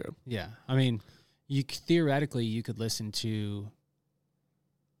 yeah, it's true. Yeah. I mean, theoretically you could listen to.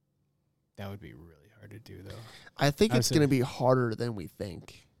 That would be really hard to do, though. I think I it's see. going to be harder than we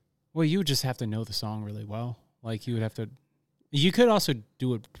think. Well, you would just have to know the song really well. Like you would have to. You could also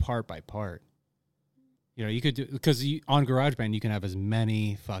do it part by part. You know, you could do because on GarageBand you can have as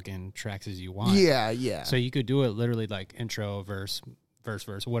many fucking tracks as you want. Yeah. So you could do it literally like intro, verse,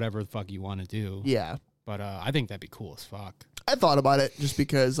 whatever the fuck you want to do. Yeah. But I think that'd be cool as fuck. I thought about it just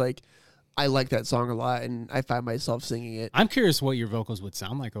because like I like that song a lot and I find myself singing it. I'm curious what your vocals would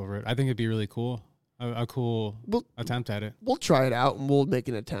sound like over it. I think it'd be really cool. A cool Well, attempt at it. we'll try it out and we'll make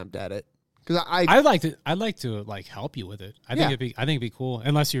an attempt at it. Because I'd like to like help you with it. I Yeah. think it'd be cool.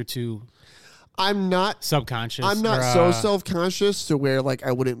 Unless you're too I'm not subconscious. I'm not or, so self-conscious to where like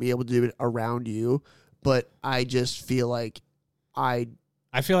I wouldn't be able to do it around you, but I just feel like I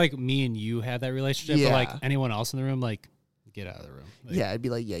feel like me and you have that relationship, but like Yeah. anyone else in the room, like get out of the room. Like, yeah, I'd be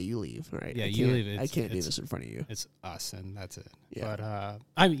like, yeah, you leave. All right. Yeah, I you can't- leave. I can't do It's- this in front of you. It's us, and that's it. Yeah. But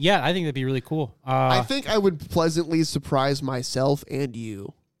I think that'd be really cool. I think I would pleasantly surprise myself and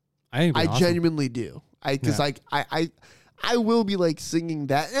you. I think I it'd be awesome. genuinely do. Because Yeah. like I will be like singing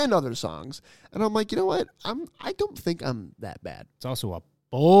that and other songs, and I'm like, you know what? I don't think I'm that bad. It's also a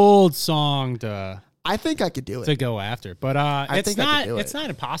bold song to I think I could do it. go after, but it's think I not. could do It's it. not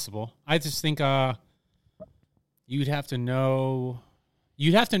impossible. I just think you'd have to know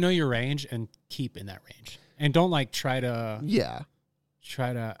your range and keep in that range, and don't like try to Yeah.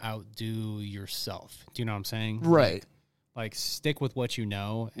 outdo yourself. Do you know what I'm saying? Right. Like stick with what you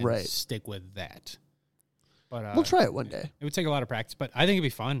know and Right. stick with that. But We'll try it one day. it would take a lot of practice, but I think it'd be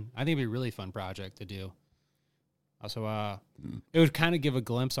fun. I think it'd be a really fun project to do. Also, it would kind of give a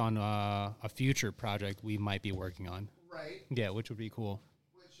glimpse on a future project we might be working on. Right. Yeah, which would be cool.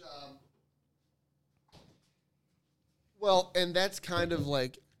 Which well, and that's kind of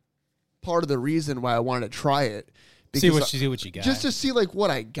like part of the reason why I wanted to try it. See what you got. Just to see like what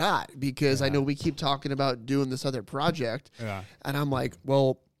I got, because I Yeah. know we keep talking about doing this other project, yeah. and I'm like,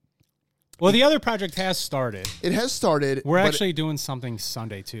 well, Well, the other project has started. it has started. We're but actually doing something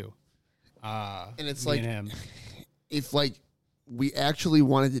Sunday too. and it's Me like and him. if like we actually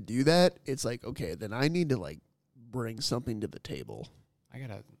wanted to do that, it's like okay, then I need to like bring something to the table.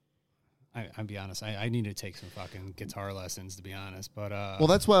 I'll be honest. I need to take some fucking guitar lessons, to be honest. But Well,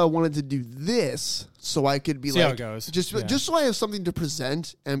 that's why I wanted to do this, so I could be See like, how it goes. just Yeah. just so I have something to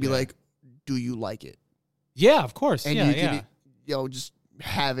present and be Yeah. like, do you like it? Yeah, of course. and yeah, you yeah. can just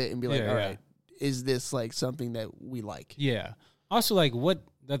have it and be like, Yeah, all yeah. right, is this like something that we like? Yeah. Also, like, what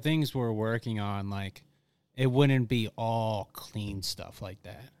the things we're working on, like, it wouldn't be all clean stuff like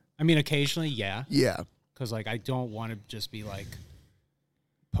that. I mean, occasionally, yeah. Yeah. Because, like, I don't want to just be, like,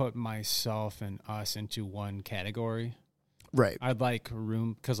 put myself and us into one category. Right. I'd like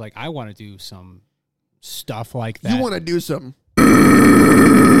room, because, like, I want to do some stuff like that. You want to do some.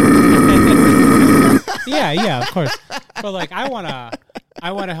 Yeah, of course. But, like, I want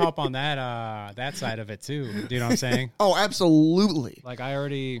to help on that side of it, too. Do you know what I'm saying? Oh, absolutely. Like, I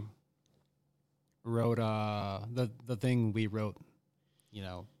already wrote the thing we wrote, you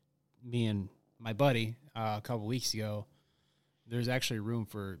know, me and my buddy a couple weeks ago. There's actually room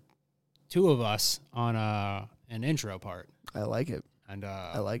for two of us on an intro part. I like it. And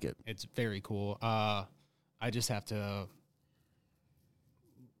I like it. It's very cool. I just have to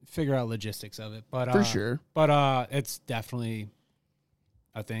figure out logistics of it. But For sure. But it's definitely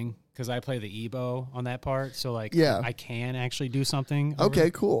a thing because I play the Ebo on that part. So, like, Yeah. I can actually do something. over Okay,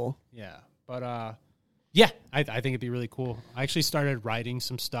 it. cool. Yeah. But, yeah, I think it'd be really cool. I actually started writing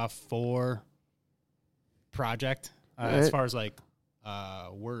some stuff for Project as Right. far as, like,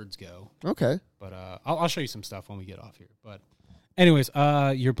 words go. Okay. But I'll show you some stuff when we get off here. But anyways,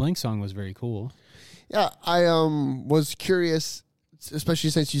 your Blink song was very cool. Yeah, I was curious, especially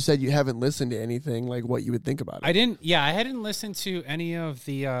since you said you haven't listened to anything, like what you would think about it. I hadn't listened to any of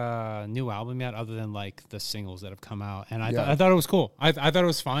the new album yet other than, like, the singles that have come out. And I thought it was cool. I thought it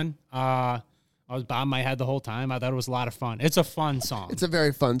was fun. I was bobbing my head the whole time. I thought it was a lot of fun. It's a fun song. It's a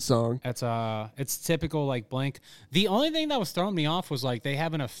very fun song. It's typical, like, Blink. The only thing that was throwing me off was, like, they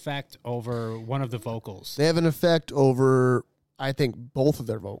have an effect over one of the vocals. They have an effect over, I think, both of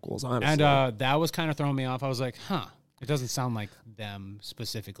their vocals, honestly. And that was kind of throwing me off. I was like, it doesn't sound like them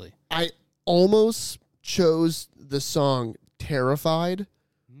specifically. I almost chose the song Terrified,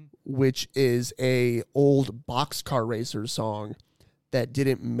 which is a old Boxcar Racers song that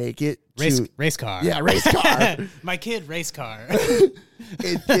didn't make it to... Race car. Yeah, race car. My kid, race car.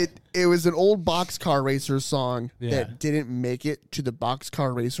 It was an old Boxcar Racers song Yeah. that didn't make it to the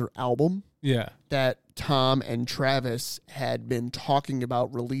Boxcar Racer album Yeah. that Tom and Travis had been talking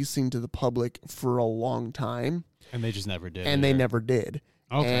about releasing to the public for a long time, And they just never did. and they never did.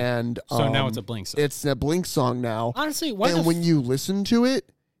 Okay. And So now it's a Blink song. It's a Blink song now. Honestly, why And when you listen to it,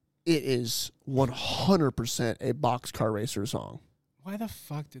 it is 100% a Boxcar Racer song. why the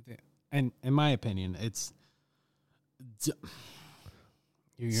fuck did they... And in my opinion, it's...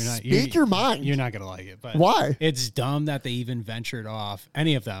 You're not... Speak your mind. You're not going to like it. But Why? It's dumb that they even ventured off,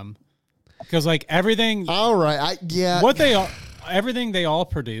 any of them. Because, like, everything... All right. Everything they all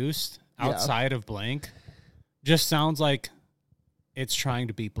produced outside of Blink just sounds like it's trying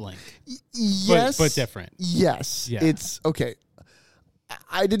to be Blink. Yes. But different. Yes. Yeah. It's okay.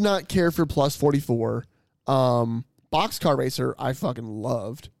 I did not care for Plus 44. Boxcar Racer, I fucking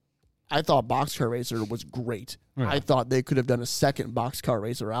loved. I thought Boxcar Racer was great. Yeah. I thought they could have done a second Boxcar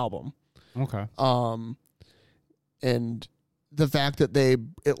Racer album. Okay. And the fact that they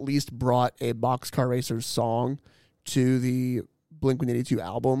at least brought a Boxcar Racer song to the Blink-182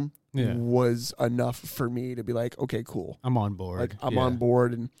 album was enough for me to be like, okay, cool. I'm on board. Like, I'm on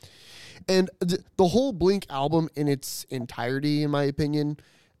board. And the whole Blink album in its entirety, in my opinion,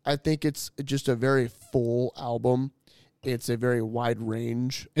 I think it's just a very full album. It's a very wide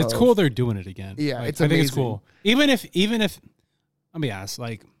range. It's cool they're doing it again. Yeah, Like, it's I think it's amazing. cool. Even if let me ask,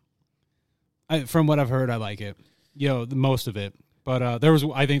 like, from what I've heard, I like it. Most of it. But I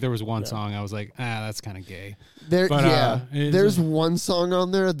think there was one song I was like, that's kind of gay. There's one song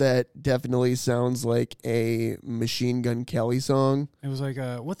on there that definitely sounds like a Machine Gun Kelly song. It was like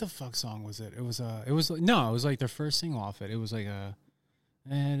what the fuck song was it? It was like their first single off it. It was like a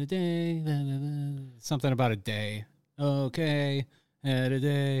day, something about a day. Okay, had a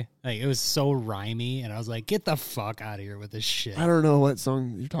day. Like, it was so rhymey, and I was like, get the fuck out of here with this shit. I don't know what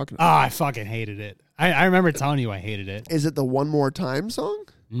song you're talking Oh, about. I fucking hated it. I remember telling you I hated it. Is it the One More Time song?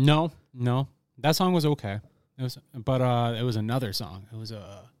 No. That song was okay. It was another song. It was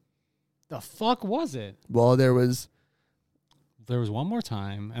the fuck was it? Well, there was One More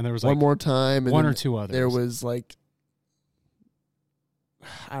Time, and there was One like More Time. And one then or two others. There was like,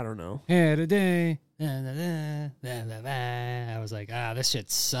 I don't know. Had a day. I was like, this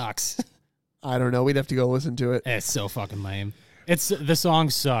shit sucks. I don't know. We'd have to go listen to it. It's so fucking lame. The song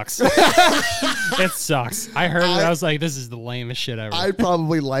sucks. It sucks. I heard it. I was like, this is the lamest shit ever. I'd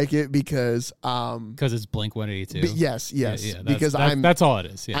probably like it because it's Blink-182. Yes. Yeah, because that's all it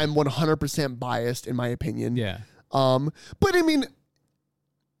is. Yeah. I'm 100% biased in my opinion. Yeah. But I mean,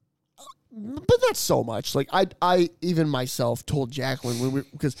 but not so much. Like I even myself told Jacqueline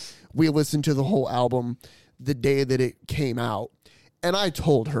because we listened to the whole album the day that it came out, and I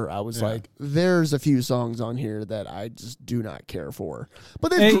told her, I was like, there's a few songs on here that I just do not care for,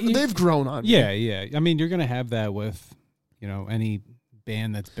 but they've grown on me. Yeah. I mean, you're gonna have that with, any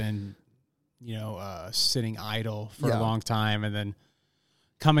band that's been, sitting idle for a long time, and then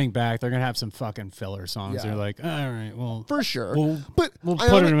coming back, they're gonna have some fucking filler songs. Yeah. They're like, all right, well, for sure. We'll put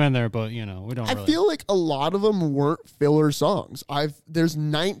them in there, but we don't. I feel like a lot of them weren't filler songs. There's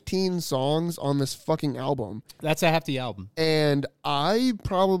 19 songs on this fucking album. That's a hefty album, and I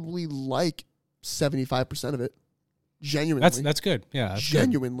probably like 75% of it. Genuinely, that's good. Yeah, that's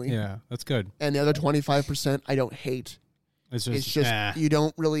genuinely. Good. Yeah, that's good. And the other 25% I don't hate. It's just you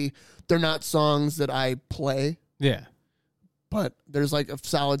don't really. They're not songs that I play. Yeah. But there's like a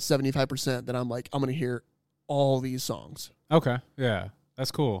solid 75% that I'm like, I'm going to hear all these songs. Okay. Yeah.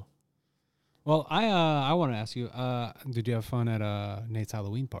 That's cool. Well, I want to ask you, did you have fun at Nate's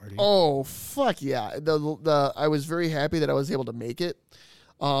Halloween party? Oh, fuck yeah. I was very happy that I was able to make it.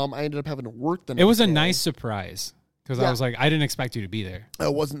 I ended up having to work the next day. It was a nice surprise because I was like, I didn't expect you to be there. I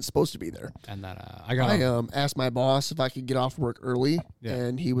wasn't supposed to be there. And then I asked my boss if I could get off work early,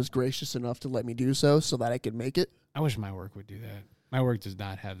 and he was gracious enough to let me do so that I could make it. I wish my work would do that. My work does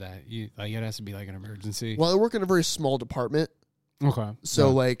not have that. It has to be like an emergency. Well, I work in a very small department. Okay.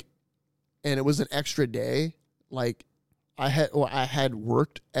 So and it was an extra day. Like I had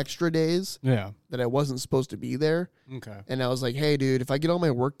worked extra days. Yeah. That I wasn't supposed to be there. Okay. And I was like, hey, dude, if I get all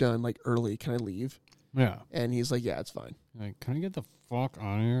my work done like early, can I leave? Yeah. And he's like, yeah, it's fine. Like, can I get the fuck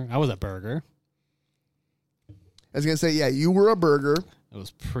on here? I was a burger. I was going to say, yeah, you were a burger. It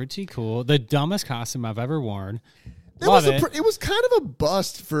was pretty cool. The dumbest costume I've ever worn. It was kind of a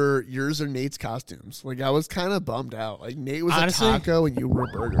bust for yours or Nate's costumes. Like, I was kind of bummed out. Like, Nate was a taco and you were a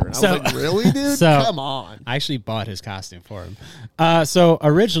burger. And I was like, really, dude? Come on. I actually bought his costume for him. So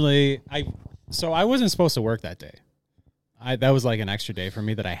originally, I wasn't supposed to work that day. That was like an extra day for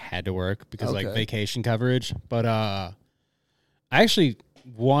me that I had to work because like vacation coverage. But I actually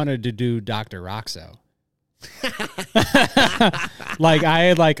wanted to do Dr. Roxo. Like I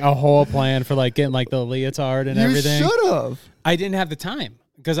had like a whole plan for like getting like the leotard and everything. You should have. I didn't have the time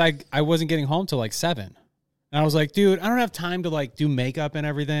because I wasn't getting home till like 7. And I was like, dude, I don't have time to like do makeup and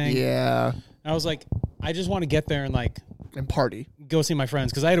everything. Yeah. And I was like, I just want to get there and party. Go see my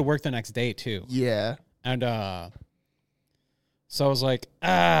friends because I had to work the next day too. Yeah. And so I was like,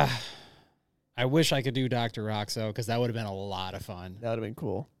 I wish I could do Dr. Roxo because that would have been a lot of fun. That would have been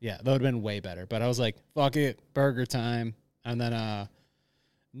cool. Yeah, that would have been way better. But I was like, fuck it, burger time. And then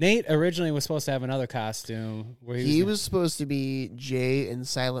Nate originally was supposed to have another costume. Where he was supposed to be Jay and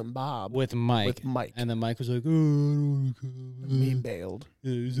Silent Bob. With Mike. And then Mike was like, oh, I don't want to he bailed.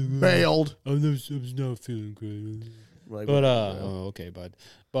 Yeah, he's like, bailed. I was not feeling great. Like, but, okay, bud.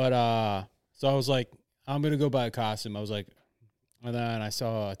 But, so I was like, I'm going to go buy a costume. I was like, and then I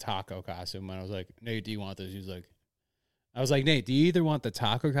saw a taco costume, and I was like, Nate, do you want this? He was like, I was like, Nate, do you either want the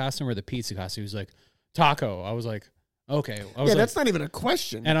taco costume or the pizza costume? He was like, taco. I was like, okay. That's not even a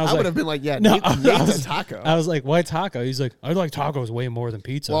question. And I would have been like, yeah, no, Nate's a taco. I was like, why taco? He's like, I like tacos way more than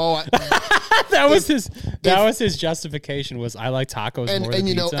pizza. Well, that was his justification was I like tacos more than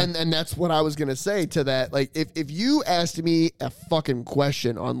pizza. And that's what I was gonna say to that. Like, if you asked me a fucking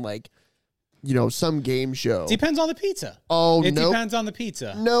question on like, some game show. Depends on the pizza. Oh, it depends on the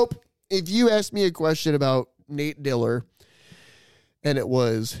pizza. Nope. If you asked me a question about Nate Diller, and it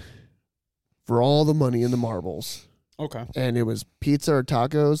was for all the money in the marbles. Okay. And it was pizza or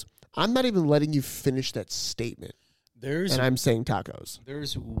tacos, I'm not even letting you finish that statement. And I'm saying tacos.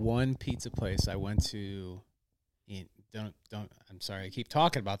 There's one pizza place I went to. I'm sorry, I keep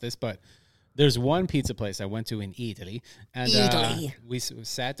talking about this, but there's one pizza place I went to in Italy, and we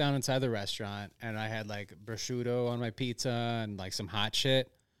sat down inside the restaurant, and I had like prosciutto on my pizza and like some hot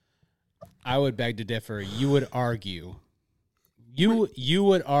shit. I would beg to differ. You would argue. You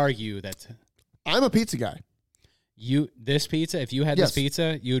would argue that I'm a pizza guy. This pizza, if you had this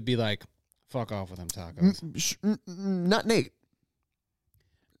pizza, you would be like, fuck off with them tacos. Not Nate.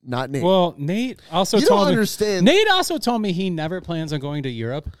 Well, Nate also Nate also told me he never plans on going to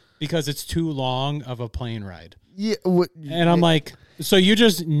Europe because it's too long of a plane ride. Yeah, and I'm like, so you're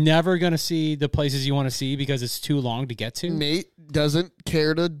just never going to see the places you want to see because it's too long to get to? Nate doesn't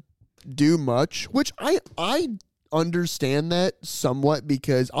care to do much, which I understand that somewhat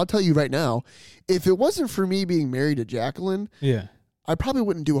because I'll tell you right now, if it wasn't for me being married to Jacqueline, I probably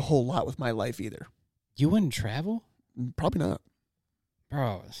wouldn't do a whole lot with my life either. You wouldn't travel? Probably not.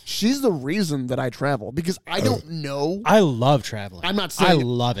 Bro, She's the reason that I travel because I don't know. I love traveling. I'm not saying I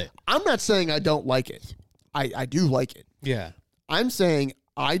love it. I'm not saying I don't like it. I do like it. Yeah. I'm saying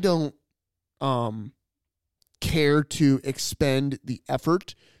I don't care to expend the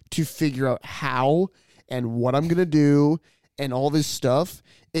effort to figure out how and what I'm going to do and all this stuff.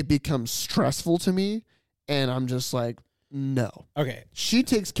 It becomes stressful to me, and I'm just like, no. Okay. She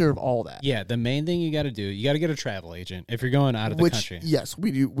takes care of all that. Yeah, the main thing you got to do, you got to get a travel agent if you're going out of the country. Yes,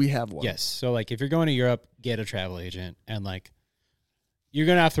 we do. We have one. Yes. So, like, if you're going to Europe, get a travel agent, and, like, you're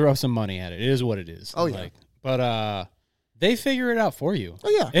going to have to throw some money at it. It is what it is. Oh, yeah. Like, but they figure it out for you. Oh,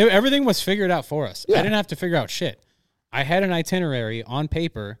 yeah. Everything was figured out for us. Yeah. I didn't have to figure out shit. I had an itinerary on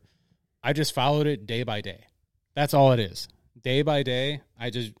paper. I just followed it day by day. That's all it is. Day by day,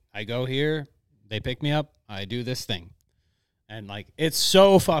 I go here, they pick me up, I do this thing. And like it's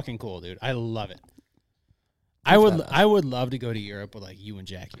so fucking cool, dude. I love it. I would love to go to Europe with like you and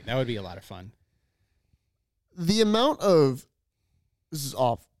Jackie. That would be a lot of fun. The amount of this is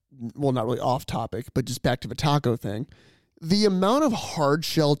off well, not really off topic, but just back to the taco thing. The amount of hard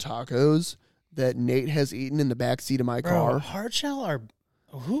shell tacos that Nate has eaten in the backseat of my car. Hard shell are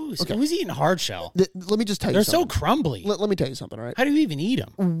who's eating hard shell? Let me just tell you They're something. so crumbly. Let me tell you something, all right? How do you even eat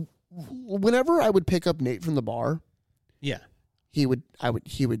them? Whenever I would pick up Nate from the bar, Yeah. he would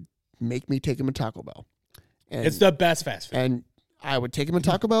make me take him to Taco Bell. And, It's the best fast food. and I would take him to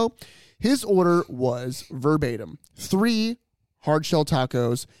Taco Bell. His order was verbatim 3 hard shell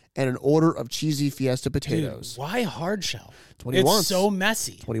tacos and an order of cheesy fiesta potatoes. Dude, why hard shell? That's what he It's wants. so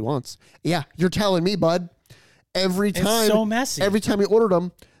messy. That's what he wants. Yeah, you're telling me, bud. Every time, so messy. Every time he ordered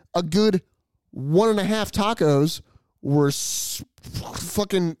them, a good 1.5 tacos were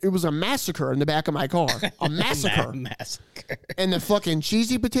fucking. It was a massacre in the back of my car. A massacre. Massacre. And the fucking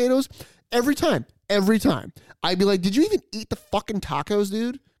cheesy potatoes. Every time, I'd be like, "Did you even eat the fucking tacos,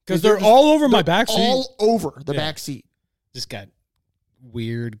 dude?" Because they're all over my they're backseat. all over the Yeah. back seat. Just got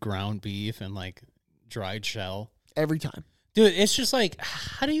weird ground beef and like dried shell. Every time. Dude, it's just like,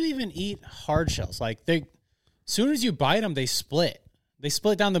 how do you even eat hard shells? Like, as soon as you bite them, they split. They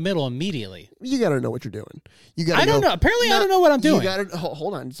split down the middle immediately. You got to know what you're doing. You got. I don't know. Apparently, I don't know what I'm doing. You got to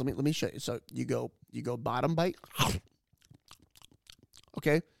hold on. Let me show you. So you go bottom bite.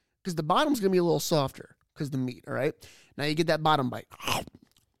 Okay, because the bottom's gonna be a little softer because the meat. All right. Now you get that bottom bite,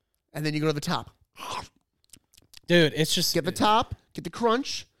 and then you go to the top. Dude, it's just Get the top, get the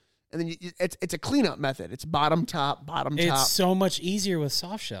crunch, and then it's a cleanup method. It's bottom top, bottom top. It's so much easier with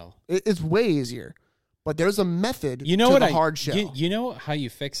soft shell. It's way easier, but there's a method. You know to what? the hard shell. You know how you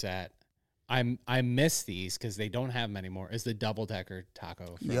fix that? I miss these because they don't have them anymore. Is the double decker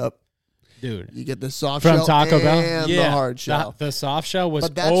taco? Yep. Dude. You get the soft From shell Taco Bell, and the hard shell. The soft shell was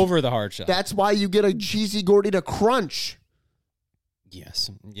But that's- over the hard shell. That's why you get a cheesy gordita crunch. Yes,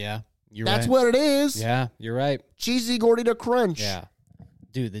 yeah, you're That's right. what it is. Yeah, you're right. Cheesy gordita crunch. Yeah,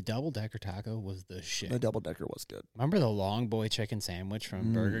 dude, the double decker taco was the shit. The double decker was good. Remember the long boy chicken sandwich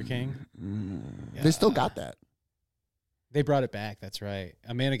from Burger King? Yeah. They still got that. They brought it back. That's right.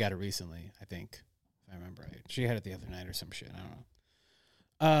 Amanda got it recently, I think, if I remember right. She had it the other night or some shit. I don't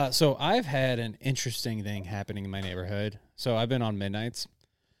know. So I've had an interesting thing happening in my neighborhood. So I've been on midnights.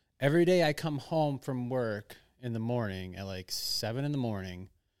 Every day I come home from work in the morning at like 7 in the morning.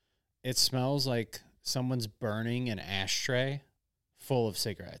 It smells like someone's burning an ashtray full of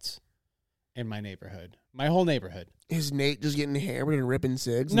cigarettes in my neighborhood. My whole neighborhood. Is Nate just getting hammered and ripping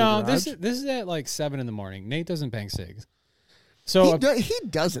cigs? No, in the this garage? is at like 7 in the morning. Nate doesn't bang cigs. So he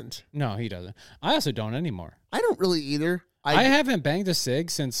doesn't. no, he doesn't. I also don't anymore. I don't really either. I haven't banged a cig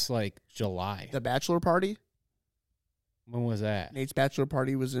since like July. The bachelor party. When was that? Nate's bachelor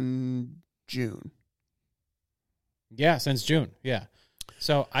party was in June. Yeah, since June. Yeah.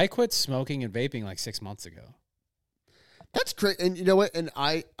 So I quit smoking and vaping like 6 months ago. That's great. And you know what? And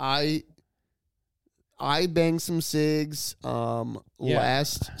I banged some cigs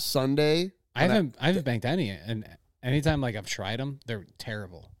last Sunday. I haven't banged any, and anytime like I've tried them, they're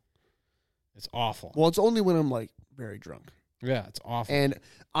terrible. It's awful. Well, it's only when I'm like very drunk. Yeah, it's awful. And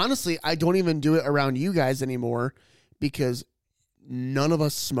honestly, I don't even do it around you guys anymore because none of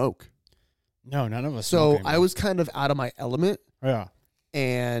us smoke. No, none of us. So smoke anymore. I was kind of out of my element, Yeah.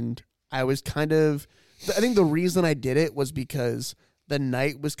 and I was kind of. I think the reason I did it was because the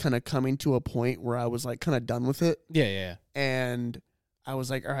night was kind of coming to a point where I was like kind of done with it, Yeah. and I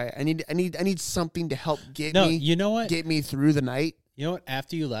was like, all right, I need something to help get No, me you know what? get me through the night. You know what?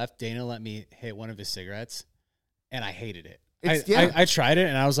 After you left, Dana let me hit one of his cigarettes, and I hated it. It's- I tried it,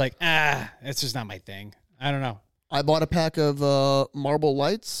 and I was like, it's just not my thing. I don't know. I bought a pack of Marble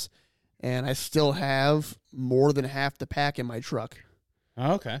Lights, and I still have more than half the pack in my truck.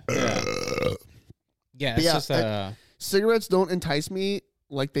 Okay. Yeah. Yeah, it's yeah, just cigarettes don't entice me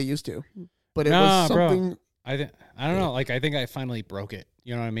like they used to. But it Nah, was bro. something. I don't know. Like I think I finally broke it.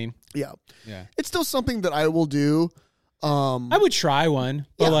 You know what I mean? Yeah, Yeah. it's still something that I will do. I would try one,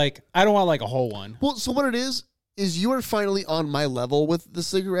 but Yeah. like I don't want like a whole one. Well, so what it is you are finally on my level with the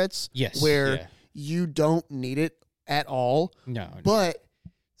cigarettes. Yes. Where Yeah. you don't need it at all. No. But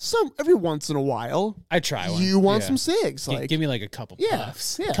every once in a while, I try one. you want Yeah. some cigs. Like, give me like a couple yeah,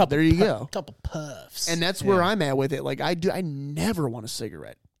 puffs. yeah, Couple there you go. Couple puffs. and that's where I'm at with it. Like, I never want a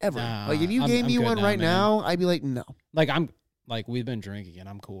cigarette ever. Nah, like, if you I'm- gave I'm me good one now, right man. now, I'd be like, no. Like we've been drinking and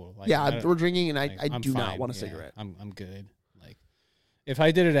I'm cool. Like, Yeah, I don't- we're drinking, and like, I I'm do not fine. want a Yeah, cigarette. I'm good. Like if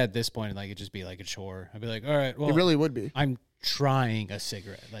I did it at this point, like it'd just be like a chore. I'd be like, all right, well, It really would be. I'm trying a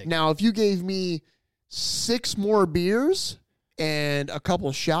cigarette. Like Now, if you gave me 6 more beers and a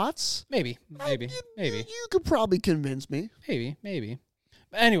couple shots, maybe. you could probably convince me. Maybe.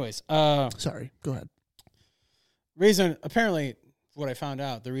 But anyways, Sorry, go ahead. reason apparently what I found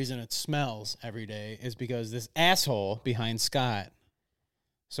out, the reason it smells every day is because this asshole behind Scott,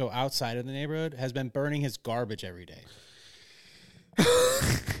 so outside of the neighborhood, has been burning his garbage every day.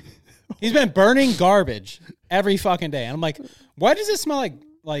 He's been burning garbage every fucking day. And I'm like, why does it smell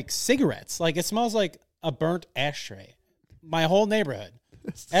like cigarettes? Like it smells like a burnt ashtray. My whole neighborhood.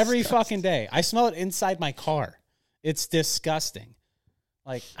 Every fucking day. I smell it inside my car. It's disgusting.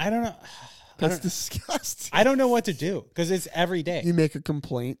 Like, I don't know. That's disgusting. I don't know what to do because it's every day. You make a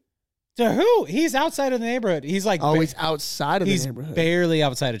complaint. To who? He's outside of the neighborhood. He's like, Always outside of the he's neighborhood. barely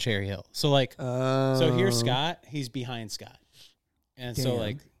outside of Cherry Hill. So like, so here's Oh. Scott. He's behind Scott, and so Damn.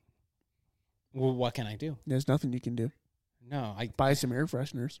 like, well, what can I do? There's nothing you can do. No, I'm Buy some air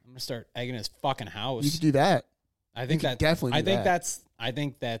fresheners. gonna start egging his fucking house. You can do that. I think could that definitely I do think that. that's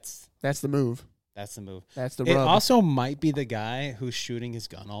That's the move. the move. That's the It rub. also might be the guy who's shooting his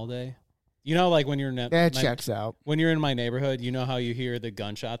gun all day. You know, like when you're in That checks out. when you're in my neighborhood, you know how you hear the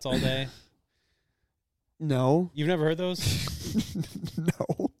gunshots all day. No. You've never heard those?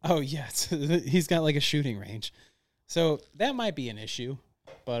 No. Oh yes, he's got like a shooting range, so that might be an issue.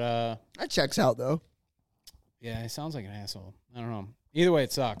 But That checks out though. yeah, it sounds like an asshole. I don't know. Either way,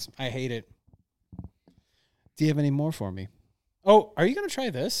 it sucks. I hate it. Do you have any more for me? Oh, are you gonna try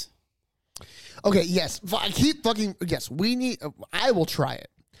this? Okay, yes. I keep fucking yes, we need I will try it.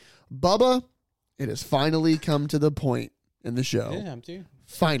 Bubba, it has finally come to the point in the show. Yeah, I'm too.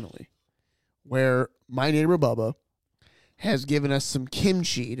 Finally. Where my neighbor Bubba has given us some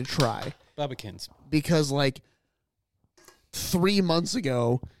kimchi to try. Bubbakins. Because like 3 months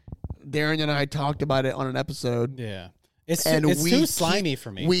ago, Darren and I talked about it on an episode. Yeah, it's And it's we too keep- slimy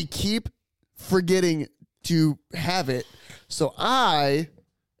for me. We keep forgetting to have it. So I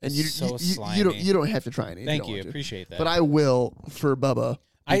and you, So you don't slimy. have to try any. if Thank don't you, want to. appreciate that. But I will for Bubba.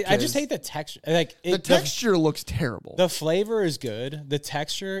 I because just hate the texture. Like the texture looks terrible. The flavor is good. The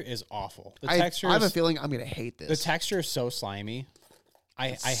texture is awful. The texture. I have a is, feeling I'm gonna hate the this. texture is so slimy. I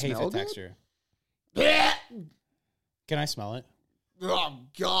hate the smell good? texture. Can I smell it? Oh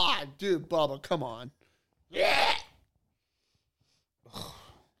God, dude, Bubba, come on. Do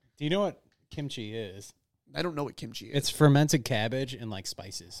you know what kimchi is? I don't know what kimchi is. It's fermented cabbage and like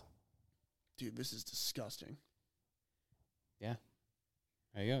spices. Dude, this is disgusting. Yeah.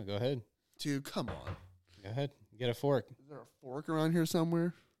 There you go. Go ahead. Dude, come on. Go ahead. Get a fork. Is there a fork around here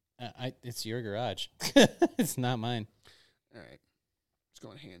somewhere? It's your garage. It's not mine. All right. Just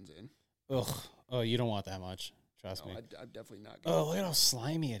going hands in. Ugh. Oh, you don't want that much. Trust No, me. I'm definitely not. Oh, look at how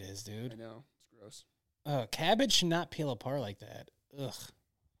slimy it is, I dude. know. It's gross. Cabbage should not peel apart like that. Ugh.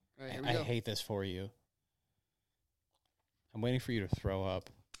 All right, here we I go. hate this for you. I'm waiting for you to throw up.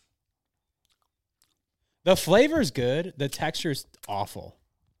 The flavor's good. The texture's awful.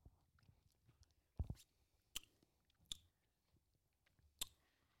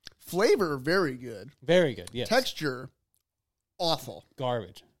 Flavor, very good. Very good. Yes. Texture, awful.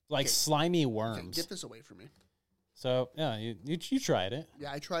 Garbage. Like Okay. slimy Okay, worms. get this away from me. So, yeah, you tried it.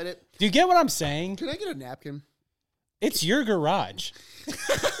 Yeah, I tried it. Do you get what I'm saying? Can I get a napkin? It's your garage.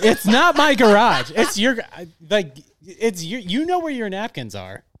 It's not my garage. It's your like it's your, you know where your napkins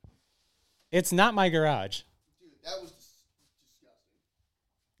are. It's not my garage. Dude, that was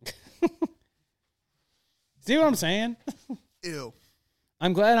disgusting. See what I'm saying? Ew.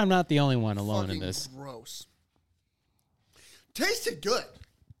 I'm glad I'm not the only one alone Fucking in this. gross. Tasted good.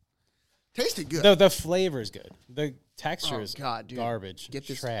 Tasted good. The flavor's good. The texture Oh, is God, dude. garbage. Get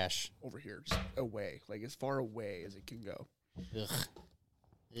this- trash. Over here, just away, like as far away as it can go. Ugh.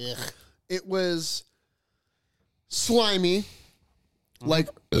 Ugh. It was slimy,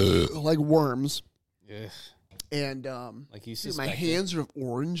 Mm-hmm. like worms, Ugh. And Like you dude, my suspected. hands are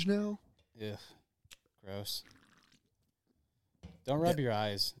orange now. Ugh. Gross. Don't rub your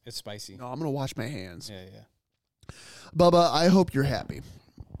eyes. It's spicy. No, I'm gonna wash my hands. Yeah. Bubba, I hope you're happy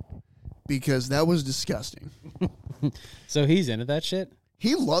because that was disgusting. So he's into that shit?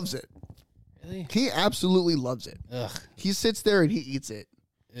 He loves it. Really? He absolutely loves it. Ugh. He sits there and he eats it.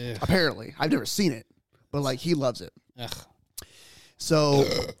 Ugh. Apparently, I've never seen it, but like he loves it. Ugh. So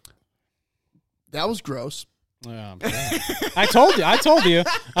that was gross. I told you.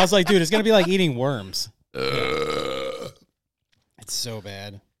 I was like, dude, it's gonna be like eating worms. It's so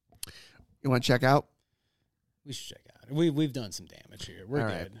bad. You want to check out? We should check out. We've done some damage here. We're All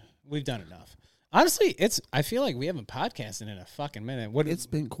good. right. We've done enough. Honestly, I feel like we haven't podcasted in a fucking minute. It's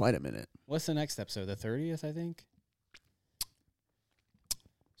been quite a minute. What's the next episode? The 30th, I think.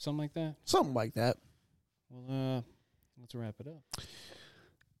 Something like that. Something like that. Well, let's wrap it up.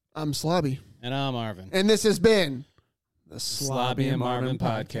 I'm Slobby. And I'm Marvin. And this has been the Slobby and Marvin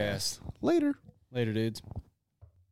podcast. Later. Later, dudes.